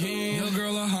Lamborghini. Your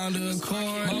girl a Honda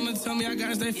Accord. Mama tell me I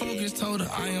gotta stay focused. Told her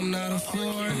I am not a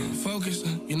Ford. Focus,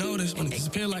 you know this when it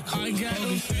disappear like I got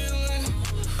a feeling.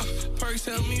 Perks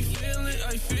help me feel it,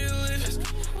 I feel it.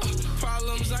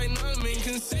 Problems I numbing,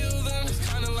 conceal them. It's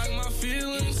kinda like my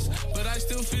feelings, but I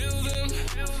still feel them.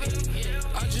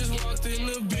 I just walked in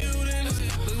the building.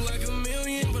 Look like a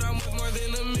million, but I'm worth more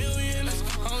than a million.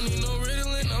 I don't need no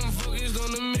Ritalin, I'm focused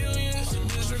on the millions.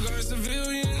 Disregard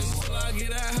civilians. Till I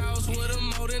get a house with a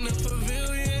moat in the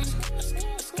pavilion.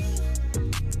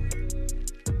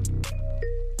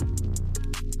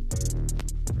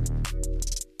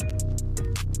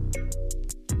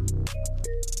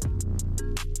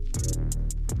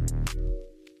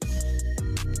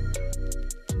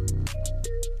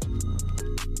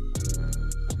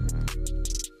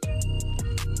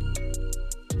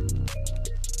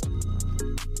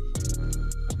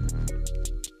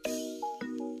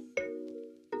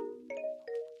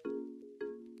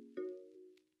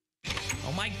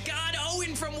 Oh my God,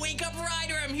 Owen from Wake Up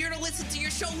Rider. I'm here to listen to your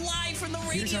show live from the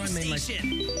radio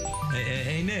station.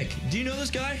 Hey, Nick, do you know this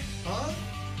guy? Huh?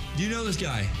 Do you know this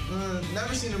guy?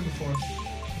 Never seen him before.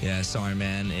 Yeah, sorry,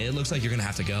 man. It looks like you're gonna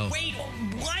have to go. Wait,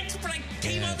 what? But I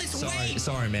came all this way.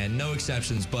 Sorry, man. No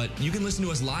exceptions, but you can listen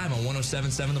to us live on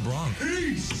 107.7 The Bronx.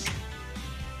 Peace.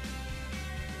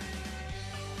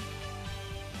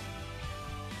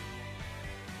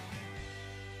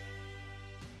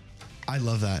 I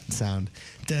love that sound.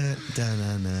 Da, da,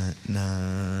 na, na,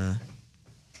 na.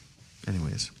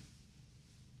 Anyways.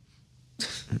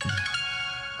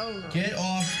 Oh no. Get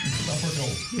off upper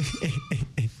goal.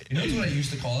 You know what I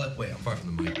used to call it? Wait, I'm far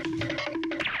from the mic.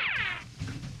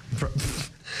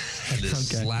 I had to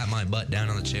slap my butt down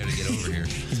on the chair to get over here.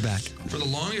 He's back. For the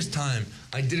longest time,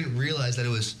 I didn't realize that it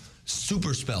was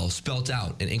super spell spelt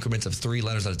out in increments of 3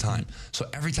 letters at a time. So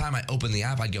every time I opened the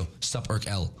app, I'd go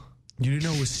sup-erk-l. You didn't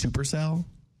know it was Supercell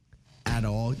at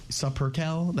all?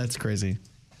 Sup-erk-l? That's crazy.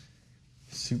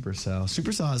 Supercell.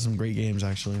 Supercell has some great games,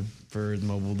 actually, for the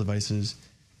mobile devices.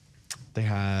 They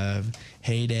have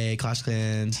Heyday, Clash of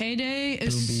Clans. Heyday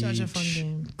is such a fun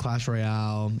game. Clash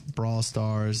Royale, Brawl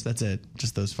Stars. That's it.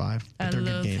 Just those 5. But I they're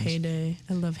love good games. Heyday.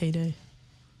 I love Heyday.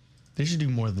 They should do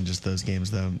more than just those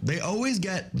games, though. They always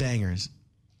get bangers,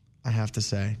 I have to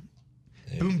say.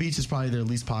 Boom Beach is probably their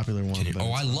least popular one.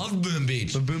 I love Boom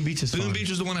Beach. But Boom Beach is fun. Boom Beach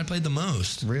was the one I played the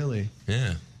most. Really?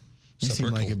 Yeah. You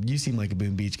seem like a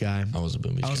Boom Beach guy. I was a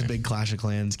Boom Beach guy. I was a big Clash of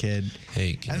Clans kid.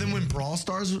 Hey. And then when Brawl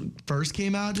Stars first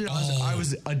came out, dude, I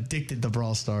was addicted to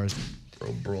Brawl Stars.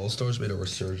 Bro, Brawl Stars made a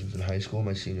resurgence in high school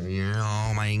my senior year.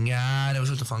 Oh my God, it was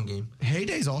such a fun game.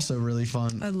 Heyday's also really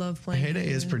fun. I love playing Heyday.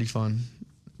 Is pretty fun.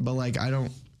 But like,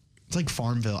 it's like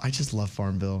Farmville. I just love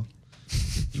Farmville.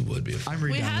 You would be.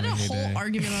 We had a whole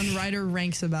argument on Rider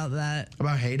Ranks about that.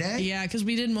 About Heyday? Yeah, because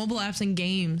we did mobile apps and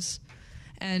games.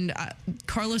 And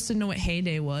Carlos didn't know what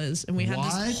Heyday was. And we had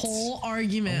this whole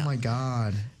argument. Oh my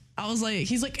God. I was like,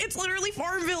 he's like, it's literally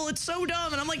Farmville. It's so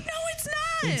dumb. And I'm like, no, it's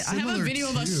not. It's I have a video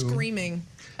of us too. screaming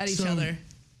at each other.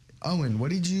 Owen, what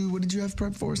did you have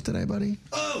prepped for us today, buddy?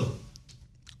 Oh,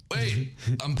 wait,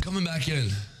 I'm coming back in.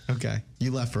 Okay,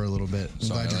 you left for a little bit.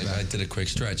 Sorry, I did a quick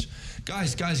stretch.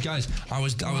 Guys, I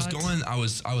was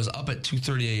up at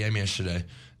 2:30 a.m. yesterday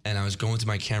and I was going through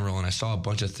my camera roll and I saw a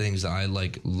bunch of things that I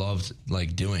like loved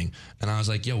like doing, and I was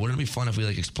like, yo, wouldn't it be fun if we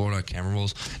like explored our camera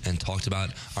rolls and talked about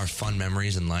our fun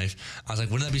memories in life? I was like,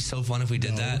 wouldn't that be so fun if we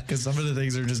did that? Because some of the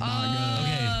things are just not good.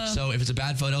 Okay, so if it's a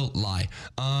bad photo, lie.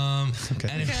 And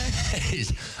if it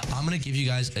is, I'm gonna give you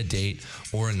guys a date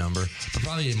or a number, but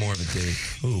probably more of a date.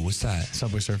 Ooh, what's that?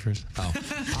 Subway Surfers. Oh,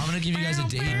 I'm gonna give you guys a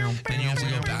date, and you have to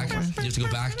go back. You have to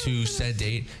go back to said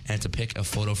date and to pick a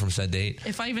photo from said date.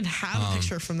 If I even have a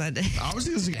picture from that day. I was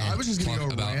just gonna talk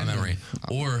go about random. a memory,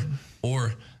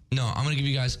 or no, I'm gonna give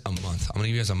you guys a month. I'm gonna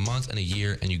give you guys a month and a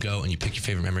year, and you go and you pick your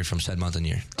favorite memory from said month and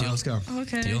year. Deal? Let's go.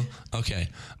 Okay. Deal? Okay.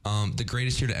 The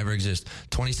greatest year to ever exist,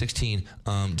 2016,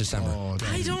 December.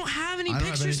 I don't have any I don't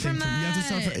have pictures anything from that. You have to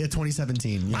start from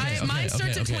 2017. Yeah. Mine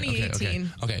starts at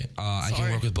 2018. Okay. I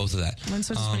can work with both of that. Mine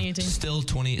starts at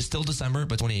 2018. Still December,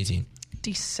 but 2018.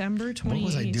 December 2018. What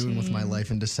was I doing with my life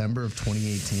in December of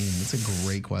 2018? That's a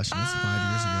great question. That's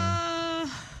 5 years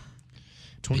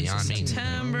ago. Beyond me.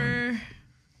 September.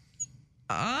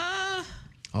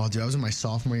 Oh, dude, I was in my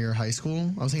sophomore year of high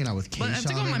school. I was hanging out with Keisha. But I have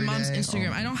to go on my mom's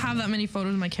Instagram. I don't have that many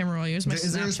photos in my camera roll. I use my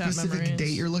Is there a Snapchat specific memories. date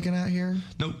you're looking at here?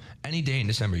 Nope. Any day in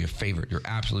December, your favorite, your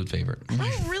absolute favorite. I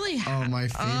don't really have. Oh, my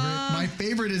favorite. My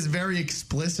favorite is very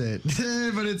explicit,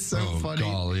 but it's so funny.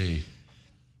 Golly.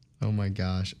 Oh my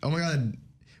gosh. Oh my god.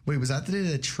 Wait, was that the day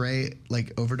that Trey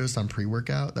like overdosed on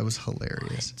pre-workout? That was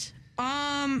hilarious.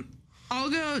 I'll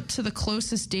go to the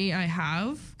closest date I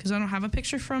have because I don't have a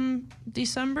picture from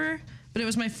December, but it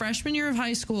was my freshman year of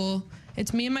high school.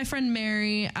 It's me and my friend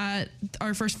Mary at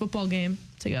our first football game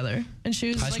together, and she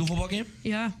was High school football game?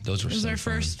 Yeah, Those were It was so our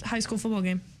fun. first high school football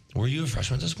game. Were you a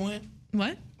freshman at this point?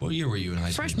 What? What year were you in high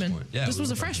school? Freshman. At this point? Yeah, this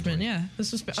was a freshman. Yeah,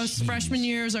 this was us freshman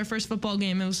year. It was our first football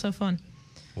game. It was so fun.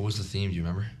 What was the theme? Do you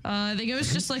remember? I think it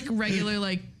was just like regular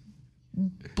like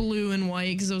blue and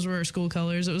white because those were our school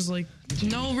colors. It was like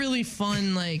no really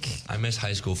fun like. I miss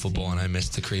high school football, and I miss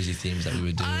the crazy themes that we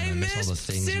would do. And I miss all the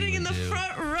things we sitting would in the do.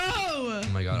 front row. Oh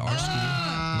my god, our school.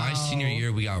 My senior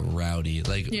year, we got rowdy.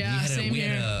 Like Yeah, we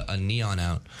had a neon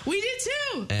out, We did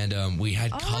too. and we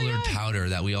had Oh my colored God. powder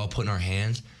that we all put in our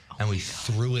hands. And we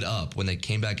threw it up when they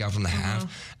came back out from the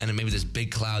half, and it made this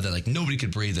big cloud that like nobody could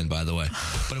breathe in. By the way,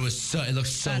 but it looked so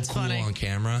That's cool funny. on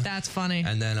camera. That's funny.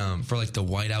 And then for like the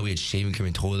whiteout, we had shaving cream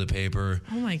and toilet paper.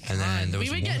 Oh my god! And then there was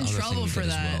we would one get in other thing trouble we for did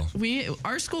as that. well.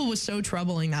 Our school was so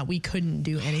troubling that we couldn't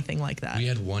do anything like that. We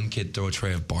had one kid throw a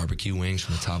tray of barbecue wings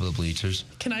from the top of the bleachers.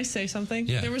 Can I say something?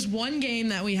 Yeah. There was one game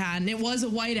that we had, and it was a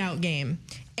whiteout game,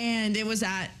 and it was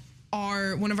at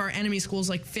one of our enemy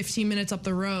schools, like 15 minutes up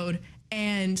the road.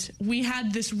 And we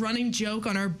had this running joke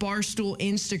on our Barstool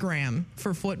Instagram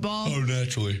for football. Oh,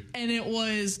 naturally. And it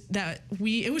was that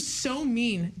it was so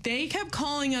mean. They kept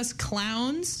calling us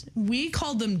clowns. We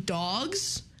called them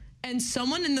dogs. And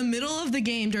someone in the middle of the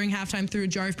game during halftime threw a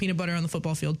jar of peanut butter on the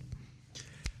football field.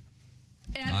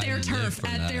 At their turf.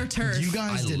 You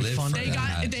guys did fun.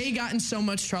 They got in so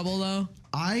much trouble though.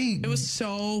 It was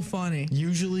so funny.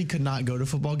 Usually could not go to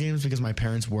football games because my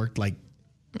parents worked like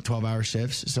 12-hour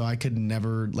shifts, so I could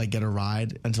never like get a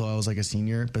ride until I was like a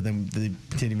senior. But then they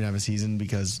didn't even have a season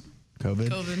because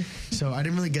COVID. So I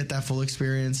didn't really get that full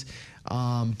experience.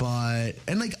 But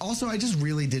like also I just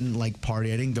really didn't like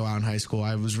party. I didn't go out in high school.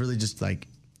 I was really just like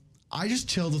I just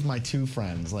chilled with my two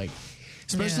friends. Like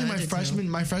especially Yeah, I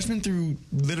my freshman through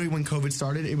literally when COVID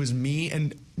started, it was me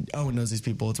and Owen knows these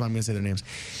people. It's why I'm gonna say their names.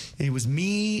 It was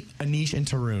me, Anish, and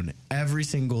Tarun every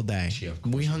single day.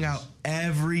 We hung out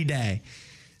every day.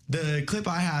 The clip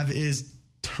I have is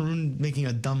Tarun making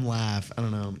a dumb laugh. I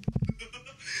don't know.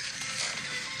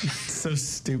 So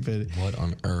stupid. What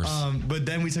on earth? But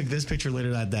then we took this picture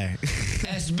later that day.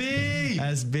 SB!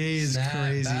 SB is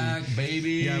crazy. Snapback,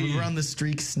 baby. Yeah, we were on the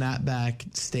Streak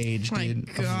Snapback stage, My dude.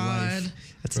 Of God. life.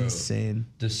 That's Bro, insane.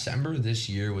 December this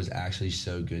year was actually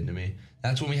so good to me.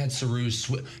 That's when we had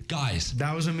Saru's guys.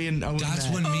 That was when me and Owen That's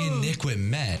met. when me and Nickwit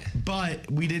met.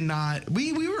 But we did not.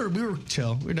 We were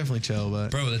chill. We were definitely chill. But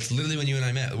Bro, that's literally when you and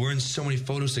I met. We're in so many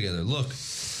photos together. Look at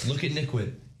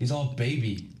Nickwit. He's all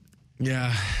baby.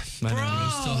 Yeah, I know.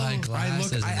 He still had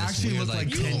glasses. I actually look like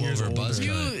 10 years older. Buzz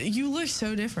cut. You look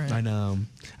so different. I know.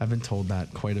 I've been told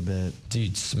that quite a bit.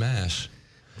 Dude, smash.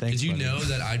 Thanks, Did you buddy. know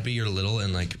that I'd be your little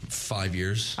in like 5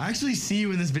 years? I actually see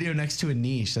you in this video next to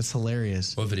Anish. That's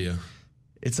hilarious. What video?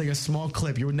 It's like a small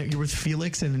clip. You're with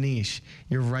Felix and Anish.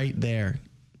 You're right there.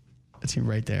 That's you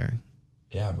right there.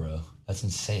 Yeah, bro. That's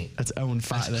insane. That's Owen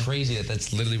 5. That's crazy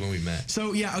that's literally when we met.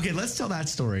 So, yeah, okay, let's tell that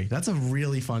story. That's a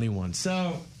really funny one.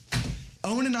 So,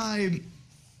 Owen and I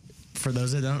for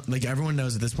those that don't, like everyone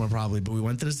knows at this point probably, but we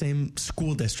went to the same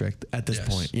school district at this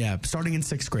point. Yeah, starting in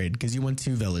 6th grade, because you went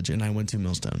to Village and I went to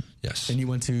Millstone. Yes. And you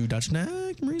went to Dutch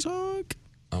Neck, Marie's Hawk?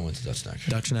 I went to Dutch Neck.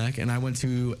 Dutch Neck, and I went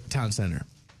to Town Center.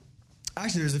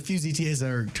 Actually, there's a few ZTAs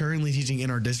that are currently teaching in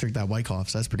our district at Wyckoff,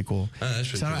 so that's pretty cool. That's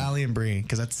pretty Shout out cool. Allie and Bree,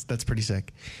 because that's pretty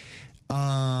sick.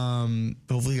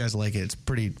 Hopefully you guys like it. It's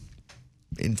pretty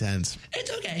intense.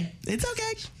 It's okay. It's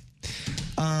okay.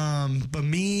 But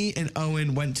me and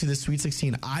Owen went to the Sweet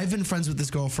 16. I've been friends with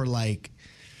this girl for like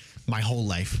my whole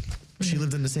life. She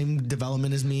lived in the same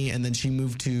development as me, and then she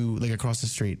moved to like across the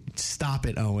street. Stop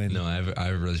it, Owen. No, I have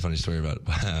a really funny story about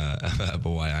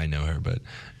why I know her, but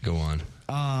go on.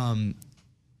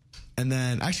 And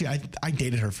then actually I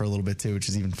dated her for a little bit too, which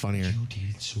is even funnier. You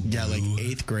dated so Yeah, like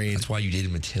 8th grade. That's why you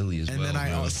dated Matilli as And well.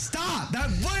 then stop! That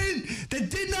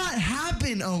did not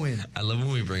happen, Owen. I love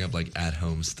when we bring up like at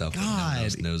home stuff that no one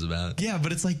else knows about. Yeah,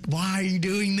 but it's like, why are you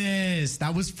doing this?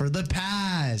 That was for the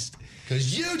past.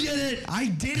 Because you did it. I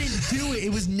didn't do it.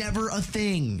 It was never a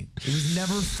thing. It was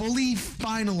never fully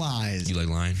finalized. You like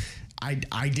lying? I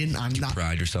didn't. I'm you not.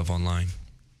 Pride yourself on lying?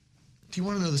 Do you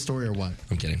want to know the story or what?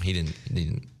 I'm kidding. He didn't.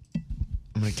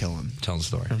 I'm gonna kill him. Tell the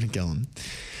story. I'm gonna kill him.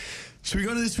 So we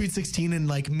go to the Sweet 16 and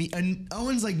like me and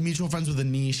Owen's like mutual friends with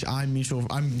Anish.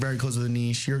 I'm very close with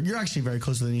Anish. You're actually very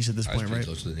close with Anish at this point, right?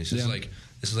 Close with Anish.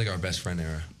 This is like our best friend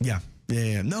era. Yeah.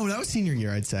 No, that was senior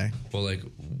year, I'd say. Well, like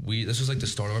this was like the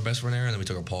start of our best friend era, and then we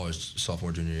took a pause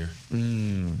sophomore, junior year.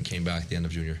 And came back at the end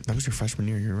of junior. That was your freshman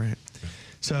year. You're right.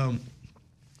 So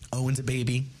Owen's a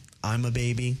baby. I'm a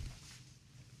baby.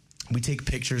 We take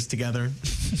pictures together.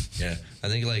 Yeah. I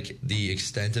think like the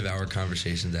extent of our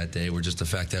conversation that day were just the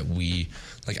fact that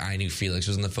I knew Felix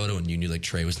was in the photo and you knew like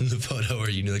Trey was in the photo, or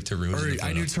you knew like Tarun was in the photo.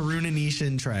 I knew Tarun, Anish,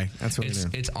 and Trey. That's what we knew.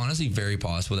 It's honestly very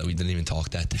possible that we didn't even talk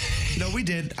that day. No, we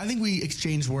did. I think we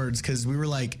exchanged words because we were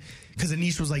like, because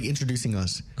Anish was like introducing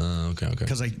us. Okay.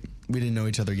 Because like we didn't know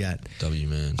each other yet.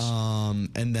 Man.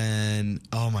 And then,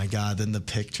 oh my God, then the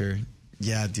picture.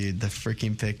 Yeah, dude, the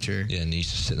freaking picture. Yeah,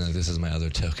 Nish is sitting like, this is my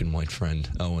other token white friend,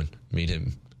 Owen. Meet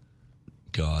him.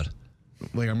 God.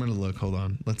 Wait, I'm going to look. Hold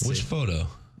on. Let's see. Which photo?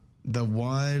 The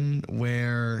one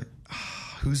where,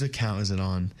 whose account is it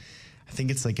on? I think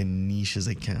it's like a Nish's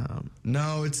account.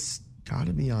 No, it's got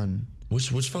to be on. Which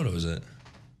photo is it?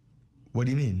 What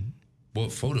do you mean?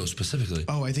 What photo specifically?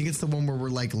 Oh, I think it's the one where we're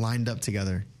like lined up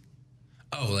together.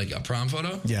 Oh, like a prom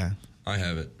photo? Yeah. I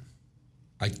have it.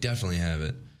 I definitely have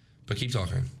it. But keep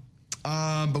talking.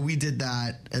 But we did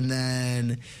that, and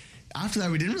then after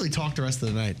that, we didn't really talk the rest of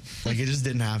the night. Like, it just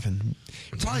didn't happen.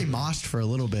 Probably moshed for a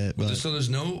little bit. But. So there's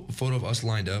no photo of us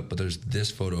lined up, but there's this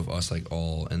photo of us like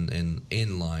all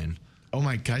in line. Oh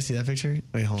my! Can I see that picture?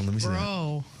 Wait, hold on. Let me see that.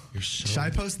 Bro. Should I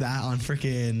post that on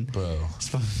freaking? Bro.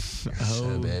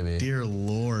 Oh, baby. Dear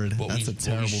Lord, that's a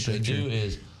terrible picture. What we should do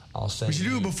is I'll send. We should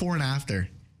do a before and after.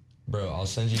 Bro, I'll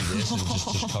send you this and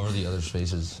just cover the other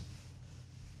faces.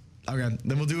 Okay,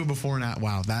 then we'll do a before and after.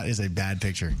 Wow, that is a bad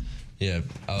picture. Yeah,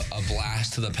 a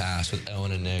blast to the past with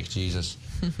Owen and Nick. Jesus.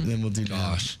 Then we'll do.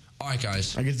 Gosh. All right,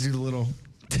 guys. I get to do the little.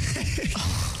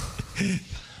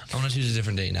 I want to choose a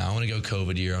different date now. I want to go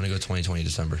COVID year. I want to go 2020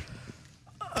 December.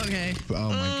 Okay. Oh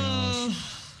my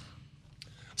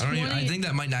gosh. I think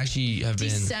that might actually have been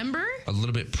December? A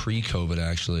little bit pre-COVID,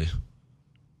 actually.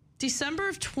 December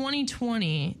of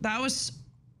 2020. That was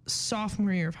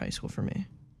sophomore year of high school for me.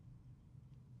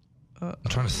 I'm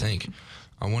trying to think.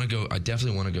 I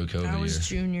definitely want to go COVID year. That was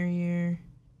junior year.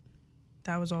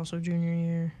 That was also junior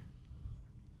year.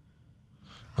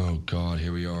 Oh, God.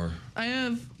 Here we are. I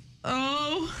have...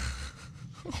 Oh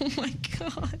my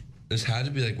God. This had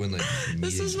to be like when like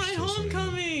this is my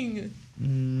homecoming.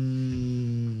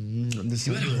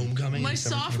 You had homecoming? My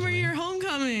sophomore year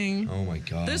homecoming. Oh my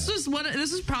God. This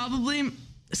was probably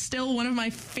still one of my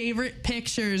favorite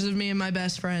pictures of me and my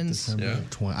best friends. December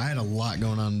 20. I had a lot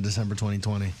going on in December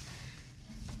 2020.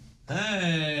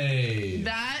 Hey.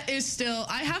 That is still...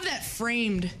 I have that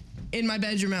framed in my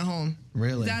bedroom at home.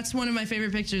 Really? That's one of my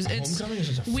favorite pictures. Homecoming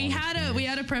is such a we fun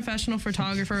had a professional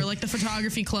photographer, like the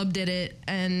photography club did it,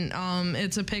 and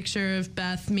it's a picture of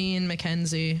Beth, me, and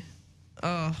Mackenzie.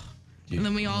 Oh. And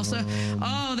then we also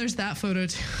there's that photo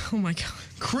too. Oh my God.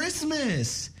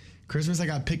 Christmas, I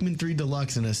got Pikmin 3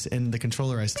 Deluxe in the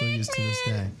controller I still use to this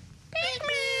day.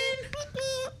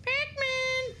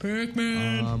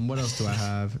 Pikmin. What else do I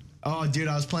have? Oh, dude,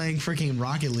 I was playing freaking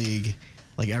Rocket League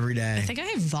like every day. I think I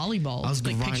have volleyball. I was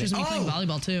like grinding. pictures of me playing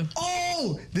volleyball too.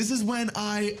 Oh, this is when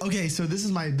so this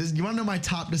is you want to know my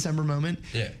top December moment?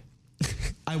 Yeah.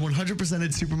 I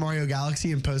 100%ed Super Mario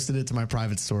Galaxy and posted it to my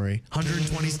private story.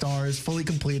 120 stars, fully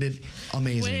completed,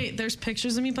 amazing. Wait, there's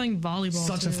pictures of me playing volleyball.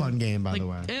 Such a fun game, by the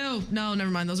way. Ew, no,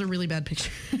 never mind. Those are really bad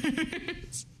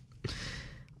pictures.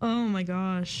 Oh my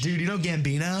gosh. Dude, you know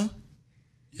Gambino?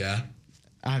 Yeah.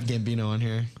 I have Gambino on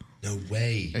here. No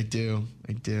way. I do.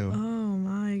 Oh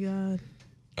my god.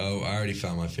 Oh, I already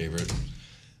found my favorite.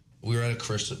 We were at a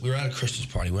Christmas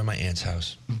party. We're at my aunt's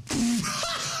house.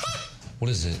 What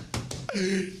is it?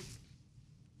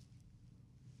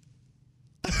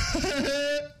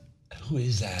 Who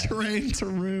is that? Train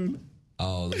Taroon.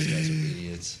 Oh, those guys are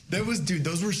idiots.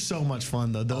 Those were so much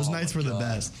fun though. Those nights were the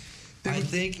best. I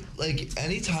think like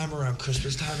any time around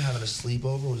Christmas time, having a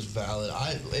sleepover was valid.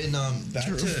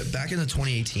 Back in the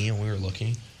 2018 when we were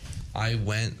looking, I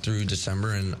went through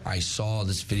December and I saw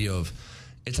this video of,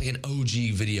 it's like an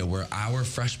OG video where our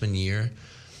freshman year,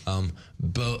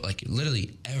 like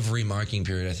literally every marking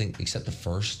period, I think except the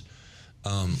first,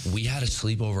 we had a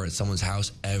sleepover at someone's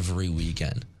house every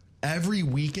weekend. Every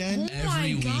weekend?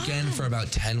 Every weekend for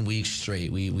about 10 weeks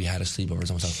straight, we had a sleepover at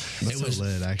someone's house. That's it was so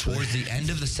lit, actually. Towards the end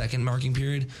of the second marking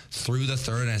period, through the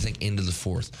third, and I think into the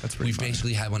fourth. That's pretty fun.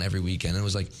 Basically had one every weekend. It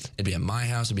was like, it'd be at my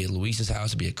house, it'd be at Luis's house,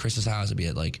 it'd be at Chris's house, it'd be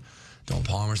at like Don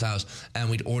Palmer's house, and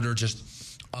we'd order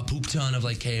just a poop ton of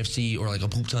like KFC or like a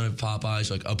poop ton of Popeyes,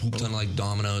 like a poop ton of like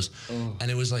Domino's, and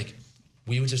it was like,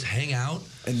 we would just hang out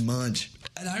and munch.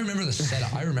 And I remember the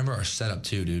setup. I remember our setup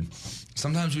too, dude.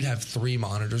 Sometimes we'd have 3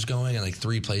 monitors going and like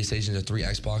 3 PlayStations or 3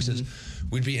 Xboxes.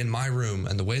 We'd be in my room,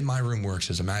 and the way my room works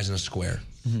is imagine a square.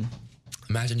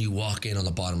 Imagine you walk in on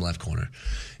the bottom left corner.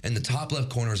 In the top left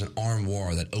corner is an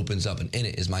armoire that opens up, and in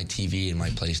it is my TV and my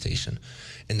PlayStation.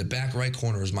 In the back right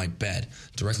corner is my bed.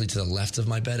 Directly to the left of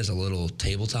my bed is a little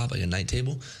tabletop, like a night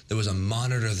table. There was a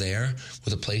monitor there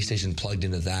with a PlayStation plugged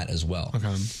into that as well.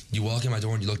 Okay. You walk in my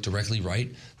door and you look directly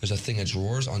right. There's a thing of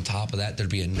drawers. On top of that, there'd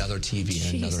be another TV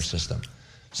and another system.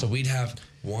 So we'd have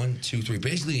 1, 2, 3,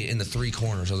 basically in the 3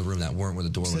 corners of the room that weren't where the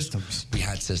door was. We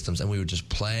had systems, and we would just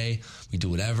play. We'd do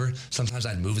whatever. Sometimes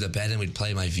I'd move the bed and we'd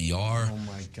play my VR. Oh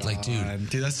my god, like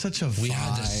dude, that's such a vibe. We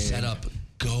had the setup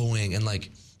going, and like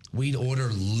we'd order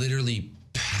literally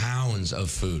pounds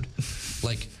of food,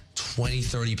 like 20,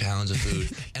 30 pounds of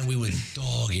food, and we would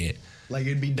dog it. Like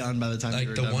it'd be done by the time.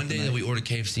 Like the one day that we ordered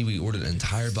KFC, we ordered an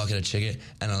entire bucket of chicken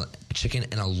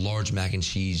and a large mac and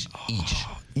cheese each.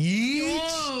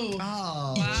 Whoa!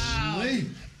 Oh, wow!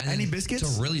 And any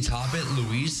biscuits? To really top it,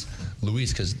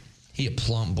 Luis, because he a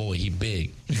plump boy, he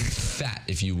big, he's fat,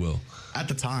 if you will. At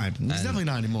the time, he's definitely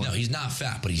not anymore. No, he's not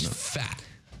fat, but he's fat.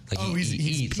 Like he's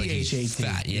eats like he's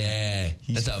fat. Yeah,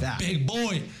 that's a fat. Big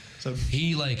boy. So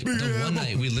he like the one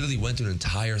night we literally went through an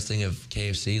entire thing of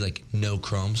KFC, like no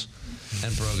crumbs,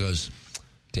 and bro goes,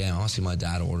 damn, I want to see my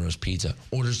dad order his pizza.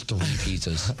 Orders 3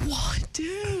 pizzas. What,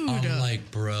 dude? I'm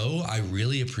like, bro, I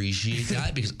really appreciate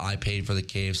that because I paid for the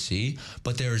KFC,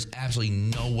 but there's absolutely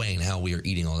no way in hell we are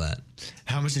eating all that.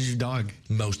 How much did you dog?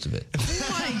 Most of it.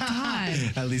 Oh my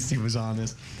god. At least he was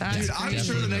honest. Dude, I'm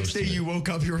sure the next day you woke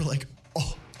up, you were like,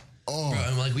 oh. Bro,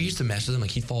 and like we used to mess with him.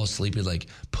 Like he'd fall asleep. We'd like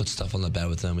put stuff on the bed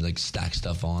with him. We'd like stack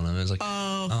stuff on him. It was like,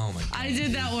 oh my god. I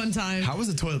did that one time. How was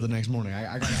the toilet the next morning?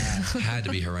 I gotta ask. Had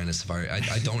to be horrendous.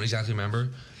 I don't exactly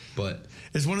remember, but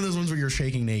it's one of those ones where you're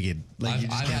shaking naked. Like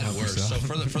I've had it worse. So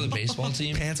for the baseball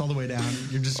team, pants all the way down.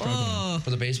 You're just struggling. For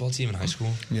the baseball team in high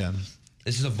school, yeah.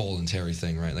 This is a voluntary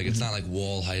thing, right? Like it's not like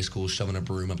Wall High School shoving a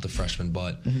broom up the freshman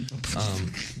butt.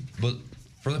 But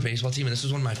for the baseball team, and this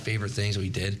is one of my favorite things that we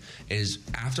did, is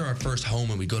after our first home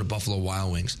when we go to Buffalo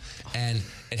Wild Wings, and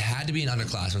it had to be an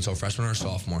underclassman, so a freshman or a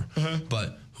sophomore,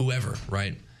 but whoever,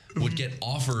 right, would get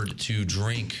offered to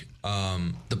drink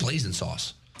the blazing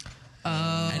sauce.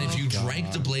 And if you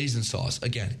drank the blazing sauce,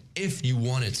 again, if you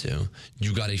wanted to,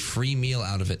 you got a free meal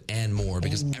out of it and more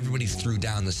because everybody threw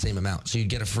down the same amount. So you'd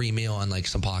get a free meal and like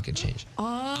some pocket change.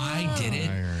 I did it,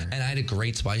 and I had a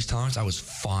great spice tolerance. I was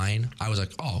fine. I was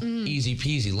like, easy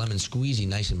peasy, lemon squeezy,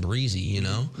 nice and breezy, you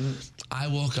know? I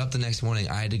woke up the next morning.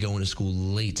 I had to go into school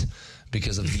late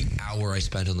because of the hour I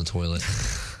spent on the toilet.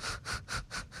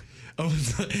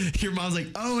 Your mom's like,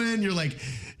 Owen, you're like,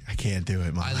 I can't do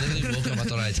it, Mom. I literally woke up, I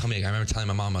thought I had a tummy ache. I remember telling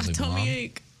my mom, I was like, tummy Mom,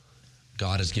 ache.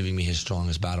 God is giving me his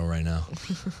strongest battle right now.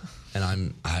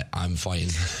 And I'm fighting.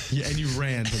 Yeah, and you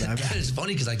ran to that. It's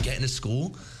funny because I get into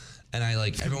school and I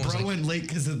like, everyone was like, went late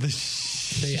because of the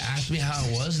they asked me how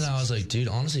it was, and I was like, dude,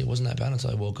 honestly, it wasn't that bad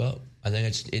until I woke up. I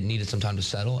think it needed some time to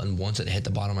settle, and once it hit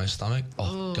the bottom of my stomach,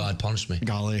 God punished me.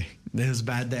 Golly. It was a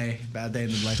bad day in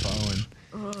the life of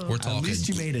Owen. We're talking. At least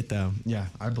you made it, though. Yeah,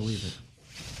 I believe it.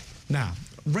 Now,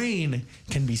 rain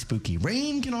can be spooky.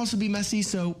 Rain can also be messy,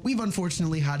 so we've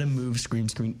unfortunately had to move Scream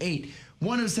Screen 8,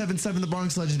 1077 The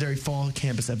Bronx Legendary Fall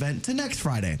Campus event to next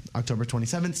Friday, October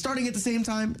 27th, starting at the same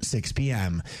time, 6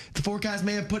 p.m. The forecast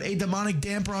may have put a demonic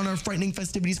damper on our frightening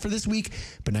festivities for this week,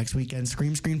 but next weekend,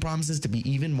 Scream Screen promises to be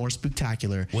even more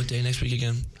spectacular. What day next week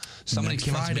again? Somebody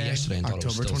came up to me yesterday and thought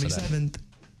October it was still 27th.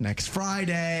 Next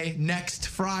Friday,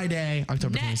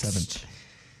 October 27th.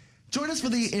 Join us for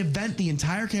the event. The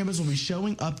entire campus will be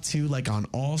showing up to like on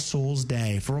All Souls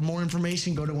Day. For more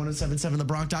information, go to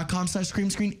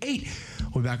 1077thebronx.com/screamscreen8.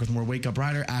 We'll be back with more Wake Up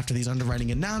Rider after these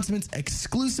underwriting announcements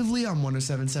exclusively on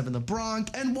 1077 The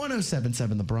Bronx and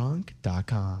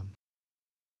 1077thebronx.com.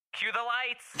 Cue the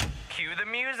lights. Cue the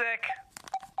music.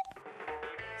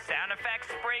 Sound effects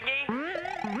springy.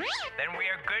 Then we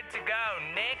are good to go.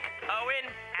 Nick, Owen,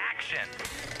 action.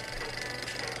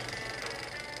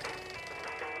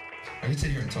 I can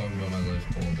sit here and talk about my life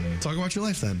all day. Talk about your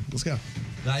life then. Let's go.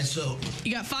 Guys, so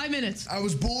You got 5 minutes. I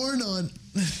was born on.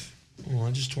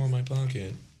 I just tore my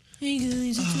pocket. Hey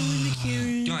guys, it's Owen the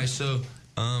Karen. Guys, so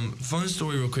fun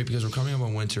story real quick because we're coming up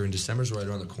on winter and December's right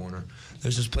around the corner.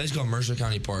 There's this place called Mercer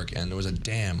County Park and there was a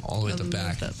dam all the way at the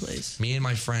back. That place. Me and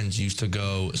my friends used to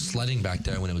go sledding back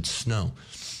there when it would snow.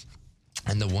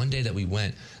 And the one day that we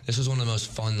went, this was one of the most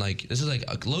fun, this is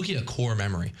like low-key a core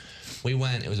memory. We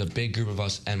went, it was a big group of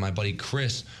us, and my buddy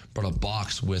Chris brought a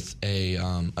box with a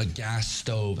gas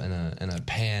stove and a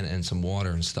pan and some water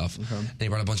and stuff. Okay. And he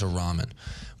brought a bunch of ramen.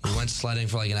 We went sledding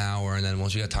for like an hour, and then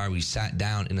once we got tired, we sat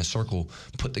down in a circle,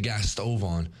 put the gas stove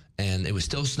on, and it was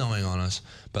still snowing on us,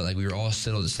 but like we were all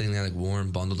sitting there like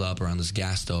warm, bundled up around this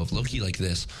gas stove, low-key like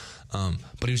this.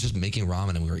 But he was just making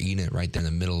ramen and we were eating it right there in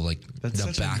the middle of like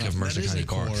the back of Mercer County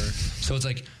Park. So it's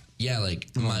like, yeah,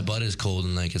 like my butt is cold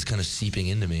and like it's kind of seeping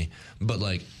into me. But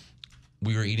like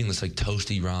we were eating this like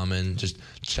toasty ramen, just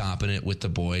chopping it with the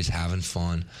boys, having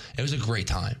fun. It was a great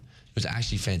time. It was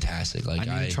actually fantastic. Like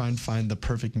I need to try and find the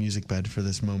perfect music bed for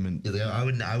this moment. Yeah,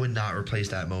 I would not replace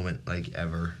that moment like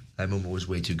ever. That moment was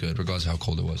way too good, regardless of how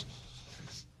cold it was.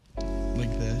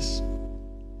 Like this.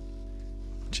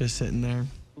 Just sitting there.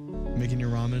 Making your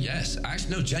ramen? Yes,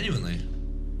 actually, no, genuinely.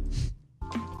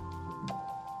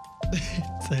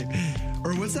 It's like,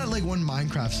 or what's that like one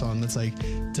Minecraft song that's like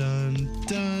dun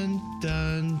dun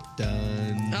dun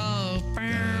dun. Oh,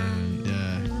 dun,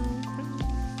 yeah.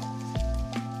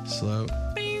 Slow.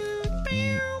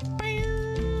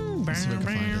 Let's see if I can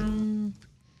find it.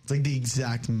 It's like the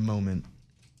exact moment.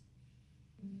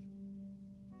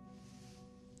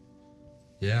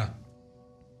 Yeah.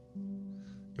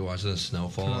 You're watching the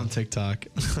snowfall. Put it on TikTok.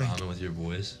 Ramen with your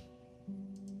boys.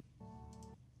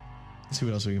 Let's see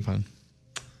what else we can find.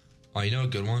 Oh, you know a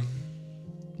good one?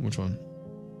 Which one?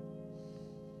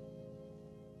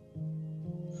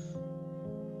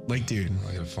 Like, dude.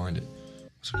 I gotta find it.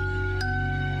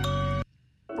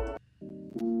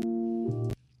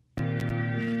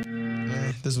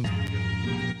 This one's...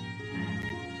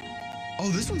 Oh,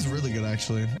 this one's really good,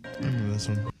 actually. I remember this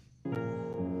one.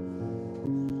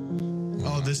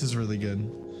 Oh, this is really good.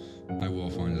 I will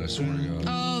find it, I swear to God.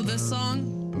 Oh, this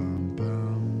song?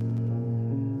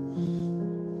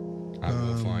 I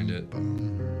will find it.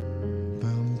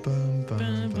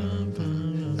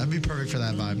 That'd be perfect for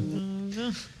that vibe.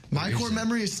 My core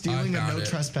memory is stealing a no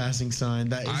trespassing sign.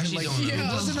 That isn't like,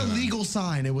 it wasn't a legal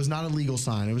sign. It was not a legal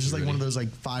sign. It was just like one of those like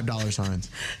 $5 signs.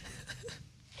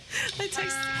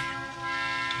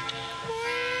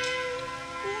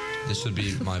 This would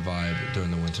be my vibe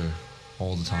during the winter,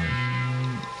 all the time.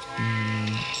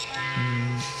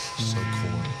 So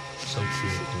cool. So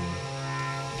cool.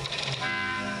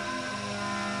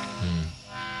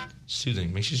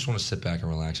 Soothing. Makes you just want to sit back and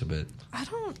relax a bit.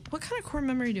 What kind of core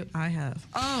memory do I have?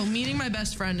 Oh, meeting my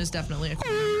best friend is definitely a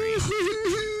core memory.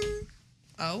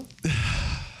 Oh?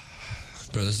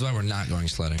 Bro, this is why we're not going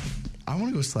sledding. I want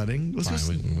to go sledding. Let's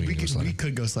Fine, we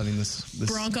could go sledding this.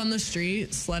 Bronk on the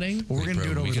street, sledding. Well, we're going to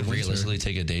do it over we the could winter. realistically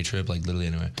take a day trip, like literally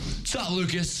anywhere. What's up,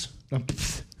 Lucas?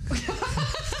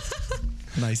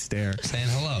 Nice stare. Saying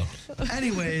hello.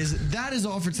 Anyways, that is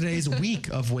all for today's week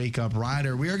of Wake Up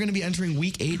Rider. We are going to be entering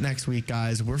week 8 next week,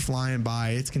 guys. We're flying by.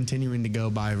 It's continuing to go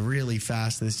by really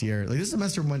fast this year. Like this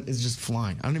semester is just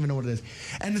flying. I don't even know what it is.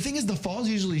 And the thing is, the fall is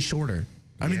usually shorter.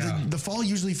 I mean, the fall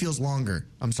usually feels longer.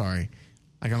 I'm sorry.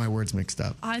 I got my words mixed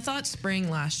up. I thought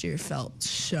spring last year felt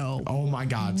so. Oh my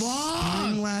God.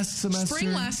 Long.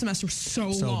 Spring last semester was so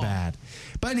long. Bad.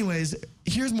 But anyways,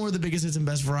 here's more of the biggest hits and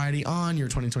best variety on your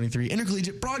 2023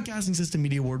 Intercollegiate Broadcasting System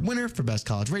Media Award winner for Best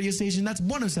College Radio Station. That's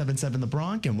 1077 The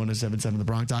Bronx and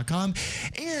 1077thebronx.com.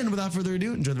 And without further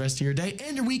ado, enjoy the rest of your day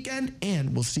and your weekend,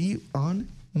 and we'll see you on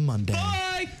Monday.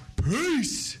 Bye.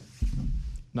 Peace.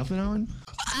 Nothing, Owen?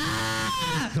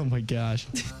 Oh my gosh.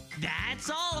 That's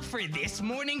all for this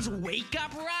morning's Wake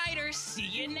Up Rider. See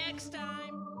you next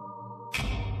time.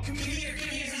 Come here,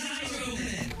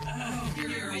 oh,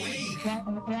 you're awake.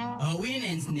 Owen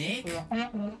and Nick.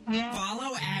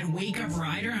 Follow at Wake Up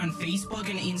Rider on Facebook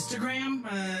and Instagram.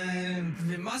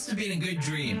 It must have been a good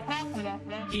dream.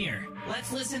 Here,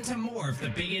 let's listen to more of the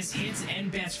biggest hits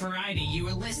and best variety you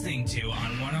were listening to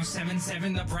on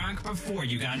 107.7 The Bronx before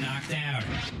you got knocked out.